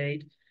later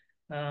date,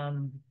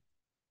 and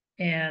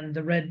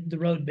the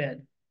road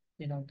bed,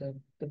 you know,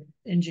 the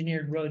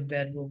engineered road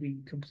bed will be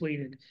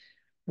completed.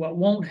 What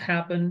won't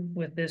happen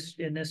with this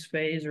in this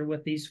phase or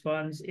with these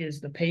funds is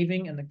the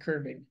paving and the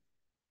curbing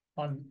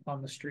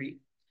on the street.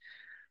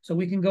 So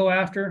we can go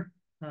after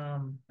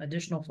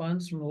additional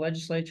funds from the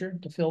legislature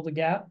to fill the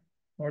gap,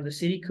 or the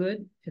city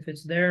could, if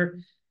it's their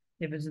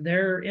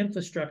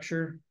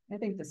infrastructure. I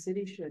think the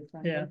city should.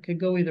 Yeah, could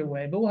go either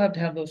way, but we'll have to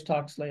have those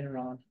talks later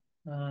on.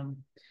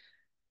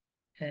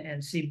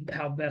 And see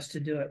how best to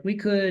do it. We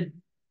could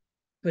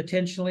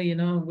potentially, you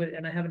know,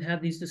 and I haven't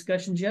had these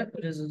discussions yet,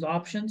 but as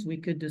options, we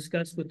could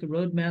discuss with the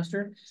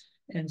roadmaster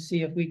and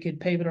see if we could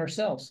pave it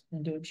ourselves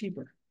and do it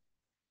cheaper.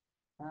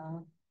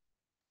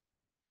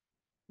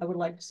 I would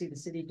like to see the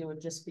city do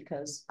it just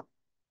because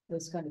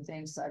those kind of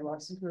things,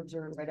 sidewalks and curbs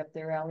are right up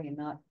their alley and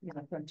not, you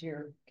know,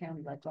 frontier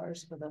county like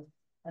ours for the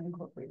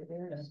unincorporated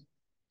areas.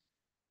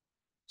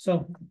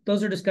 So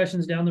those are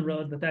discussions down the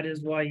road, but that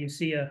is why you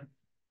see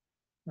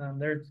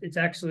it's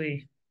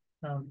actually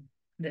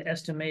the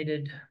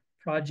estimated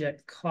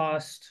project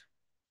cost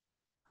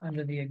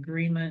under the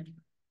agreement.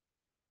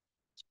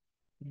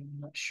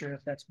 I'm not sure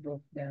if that's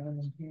broken down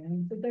in here.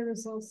 But there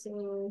is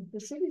also, the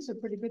cities are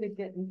pretty good at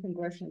getting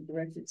congressionally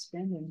directed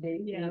spending.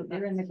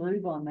 They're in the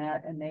groove on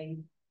that, and they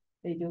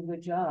do a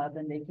good job,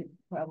 and they could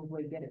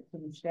probably get it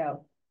finished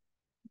out.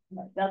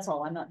 That's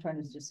all. I'm not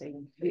trying to just say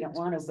we don't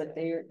want to, but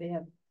they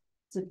have,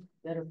 it's a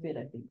better fit,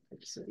 I think, for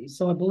the cities.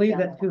 So I believe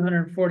that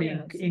 240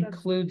 Yeah, so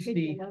includes page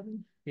the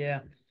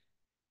 11.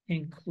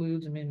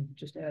 includes, I mean,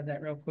 just add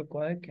that real quick,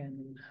 like,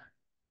 and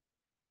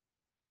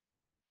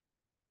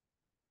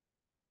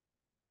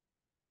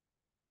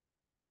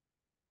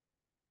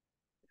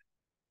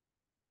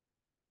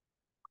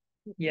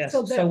yes,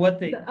 so what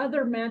the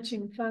other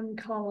matching fund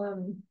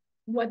column,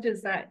 what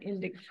does that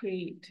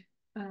indicate?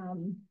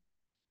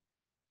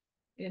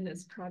 In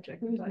this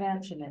project? Who's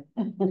matching it?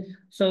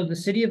 so the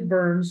city of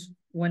Burns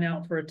went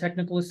out for a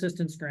technical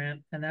assistance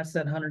grant, and that's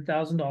that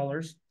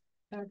 $100,000.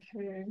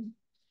 Okay.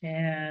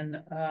 And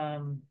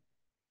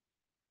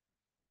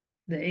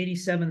the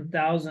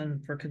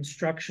 87,000 for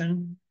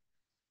construction.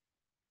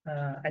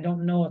 I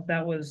don't know if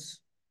that was,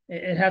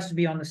 it has to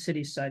be on the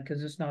city side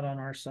because it's not on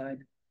our side.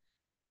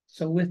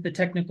 So with the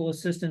technical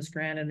assistance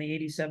grant and the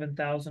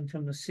 87,000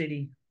 from the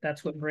city,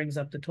 that's what brings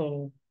up the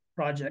total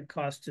project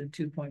cost to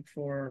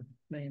 $2.4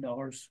 million.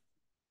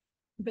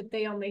 But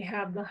they only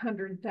have the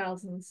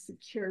 100,000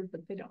 secured,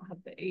 but they don't have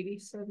the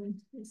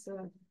 87. Is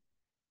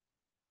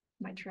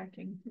my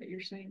tracking that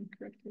you're saying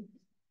correctly?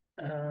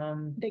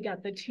 They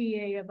got the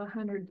TA of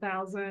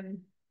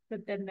 100,000,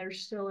 but then there's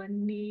still a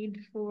need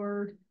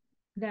for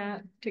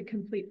that to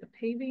complete the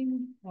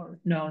paving, or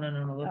no.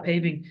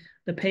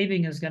 The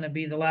paving is going to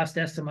be, the last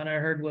estimate I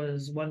heard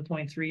was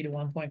 1.3 to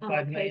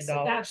 1.5 million.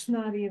 So that's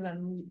not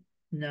even.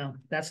 No,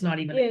 that's not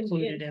even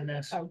included in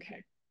this.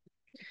 Okay.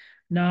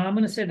 No, I'm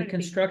going to say the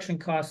construction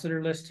costs that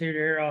are listed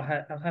here,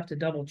 I'll have to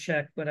double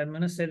check, but I'm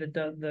going to say that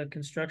the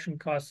construction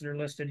costs that are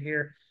listed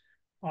here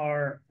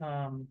are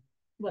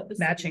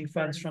matching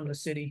funds from the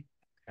city.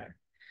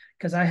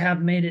 Because I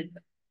have made it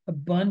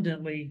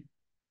abundantly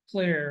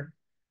clear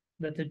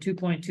that the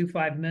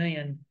 2.25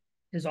 million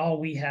is all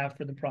we have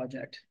for the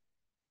project.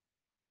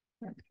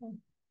 Okay.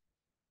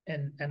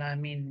 And I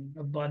mean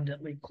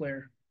abundantly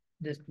clear.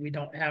 This, we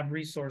don't have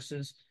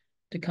resources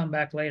to come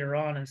back later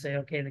on and say,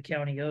 okay, the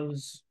county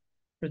owes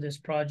for this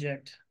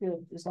project.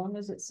 Good, as long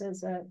as it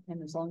says that,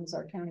 and as long as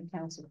our county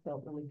council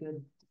felt really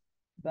good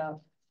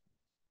about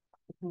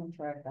the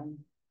contract.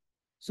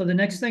 So the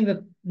next thing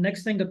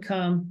to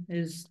come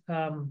is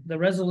the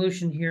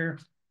resolution here,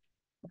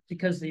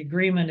 because the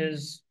agreement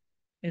is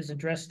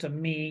addressed to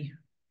me,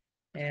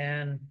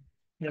 and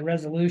the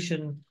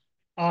resolution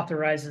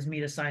authorizes me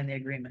to sign the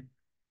agreement.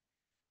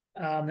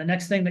 The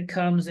next thing that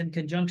comes in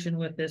conjunction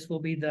with this will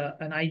be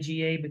an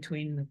IGA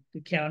between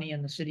the county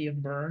and the city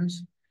of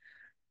Burns.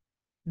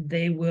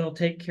 They will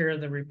take care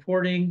of the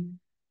reporting.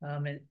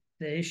 The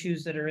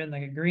issues that are in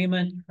the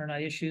agreement are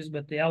not issues,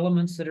 but the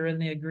elements that are in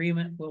the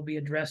agreement will be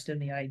addressed in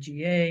the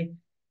IGA.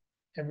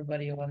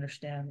 Everybody will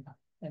understand,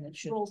 and it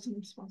should. Roles and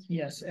responsibilities.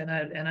 Yes, and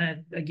I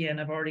again,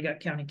 I've already got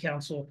county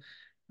council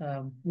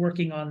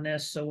working on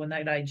this. So when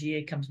that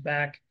IGA comes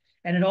back,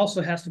 and it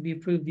also has to be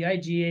approved, the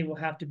IGA will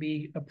have to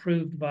be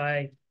approved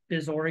by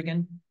Biz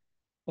Oregon,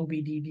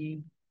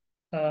 OBDD,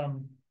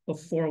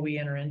 before we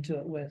enter into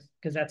it with,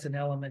 because that's an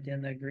element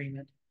in the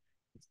agreement.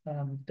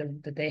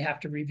 That they have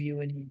to review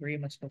any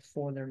agreements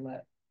before they're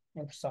let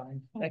or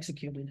signed,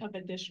 executed. Of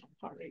additional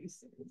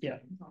parties. Yeah.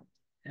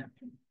 Yeah.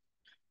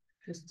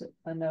 Just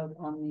a note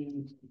on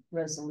the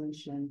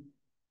resolution,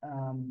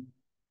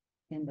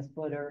 in the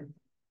footer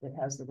that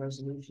has the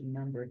resolution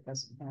number. It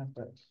doesn't have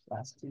the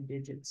last two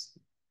digits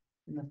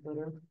in the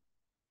footer.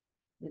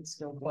 It's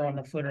still Well, on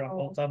the footer on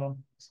both of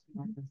them.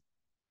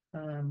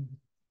 Mhm.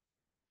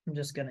 I'm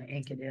just gonna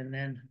ink it in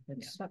then.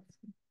 It's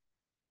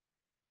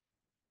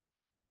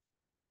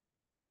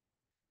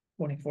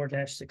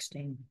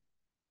 24-16.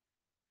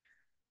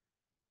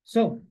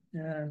 So,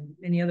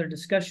 any other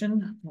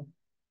discussion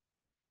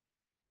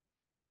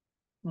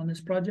on this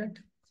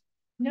project?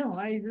 No,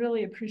 I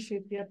really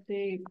appreciate the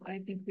update. I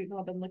think we've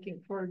all been looking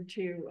forward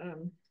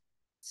to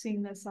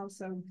seeing this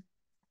also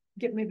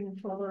get moving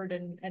forward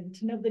and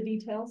to know the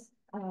details,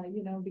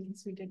 you know,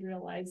 because we did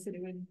realize that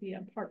it would be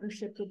a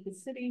partnership with the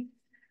city,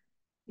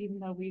 even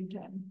though we'd,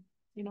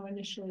 you know,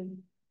 initially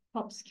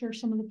helped secure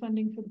some of the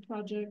funding for the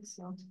project,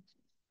 so.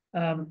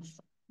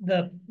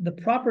 The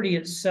property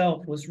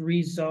itself was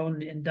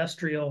rezoned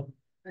industrial.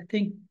 I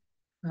think,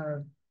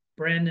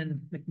 Brandon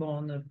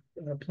McMullen,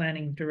 the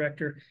planning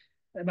director,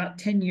 about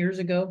 10 years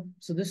ago.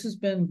 So this has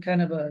been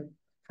kind of a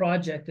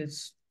project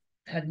that's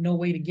had no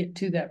way to get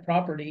to that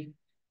property.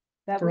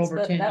 That For was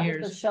over the, 10 that was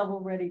years. the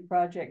shovel-ready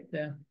project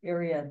Yeah.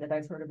 area that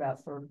I've heard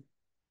about for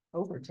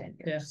over 10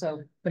 years. Yeah.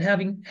 So But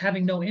having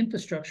no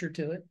infrastructure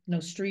to it, no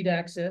street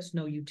access,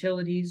 no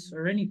utilities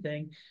or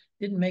anything,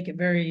 didn't make it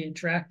very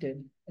attractive.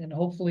 And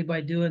hopefully by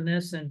doing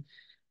this and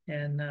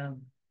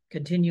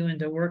continuing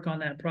to work on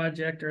that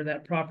project or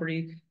that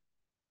property,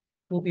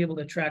 we'll be able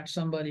to attract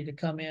somebody to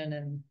come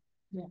in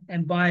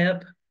and buy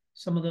up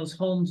some of those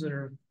homes that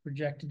are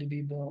projected to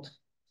be built.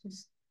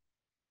 just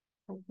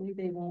hopefully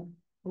they won't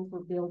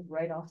overbuild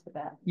right off the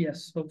bat.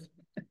 Yes. Hopefully.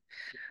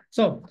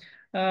 So,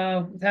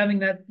 with having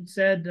that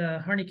said,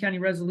 Harney County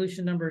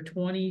Resolution number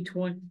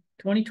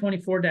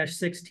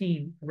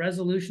 2024-16,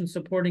 resolution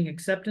supporting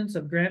acceptance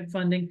of grant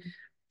funding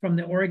from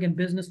the Oregon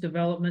Business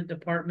Development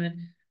Department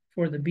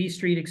for the B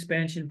Street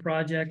expansion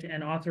project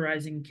and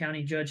authorizing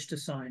county judge to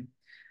sign.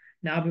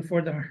 Now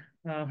before the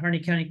Harney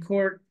County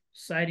Court,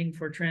 citing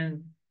for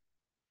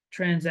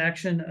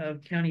transaction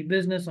of county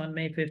business on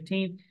May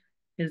 15th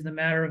is the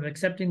matter of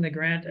accepting the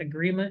grant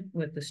agreement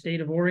with the state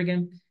of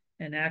Oregon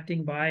and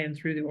acting by and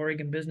through the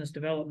Oregon Business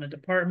Development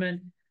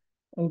Department,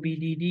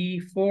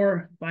 OBDD,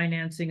 for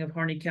financing of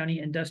Harney County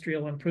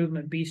Industrial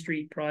Improvement B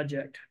Street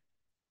project.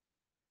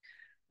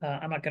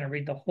 I'm not going to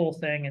read the whole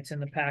thing. It's in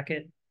the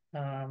packet.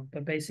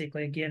 But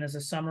basically, again, as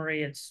a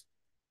summary, it's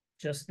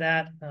just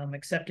that,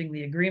 accepting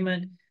the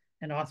agreement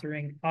and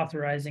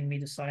authorizing me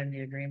to sign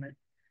the agreement.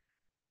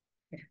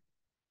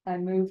 I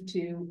move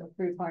to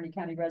approve Harney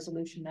County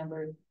Resolution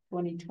number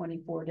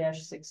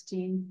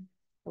 2024-16,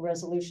 a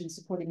resolution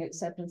supporting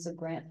acceptance of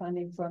grant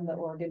funding from the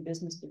Oregon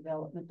Business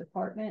Development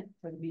Department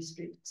for the B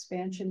Street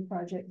expansion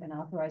project and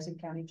authorizing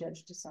county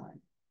judge to sign.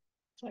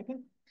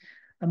 Second.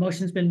 A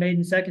motion's been made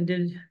and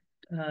seconded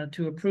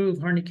to approve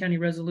Harney County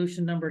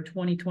Resolution number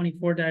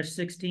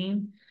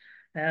 2024-16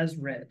 as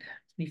read.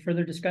 Any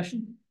further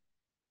discussion?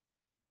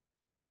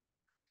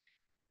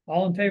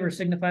 All in favor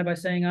signify by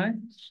saying aye.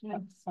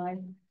 Aye.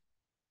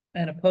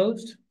 And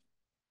opposed?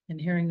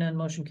 And hearing none,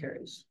 motion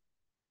carries.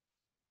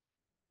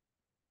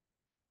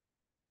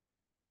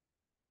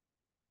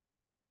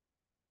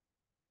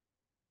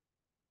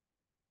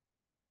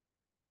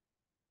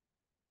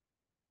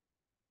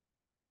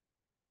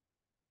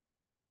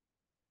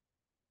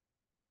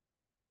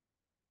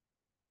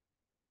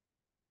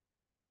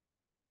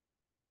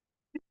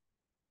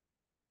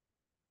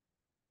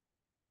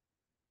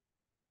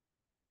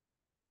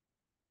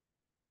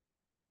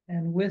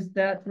 And with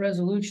that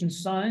resolution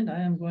signed, I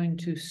am going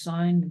to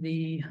sign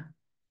the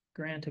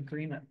grant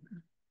agreement.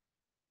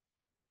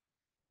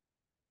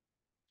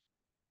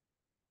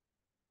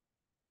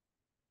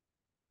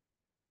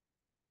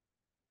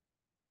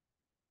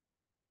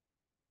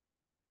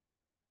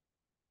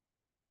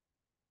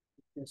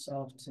 This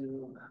off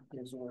to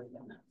his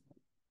Oregon.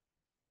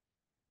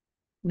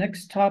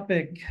 Next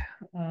topic,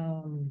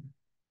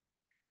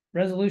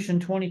 Resolution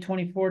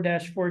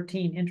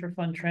 2024-14,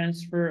 interfund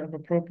transfer of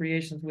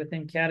appropriations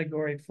within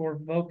category for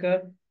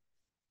VOCA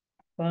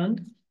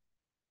fund.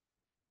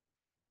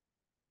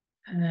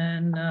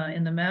 And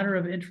in the matter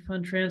of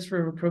interfund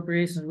transfer of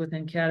appropriations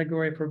within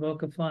category for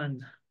VOCA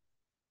fund.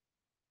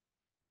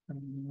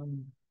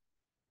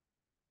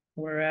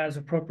 Whereas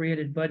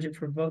appropriated budget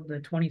for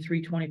the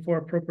 23-24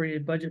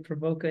 appropriated budget for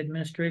VOCA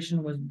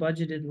administration was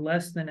budgeted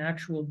less than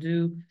actual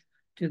due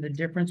to the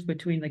difference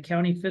between the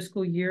county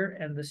fiscal year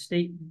and the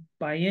state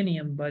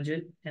biennium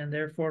budget, and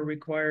therefore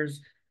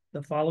requires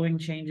the following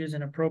changes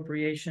in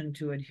appropriation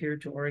to adhere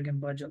to Oregon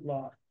budget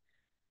law.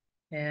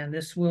 And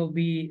this will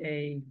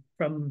be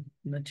from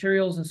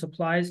materials and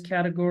supplies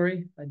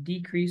category, a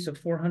decrease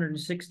of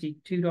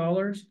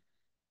 $462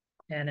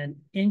 and an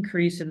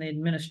increase in the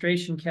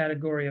administration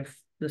category of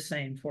the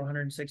same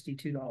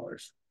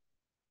 $462.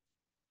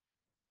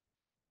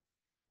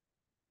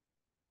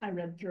 I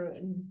read through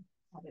it and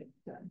thought it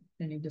done.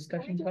 Any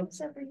discussion?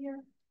 Every year.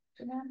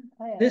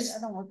 I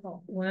don't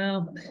recall.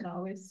 Well,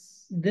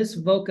 Always. this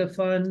VOCA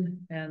fund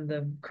and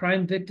the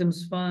Crime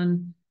Victims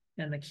Fund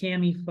and the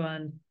CAMI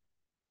Fund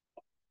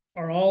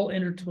are all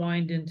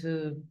intertwined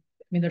into,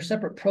 I mean, they're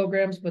separate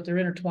programs, but they're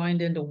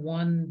intertwined into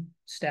one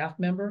staff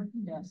member.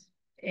 Yes.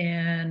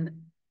 And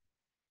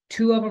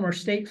two of them are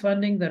state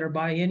funding that are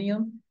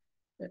biennium.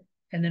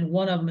 And then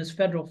one of them is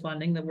federal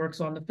funding that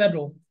works on the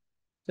federal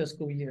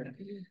fiscal year.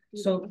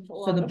 So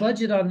the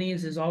budget on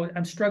these is always,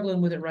 I'm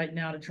struggling with it right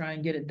now to try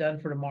and get it done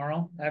for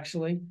tomorrow.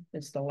 Actually,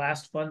 it's the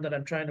last fund that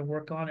I'm trying to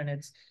work on, and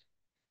it's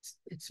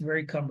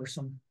very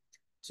cumbersome.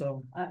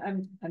 So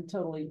I'm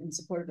totally in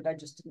support of it. I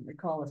just didn't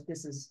recall if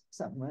this is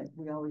something that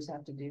we always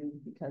have to do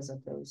because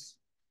of those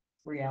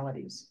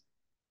realities.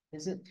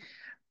 Is it?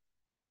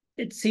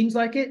 It seems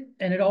like it,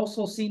 and it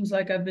also seems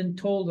like I've been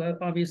told,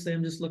 obviously,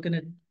 I'm just looking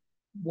at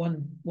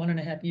one and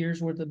a half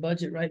years worth of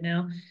budget right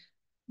now.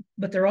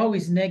 But they're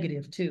always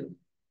negative too,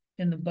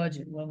 in the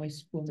budget, when we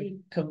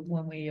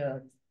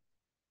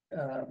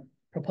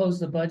propose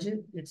the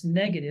budget, it's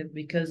negative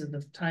because of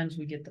the times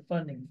we get the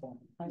funding for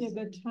them. Yeah,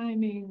 the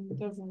timing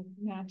doesn't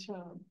match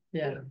up.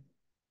 Yeah.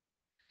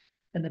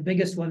 And the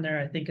biggest one there,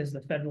 I think, is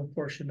the federal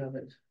portion of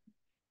it.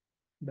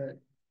 But.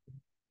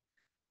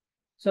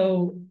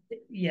 So,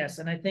 yes,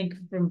 and I think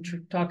from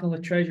talking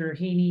with Treasurer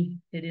Heaney,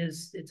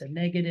 it's a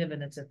negative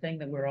and it's a thing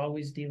that we're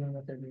always dealing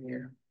with every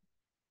year.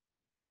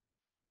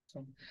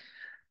 So,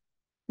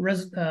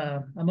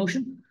 a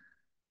motion?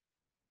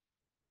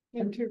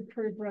 Move to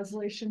approve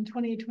resolution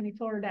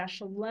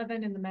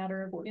 2024-11 in the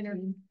matter of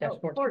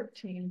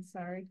 14,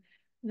 sorry.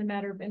 In the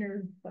matter of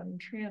interfund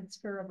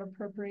transfer of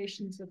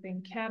appropriations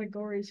within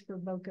categories for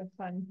VOCA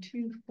Fund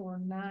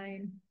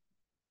 249.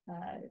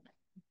 A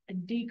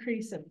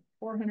decrease of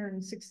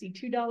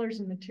 $462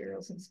 in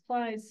materials and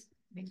supplies,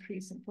 an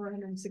increase of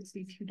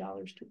 $462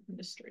 to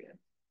administrative.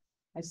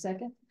 I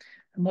second.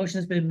 A motion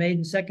has been made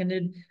and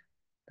seconded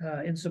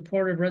in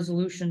support of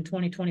resolution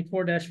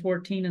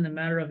 2024-14 in the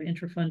matter of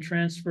interfund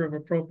transfer of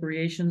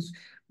appropriations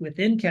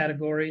within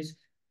categories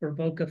for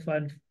VOCA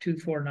Fund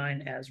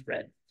 249 as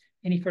read.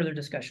 Any further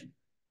discussion?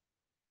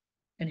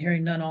 And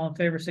hearing none, all in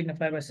favor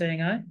signify by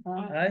saying aye.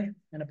 Aye.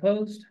 And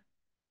opposed?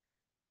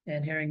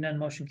 And hearing none,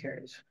 motion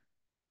carries.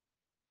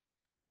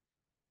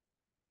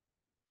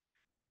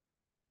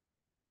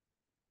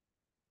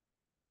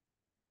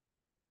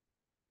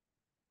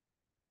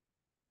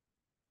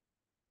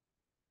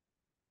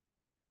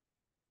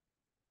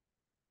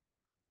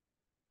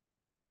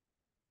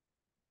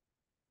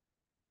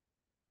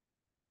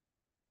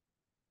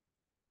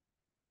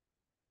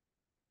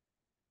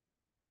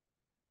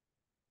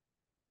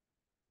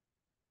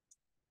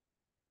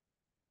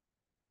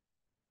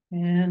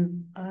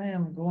 And I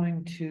am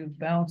going to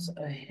bounce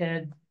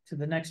ahead to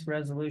the next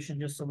resolution,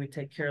 just so we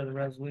take care of the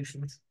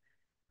resolutions.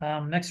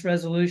 Next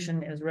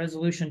resolution is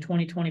resolution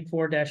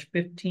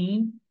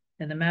 2024-15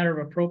 in the matter of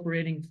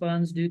appropriating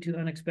funds due to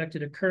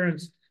unexpected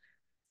occurrence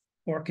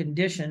or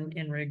condition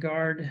in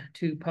regard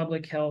to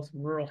Public Health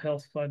Rural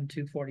Health Fund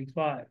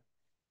 245.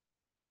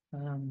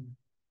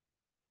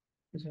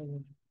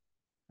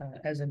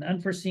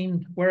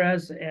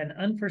 Whereas an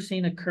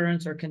unforeseen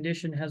occurrence or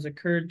condition has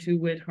occurred, to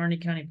wit, Harney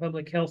County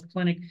Public Health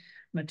Clinic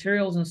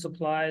materials and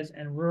supplies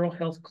and Rural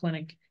Health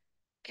Clinic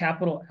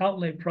capital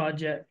outlay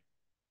budget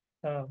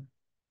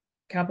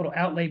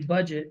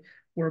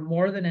were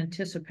more than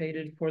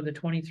anticipated for the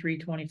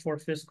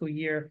 23-24 fiscal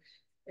year,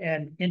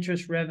 and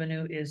interest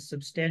revenue is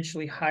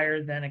substantially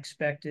higher than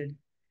expected.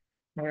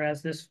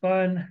 Whereas this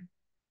fund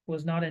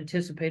was not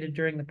anticipated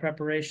during the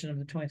preparation of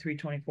the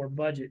 23-24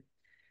 budget.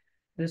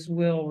 This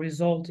will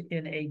result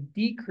in a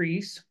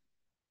decrease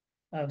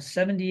of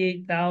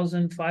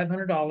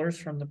 $78,500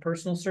 from the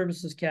personal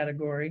services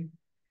category,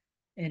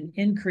 an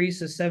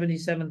increase of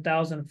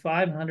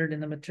 $77,500 in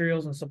the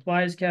materials and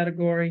supplies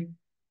category,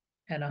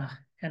 and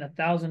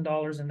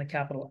 $1,000 in the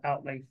capital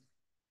outlay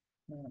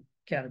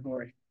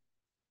category.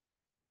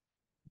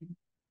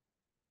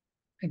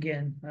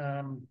 Again,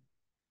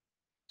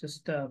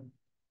 just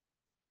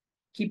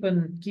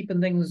keeping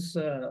things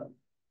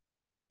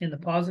in the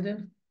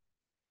positive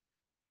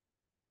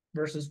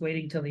versus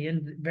waiting till the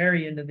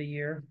very end of the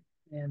year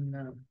and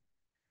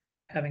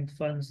having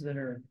funds that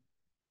are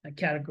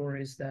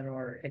categories that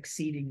are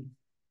exceeding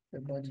the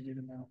budgeted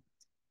amount.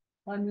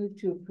 I move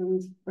to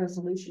approve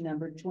resolution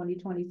number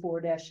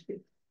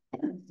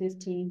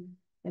 2024-15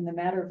 in the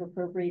matter of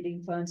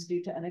appropriating funds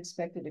due to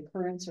unexpected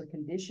occurrence or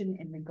condition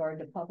in regard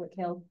to Public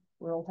Health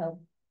Rural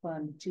Health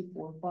Fund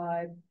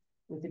 245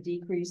 with a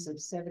decrease of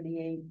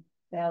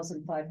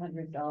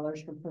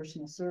 $78,500 from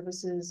personal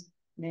services,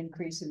 an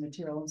increase in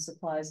material and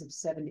supplies of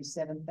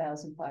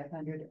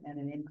 $77,500, and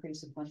an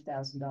increase of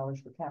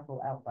 $1,000 for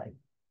capital outlay.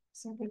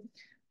 Second.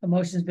 A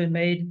motion has been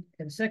made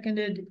and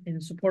seconded in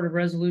support of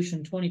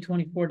resolution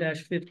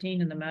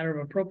 2024-15 in the matter of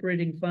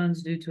appropriating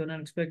funds due to an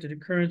unexpected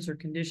occurrence or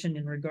condition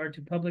in regard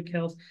to Public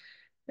Health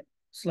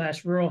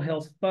 / Rural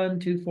Health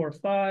Fund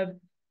 245.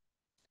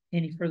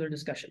 Any further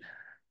discussion?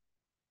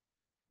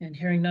 And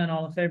hearing none,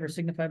 all in favor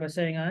signify by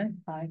saying aye.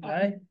 Aye.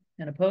 Aye.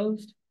 And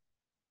opposed?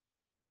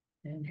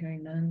 And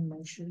hearing none,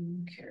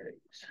 motion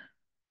carries.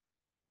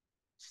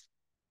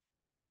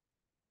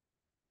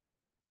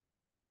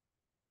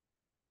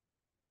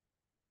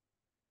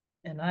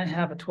 And I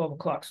have a 12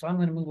 o'clock, so I'm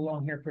going to move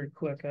along here pretty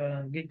quick.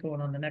 Get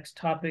going on the next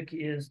topic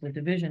is the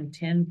Division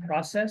 10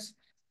 process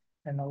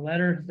and the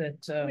letter that.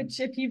 Which,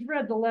 if you've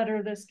read the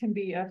letter, this can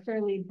be a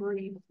fairly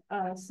brief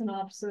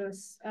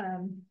synopsis.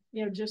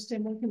 Just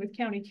in working with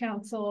County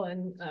Council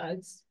and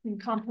it's in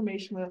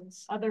confirmation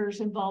with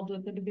others involved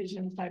with the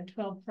Division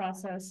 512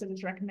 process, it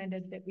was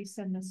recommended that we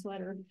send this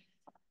letter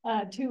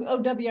to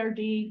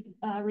OWRD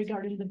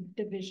regarding the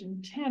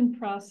Division 10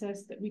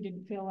 process that we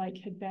didn't feel like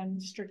had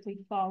been strictly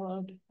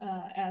followed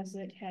as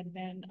it had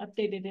been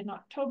updated in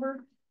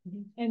October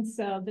And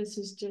so this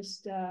is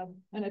just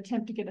an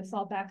attempt to get us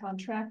all back on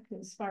track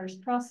as far as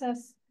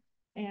process.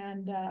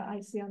 And I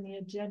see on the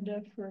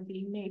agenda for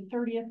the May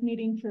 30th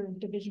meeting for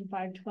Division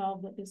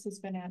 512 that this has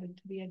been added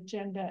to the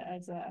agenda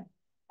as a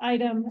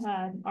item.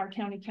 Our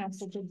county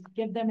council did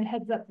give them a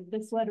heads up that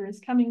this letter is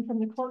coming from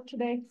the court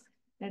today.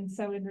 And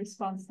so in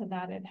response to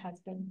that, it has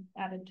been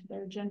added to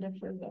their agenda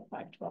for the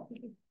 512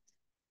 meeting.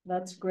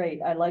 That's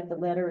great. I like the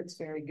letter. It's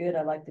very good.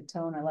 I like the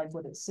tone. I like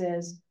what it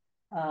says.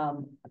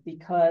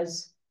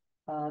 Because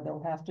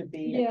there'll have to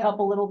be a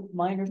couple little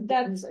minor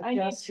things I need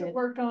to adjusted.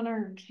 work on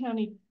our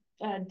county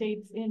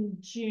dates in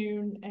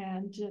June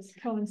and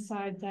just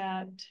coincide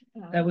that.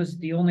 That was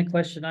the only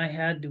question I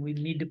had. Do we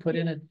need to put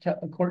in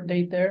a court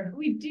date there?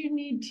 We do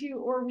need to,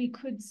 or we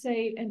could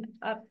say an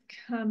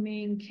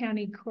upcoming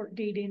county court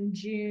date in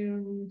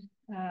June,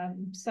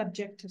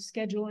 subject to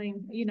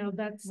scheduling. You know,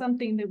 that's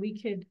something that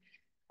we could,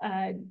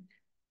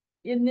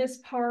 in this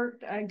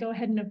part, go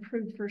ahead and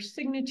approve for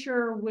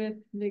signature with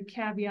the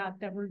caveat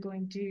that we're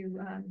going to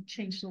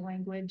change the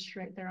language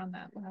right there on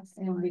that last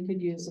line. And we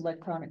could use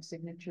electronic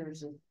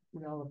signatures if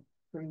we all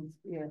approve,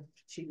 if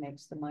she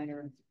makes the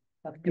minor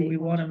update.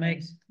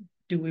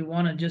 Do we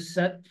want to just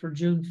set for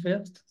June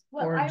 5th?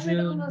 Well, or I would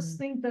June almost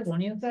think the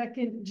 20th?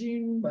 second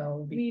June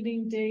Well,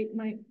 meeting date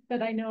might,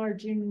 but I know our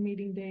June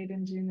meeting date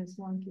in June is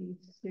wonky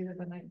due to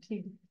the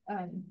 19th.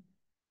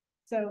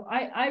 So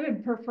I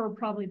would prefer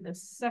probably the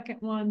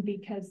second one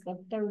because the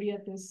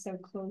 30th is so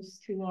close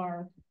to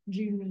our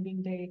June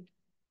meeting date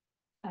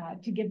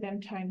to give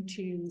them time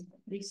to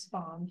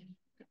respond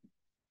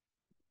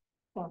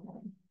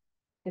formally.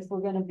 If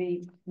we're gonna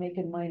be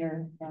making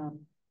minor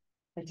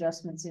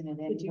adjustments in it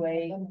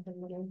anyway.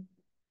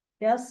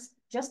 Yes,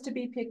 just to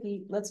be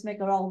picky, let's make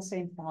it all the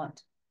same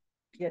font.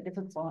 Get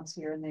different fonts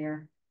here and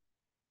there.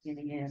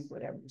 Getting in,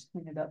 whatever, just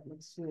clean it up,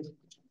 looks good.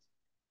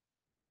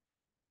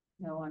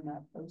 No, I'm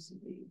not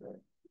OCD, but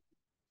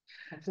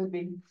I could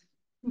be.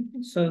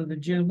 So the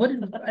June, what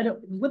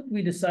did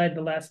we decide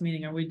the last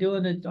meeting? Are we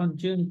doing it on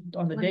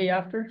the day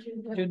after,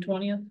 June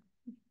 20th?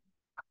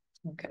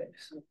 Okay.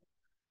 So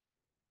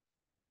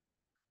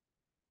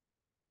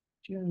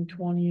June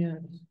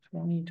 20th,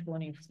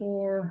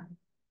 2024.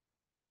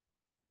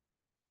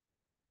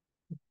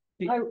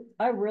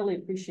 I really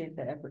appreciate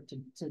the effort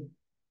to for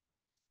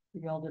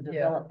y'all to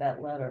develop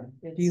that letter.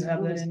 Do you have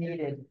it that was in your-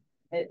 needed?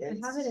 I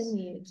have it in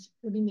the,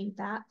 what do you mean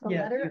that, the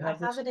Yeah, letter? you I have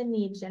have this? it in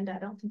the agenda. I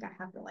don't think I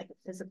have like a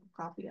physical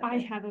copy of I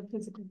it. have a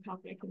physical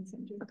copy I can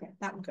send you. Okay,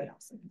 that would be Okay.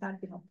 awesome. That'd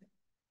be helpful.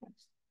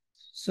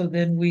 So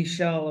then we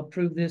shall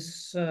approve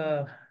this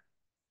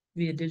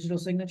via digital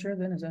signature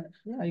then, is that,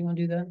 how you want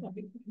to do that? That'd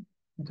be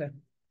Okay.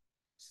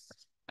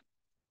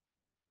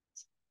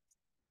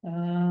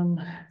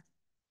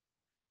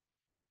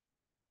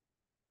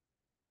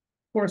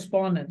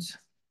 Correspondence.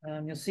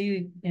 You'll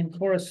see in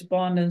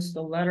correspondence,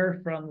 the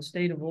letter from the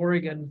state of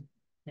Oregon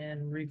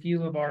and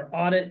review of our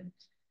audit.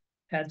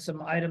 Had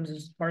some items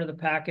as part of the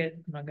packet.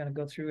 I'm not gonna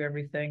go through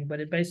everything, but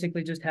it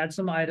basically just had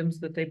some items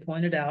that they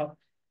pointed out.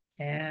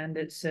 And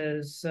it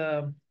says,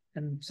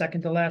 and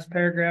second to last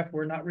paragraph,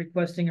 we're not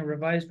requesting a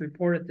revised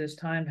report at this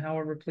time.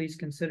 However, please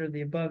consider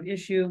the above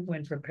issue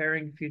when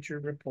preparing future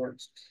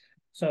reports.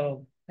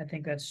 So I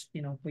think that's,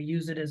 you know, we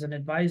use it as an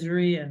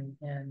advisory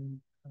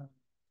and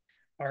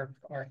our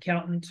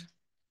accountant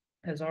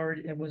has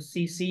already, it was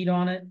CC'd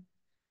on it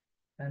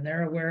and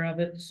they're aware of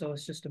it. So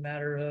it's just a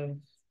matter of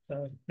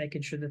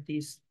making sure that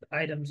these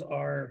items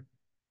are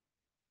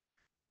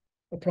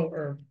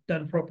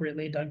done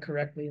appropriately, done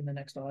correctly in the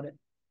next audit.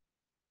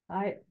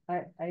 I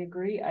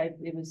agree.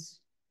 It was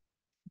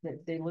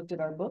that they looked at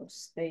our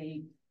books,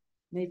 they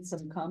made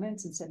some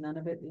comments and said none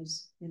of it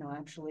is, you know,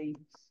 actually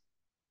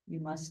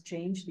you must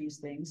change these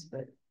things,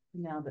 but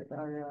now that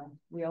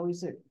we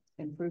always are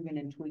improving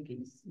and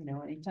tweaking, you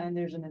know, anytime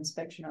there's an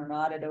inspection or an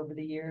audit over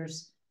the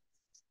years,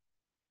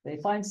 they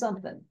find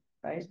something,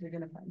 right? They're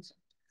gonna find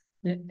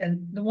something.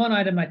 And the one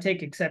item I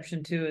take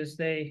exception to is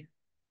they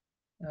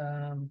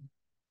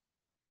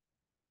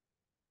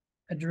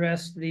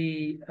addressed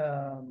the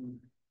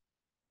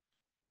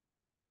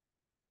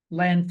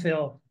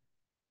landfill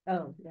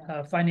Oh,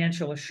 yeah.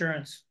 financial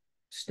assurance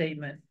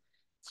statement.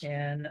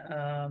 And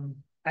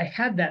I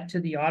had that to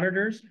the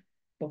auditors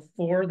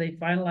before they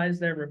finalized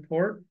their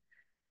report.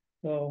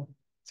 So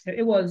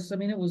it was, I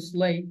mean, it was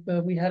late,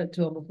 but we had it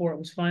till before it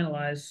was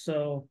finalized.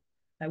 So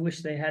I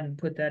wish they hadn't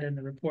put that in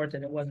the report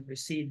that it wasn't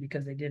received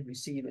because they did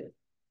receive it.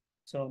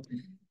 So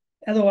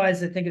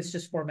otherwise, I think it's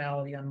just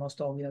formality on most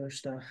all the other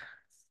stuff.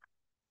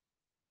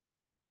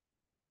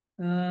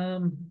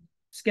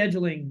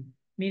 Scheduling,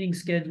 meeting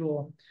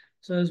schedule.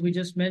 So as we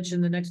just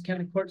mentioned, the next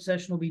county court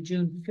session will be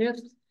June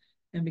 5th.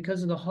 And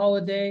because of the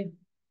holiday,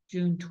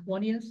 June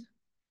 20th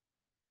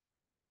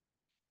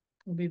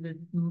will be the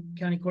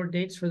county court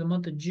dates for the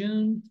month of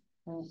June.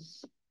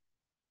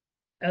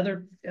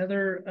 Other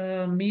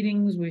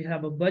meetings, we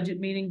have a budget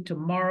meeting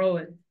tomorrow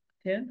at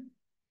 10,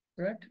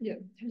 correct? Yeah.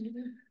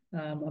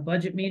 A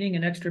budget meeting,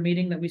 an extra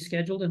meeting that we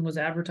scheduled and was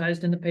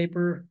advertised in the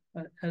paper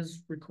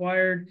as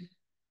required.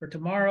 for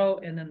tomorrow,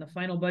 and then the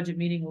final budget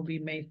meeting will be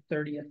May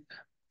 30th.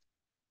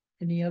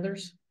 Any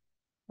others?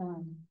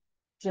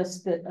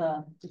 Just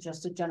that,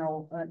 just a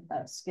general,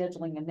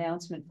 scheduling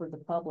announcement for the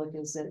public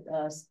is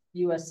that,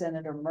 U.S.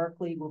 Senator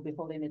Merkley will be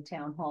holding a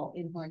town hall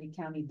in Harney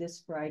County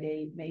this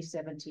Friday, May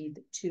 17th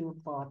at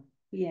 2:00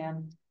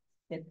 p.m.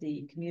 at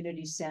the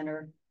community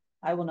center.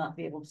 I will not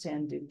be able to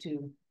attend due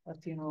to a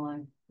funeral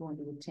I'm going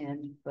to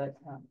attend, but,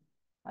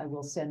 I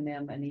will send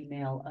them an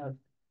email of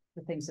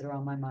the things that are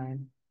on my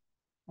mind,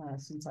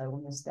 since I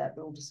will miss that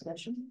little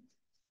discussion.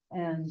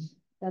 And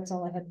that's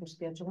all I had for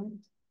scheduling.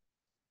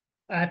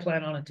 I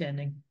plan on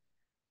attending.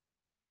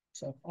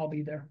 So I'll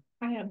be there.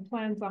 I have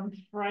plans on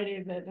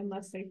Friday that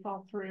unless they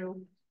fall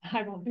through,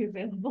 I won't be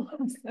available.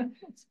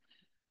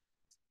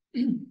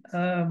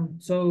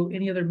 So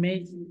any other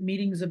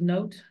meetings of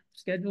note,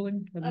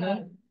 scheduling of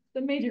note?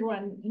 The major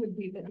one would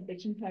be the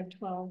Division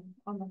 512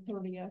 on the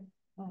 30th,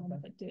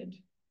 that did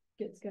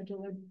get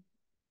scheduled. I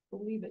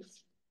believe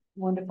it's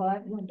 1 to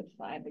 5? 1 to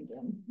 5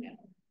 again, yeah.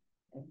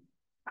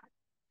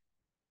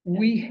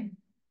 We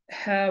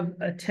have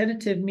a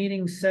tentative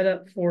meeting set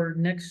up for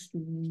next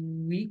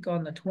week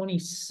on the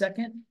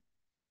 22nd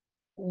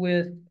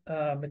with,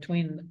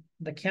 between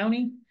the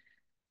county,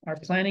 our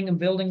planning and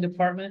building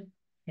department,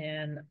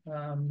 and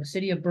the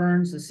city of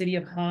Burns, the city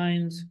of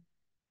Hines.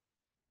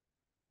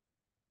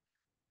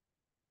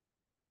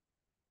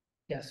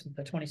 Yes,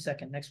 the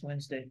 22nd, next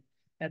Wednesday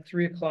at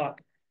 3:00.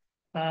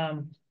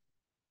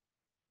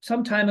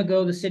 Some time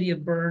ago, the city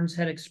of Burns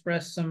had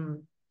expressed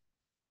some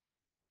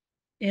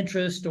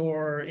interest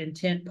or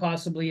intent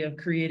possibly of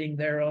creating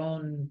their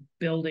own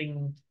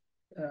building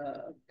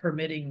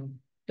permitting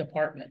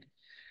department.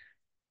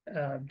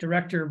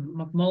 Director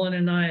McMullen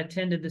and I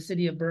attended the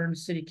city of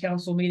Burns City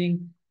Council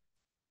meeting.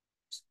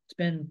 It's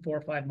been 4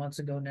 or 5 months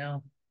ago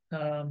now,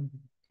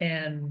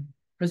 and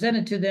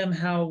presented to them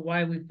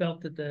why we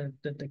felt that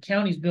the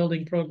county's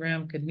building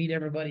program could meet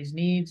everybody's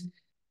needs.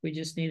 We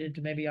just needed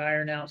to maybe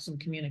iron out some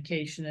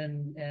communication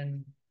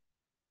and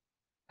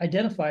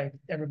identify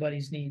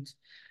everybody's needs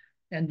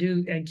and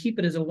keep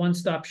it as a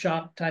one-stop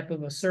shop type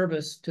of a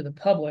service to the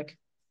public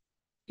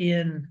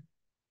in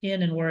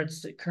and where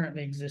it's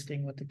currently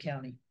existing with the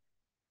county.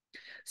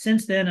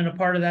 Since then, and a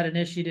part of that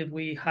initiative,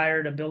 we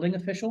hired a building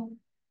official,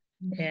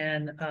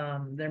 and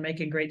they're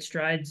making great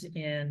strides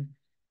in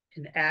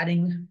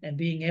adding and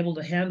being able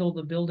to handle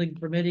the building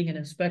permitting and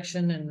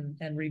inspection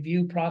and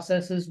review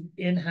processes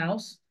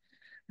in-house.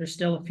 There's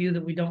still a few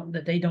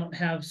that they don't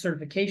have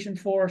certification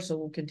for, so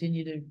we'll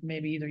continue to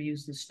maybe either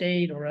use the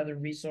state or other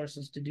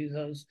resources to do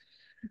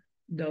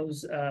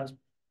those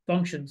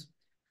functions.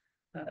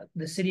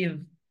 The city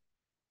of,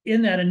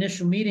 in that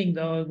initial meeting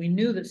though, we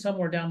knew that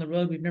somewhere down the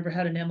road, we've never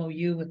had an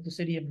MOU with the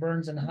city of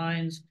Burns and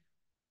Hines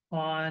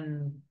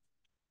on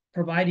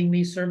providing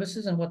these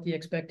services and what the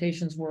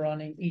expectations were on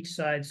each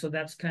side. So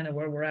that's kind of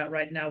where we're at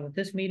right now with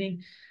this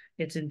meeting.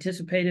 It's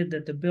anticipated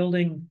that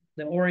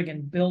the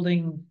Oregon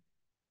building,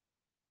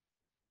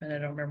 and I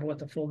don't remember what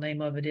the full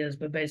name of it is,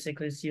 but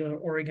basically it's the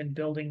Oregon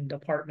Building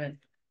Department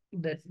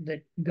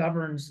that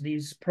governs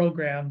these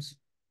programs,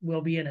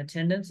 will be in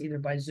attendance either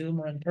by Zoom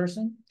or in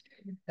person,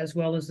 as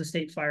well as the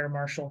state fire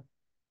marshal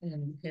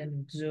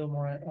in Zoom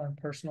or on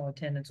personal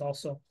attendance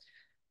also,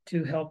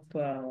 to help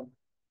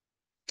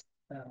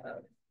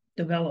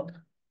develop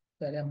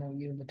that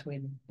MOU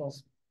between both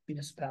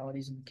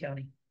municipalities and the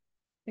county.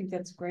 I think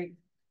that's great.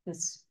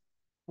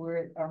 We're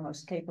at our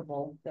most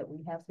capable that we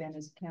have been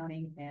as a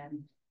county, and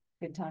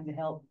good time to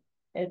help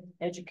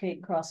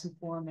educate,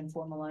 cross-inform, and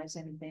formalize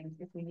anything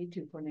if we need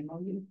to for an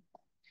MOU.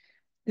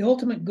 The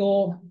ultimate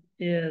goal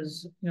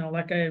is,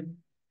 like I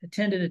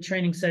attended a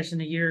training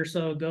session a year or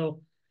so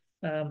ago,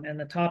 and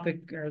the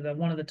topic, or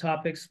one of the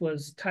topics,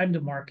 was time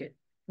to market.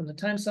 From the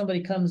time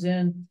somebody comes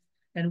in,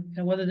 and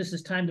whether this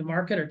is time to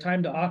market or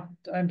time to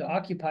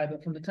occupy,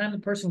 but from the time the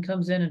person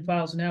comes in and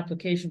files an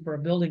application for a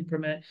building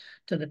permit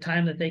to the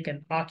time that they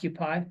can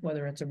occupy,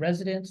 whether it's a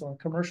residence or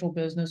a commercial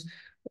business,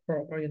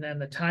 or then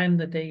the time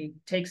that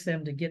takes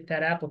them to get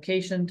that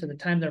application to the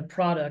time their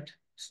product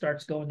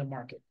starts going to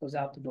market, goes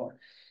out the door,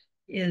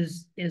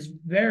 is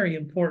very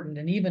important.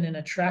 And even in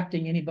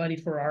attracting anybody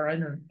for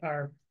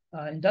our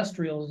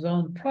industrial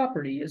zone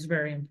property is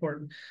very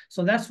important.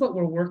 So that's what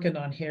we're working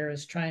on here,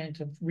 is trying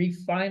to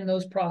refine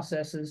those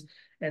processes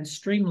and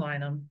streamline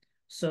them.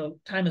 So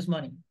time is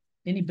money.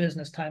 Any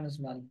business, time is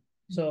money.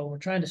 So we're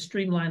trying to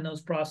streamline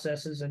those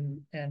processes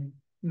and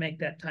make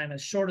that time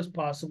as short as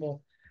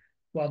possible,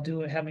 while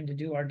having to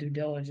do our due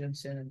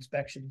diligence and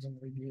inspections and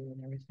review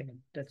and everything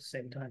at the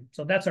same time.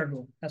 So that's our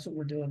goal. That's what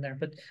we're doing there.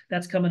 But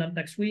that's coming up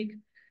next week.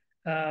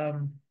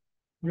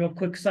 Real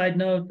quick side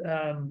note,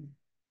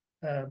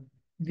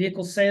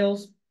 vehicle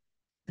sales,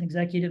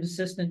 executive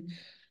assistant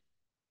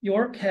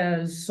York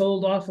has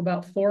sold off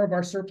about 4 of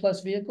our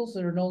surplus vehicles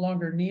that are no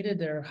longer needed.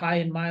 They're high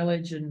in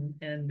mileage and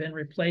been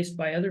replaced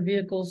by other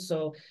vehicles.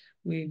 So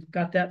we've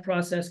got that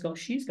process going.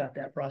 She's got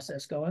that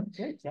process going.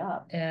 Good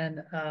job.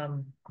 And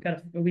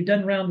we've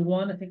done round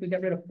 1. I think we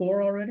got rid of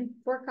 4 already.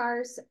 4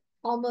 cars,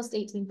 almost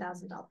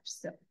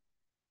 $18,000. Yep.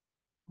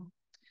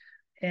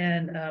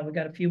 And we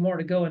got a few more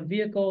to go in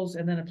vehicles,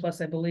 and then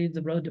plus I believe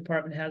the road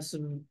department has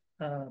some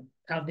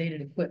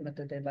outdated equipment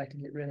that they'd like to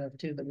get rid of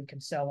too, that we can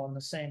sell on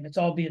the same. It's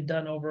all being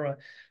done over a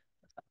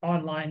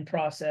online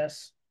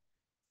process,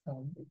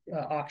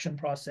 auction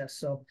process.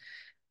 So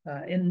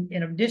in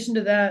addition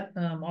to that,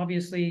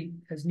 obviously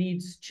as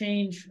needs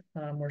change,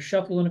 we're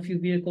shuffling a few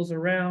vehicles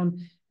around,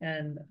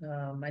 and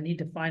I need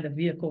to find a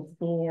vehicle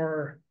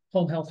for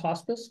home health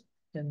hospice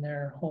in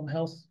their home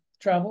health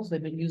travels.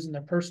 They've been using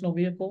their personal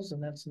vehicles,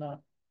 and that's not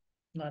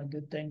a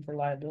good thing for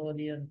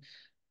liability and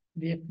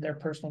their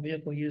personal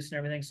vehicle use and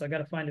everything. So I got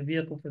to find a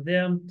vehicle for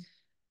them.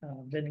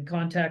 Been in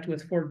contact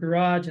with Ford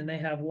Garage, and they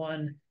have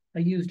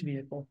a used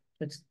vehicle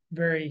that's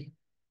very,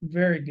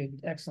 very good,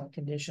 excellent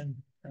condition.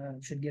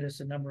 Should get us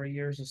a number of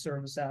years of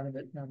service out of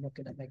it. And I'm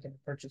looking at making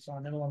a purchase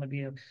on. It'll only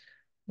be a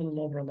little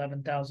over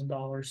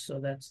 $11,000. So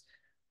that's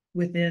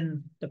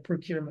within the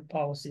procurement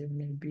policy of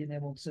me being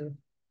able to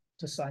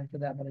sign for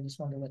that. But I just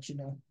wanted to let you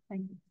know.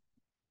 Thank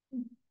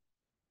you.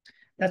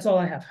 That's all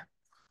I have.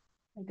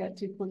 I've got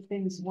two quick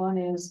things. One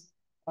is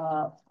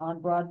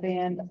on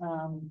broadband.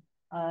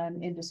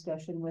 I'm in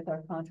discussion with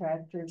our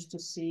contractors to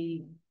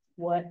see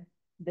what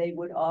they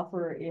would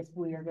offer if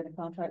we are going to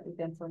contract with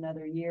them for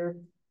another year.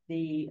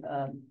 The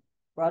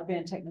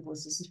broadband technical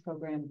assistance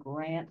program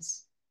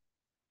grants,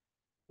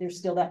 there's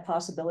still that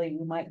possibility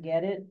we might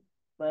get it,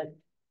 but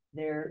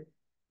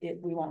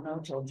we won't know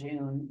till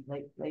June,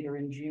 later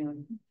in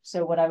June.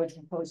 So what I would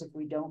propose if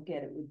we don't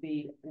get it would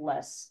be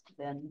less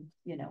than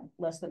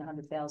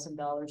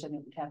 $100,000, and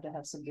it would have to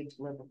have some big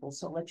deliverables.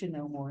 So I'll let you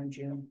know more in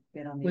June.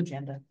 Get on the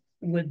agenda.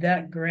 Would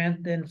that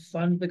grant then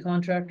fund the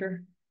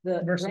contractor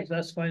versus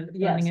us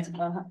funding it?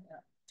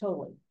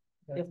 Totally.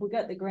 Okay. If we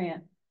got the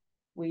grant,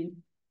 we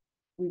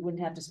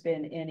wouldn't have to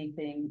spend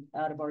anything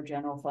out of our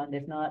general fund.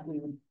 If not, we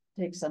would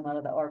take some out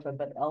of the ARPA,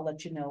 but I'll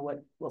let you know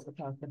what we're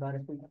talking about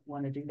if we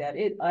want to do that.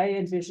 I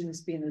envision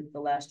this being the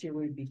last year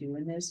we'd be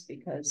doing this,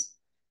 because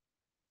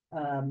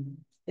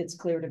it's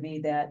clear to me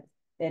that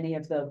any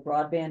of the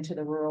broadband to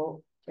the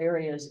rural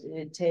areas,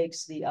 it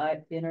takes the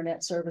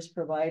internet service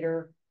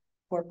provider,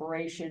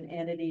 corporation,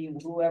 entity,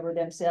 whoever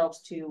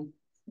themselves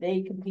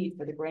they compete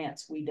for the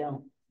grants. We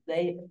don't.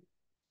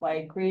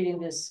 By creating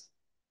this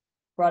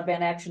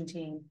broadband action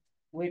team,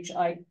 which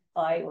I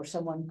or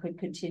someone could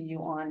continue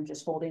on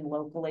just holding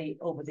locally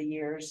over the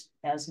years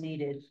as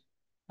needed.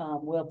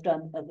 We'll have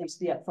done at least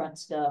the upfront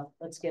stuff.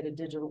 Let's get a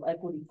digital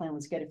equity plan.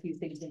 Let's get a few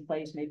things in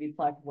place, maybe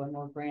apply for one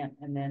more grant,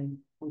 and then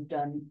we've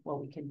done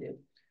what we can do.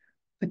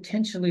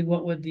 Potentially,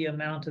 what would the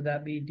amount of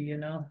that be? Do you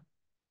know?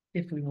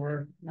 If we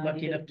were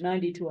lucky enough to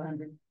 90 to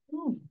 100.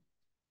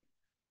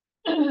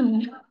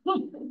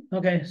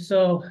 Okay,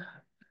 so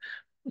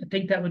I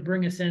think that would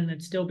bring us in.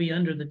 It'd still be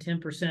under the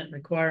 10%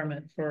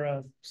 requirement for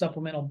a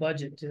supplemental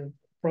budget to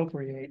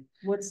appropriate.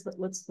 What's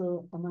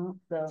the amount?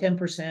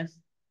 10%.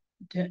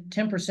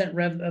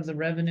 10% of the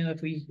revenue.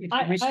 If we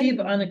receive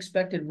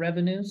unexpected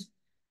revenues,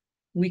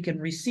 we can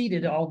receipt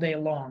it all day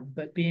long.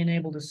 But being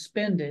able to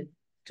spend it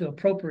to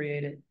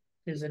appropriate it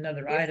is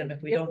another item.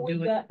 If we don't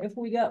do it, if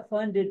we got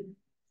funded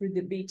through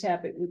the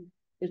BTAP,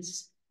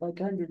 it's like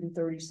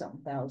 130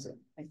 something thousand,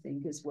 I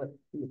think, is what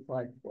we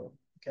applied for.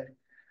 Okay.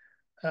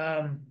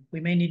 We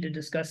may need to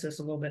discuss this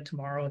a little bit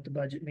tomorrow at the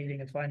budget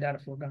meeting and find out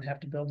if we're going to have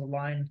to build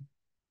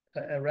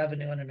a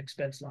revenue and an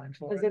expense line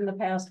for Because it. in the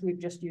past, we've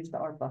just used the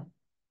ARPA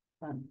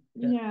fund.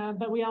 Yeah,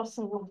 but we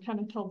also were kind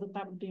of told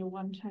that would be a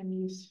one-time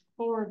use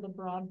for the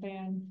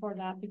broadband for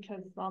that,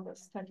 because all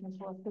this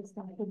technical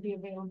assistance would be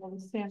available to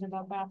stand it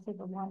up after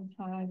the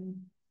one-time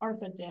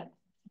ARPA did.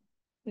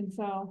 And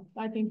so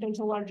I think there's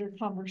a larger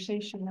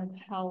conversation of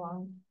how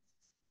long,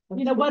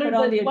 what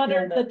are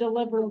the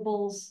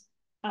deliverables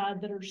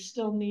that are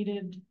still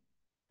needed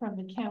from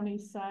the county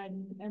side,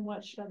 and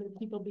what should other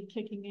people be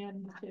kicking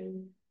in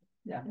to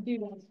do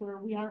this, where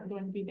we aren't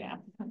going to be the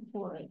applicant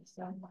for it.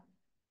 So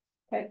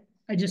okay.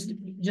 I just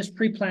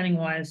pre-planning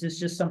wise, it's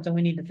just something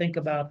we need to think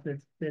about, that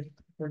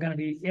we're going to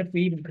be, if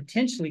we even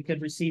potentially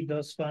could receive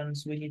those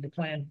funds, we need to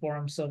plan for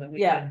them so that we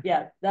can.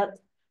 Yeah,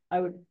 I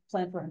would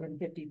plan for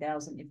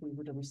 150,000 if we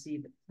were to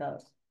receive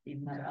those.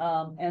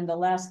 And the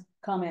last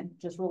comment,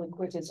 just really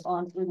quick, is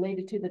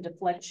related to the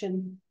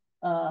deflection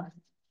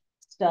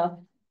stuff.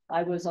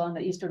 I was on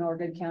the Eastern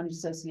Oregon County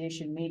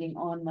Association meeting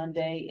on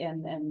Monday,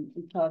 and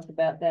we talked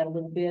about that a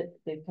little bit,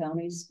 the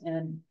counties,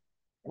 and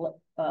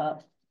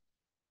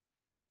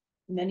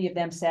many of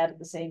them sat at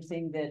the same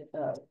thing that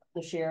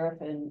the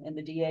sheriff and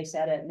the DA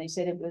sat at, and they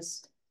said it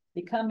was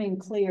becoming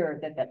clear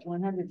that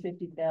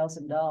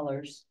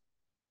 $150,000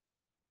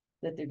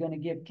 that they're going to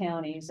give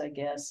counties, I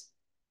guess,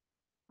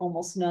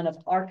 almost none of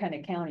our kind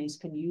of counties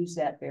can use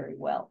that very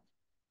well.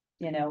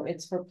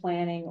 It's for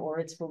planning or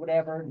it's for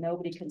whatever.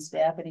 Nobody can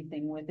staff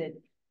anything with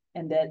it.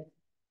 And that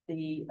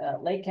the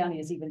Lake County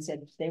has even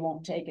said they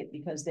won't take it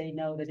because they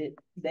know that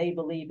they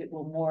believe it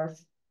will morph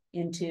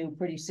into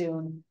pretty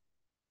soon.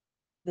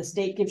 The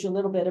state gives you a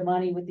little bit of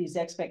money with these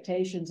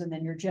expectations, and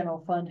then your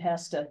general fund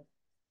has to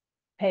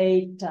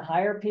pay to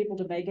hire people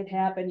to make it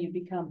happen. You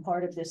become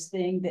part of this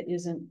thing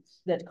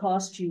that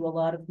costs you a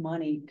lot of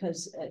money,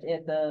 because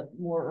at the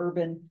more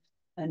urban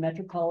and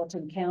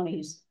metropolitan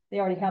counties, they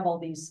already have all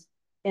these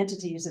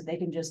entities that they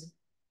can just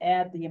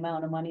add the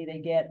amount of money they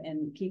get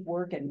and keep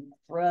working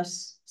for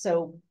us.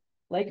 So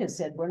Lake has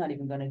said, we're not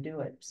even gonna do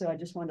it. So I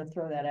just wanted to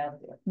throw that out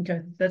there.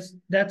 Okay,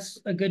 that's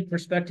a good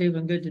perspective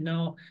and good to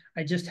know.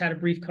 I just had a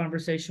brief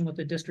conversation with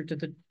the district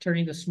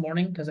attorney this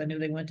morning, because I knew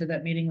they went to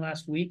that meeting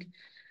last week.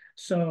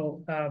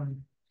 So,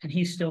 and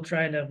he's still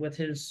trying to, with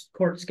his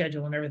court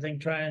schedule and everything,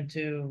 trying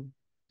to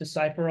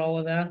decipher all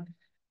of that.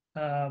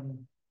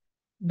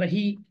 But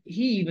he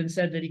even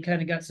said that he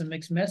kind of got some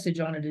mixed message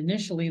on it.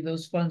 Initially,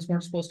 those funds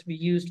weren't supposed to be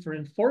used for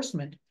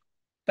enforcement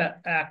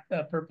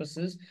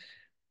purposes.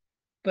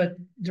 But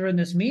during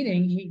this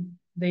meeting,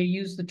 they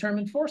used the term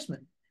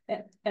enforcement.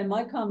 And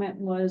my comment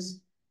was,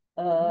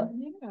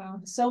 Yeah.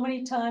 so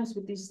many times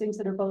with these things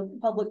that are both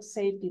public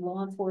safety,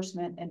 law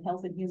enforcement, and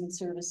health and human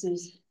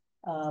services,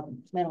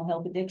 mental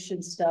health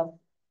addiction stuff,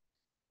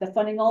 the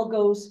funding all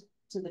goes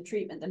to the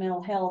treatment, the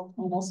mental health,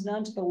 almost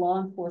none to the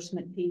law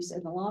enforcement piece.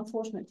 And the law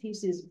enforcement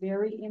piece is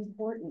very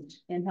important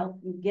in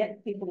helping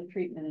get people to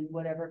treatment and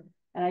whatever.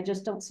 And I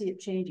just don't see it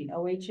changing.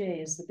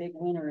 OHA is the big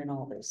winner in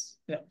all this.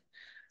 Yeah.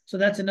 So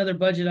that's another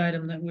budget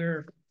item that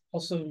we're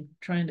also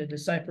trying to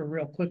decipher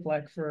real quick,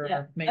 like for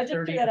Yeah, May I just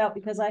threw 30th. that out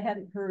because I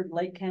hadn't heard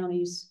Lake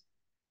County's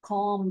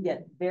calm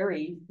get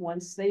very,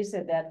 once they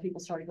said that,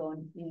 people started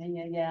going,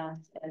 yeah.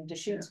 And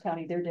Deschutes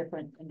County, they're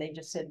different. And they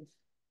just said,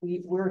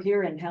 we're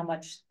hearing how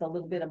much the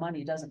little bit of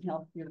money doesn't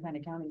help your kind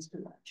of counties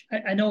too much.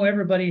 I know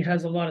everybody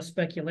has a lot of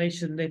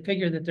speculation. They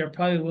figure that there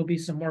probably will be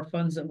some more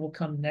funds that will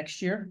come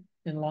next year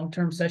in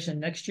long-term session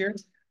next year,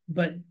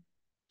 but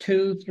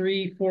 2,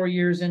 3, 4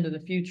 years into the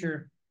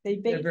future, They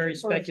they're bait very you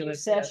for a few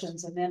speculative, yes.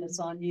 sessions and then it's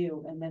on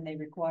you and then they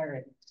require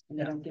it and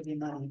they Yeah. don't give you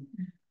money.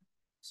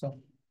 so.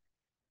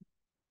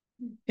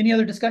 Any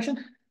other discussion?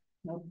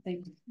 No,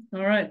 thank you.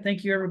 All right,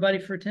 thank you everybody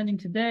for attending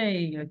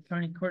today.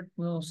 County Court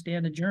will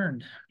stand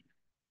adjourned.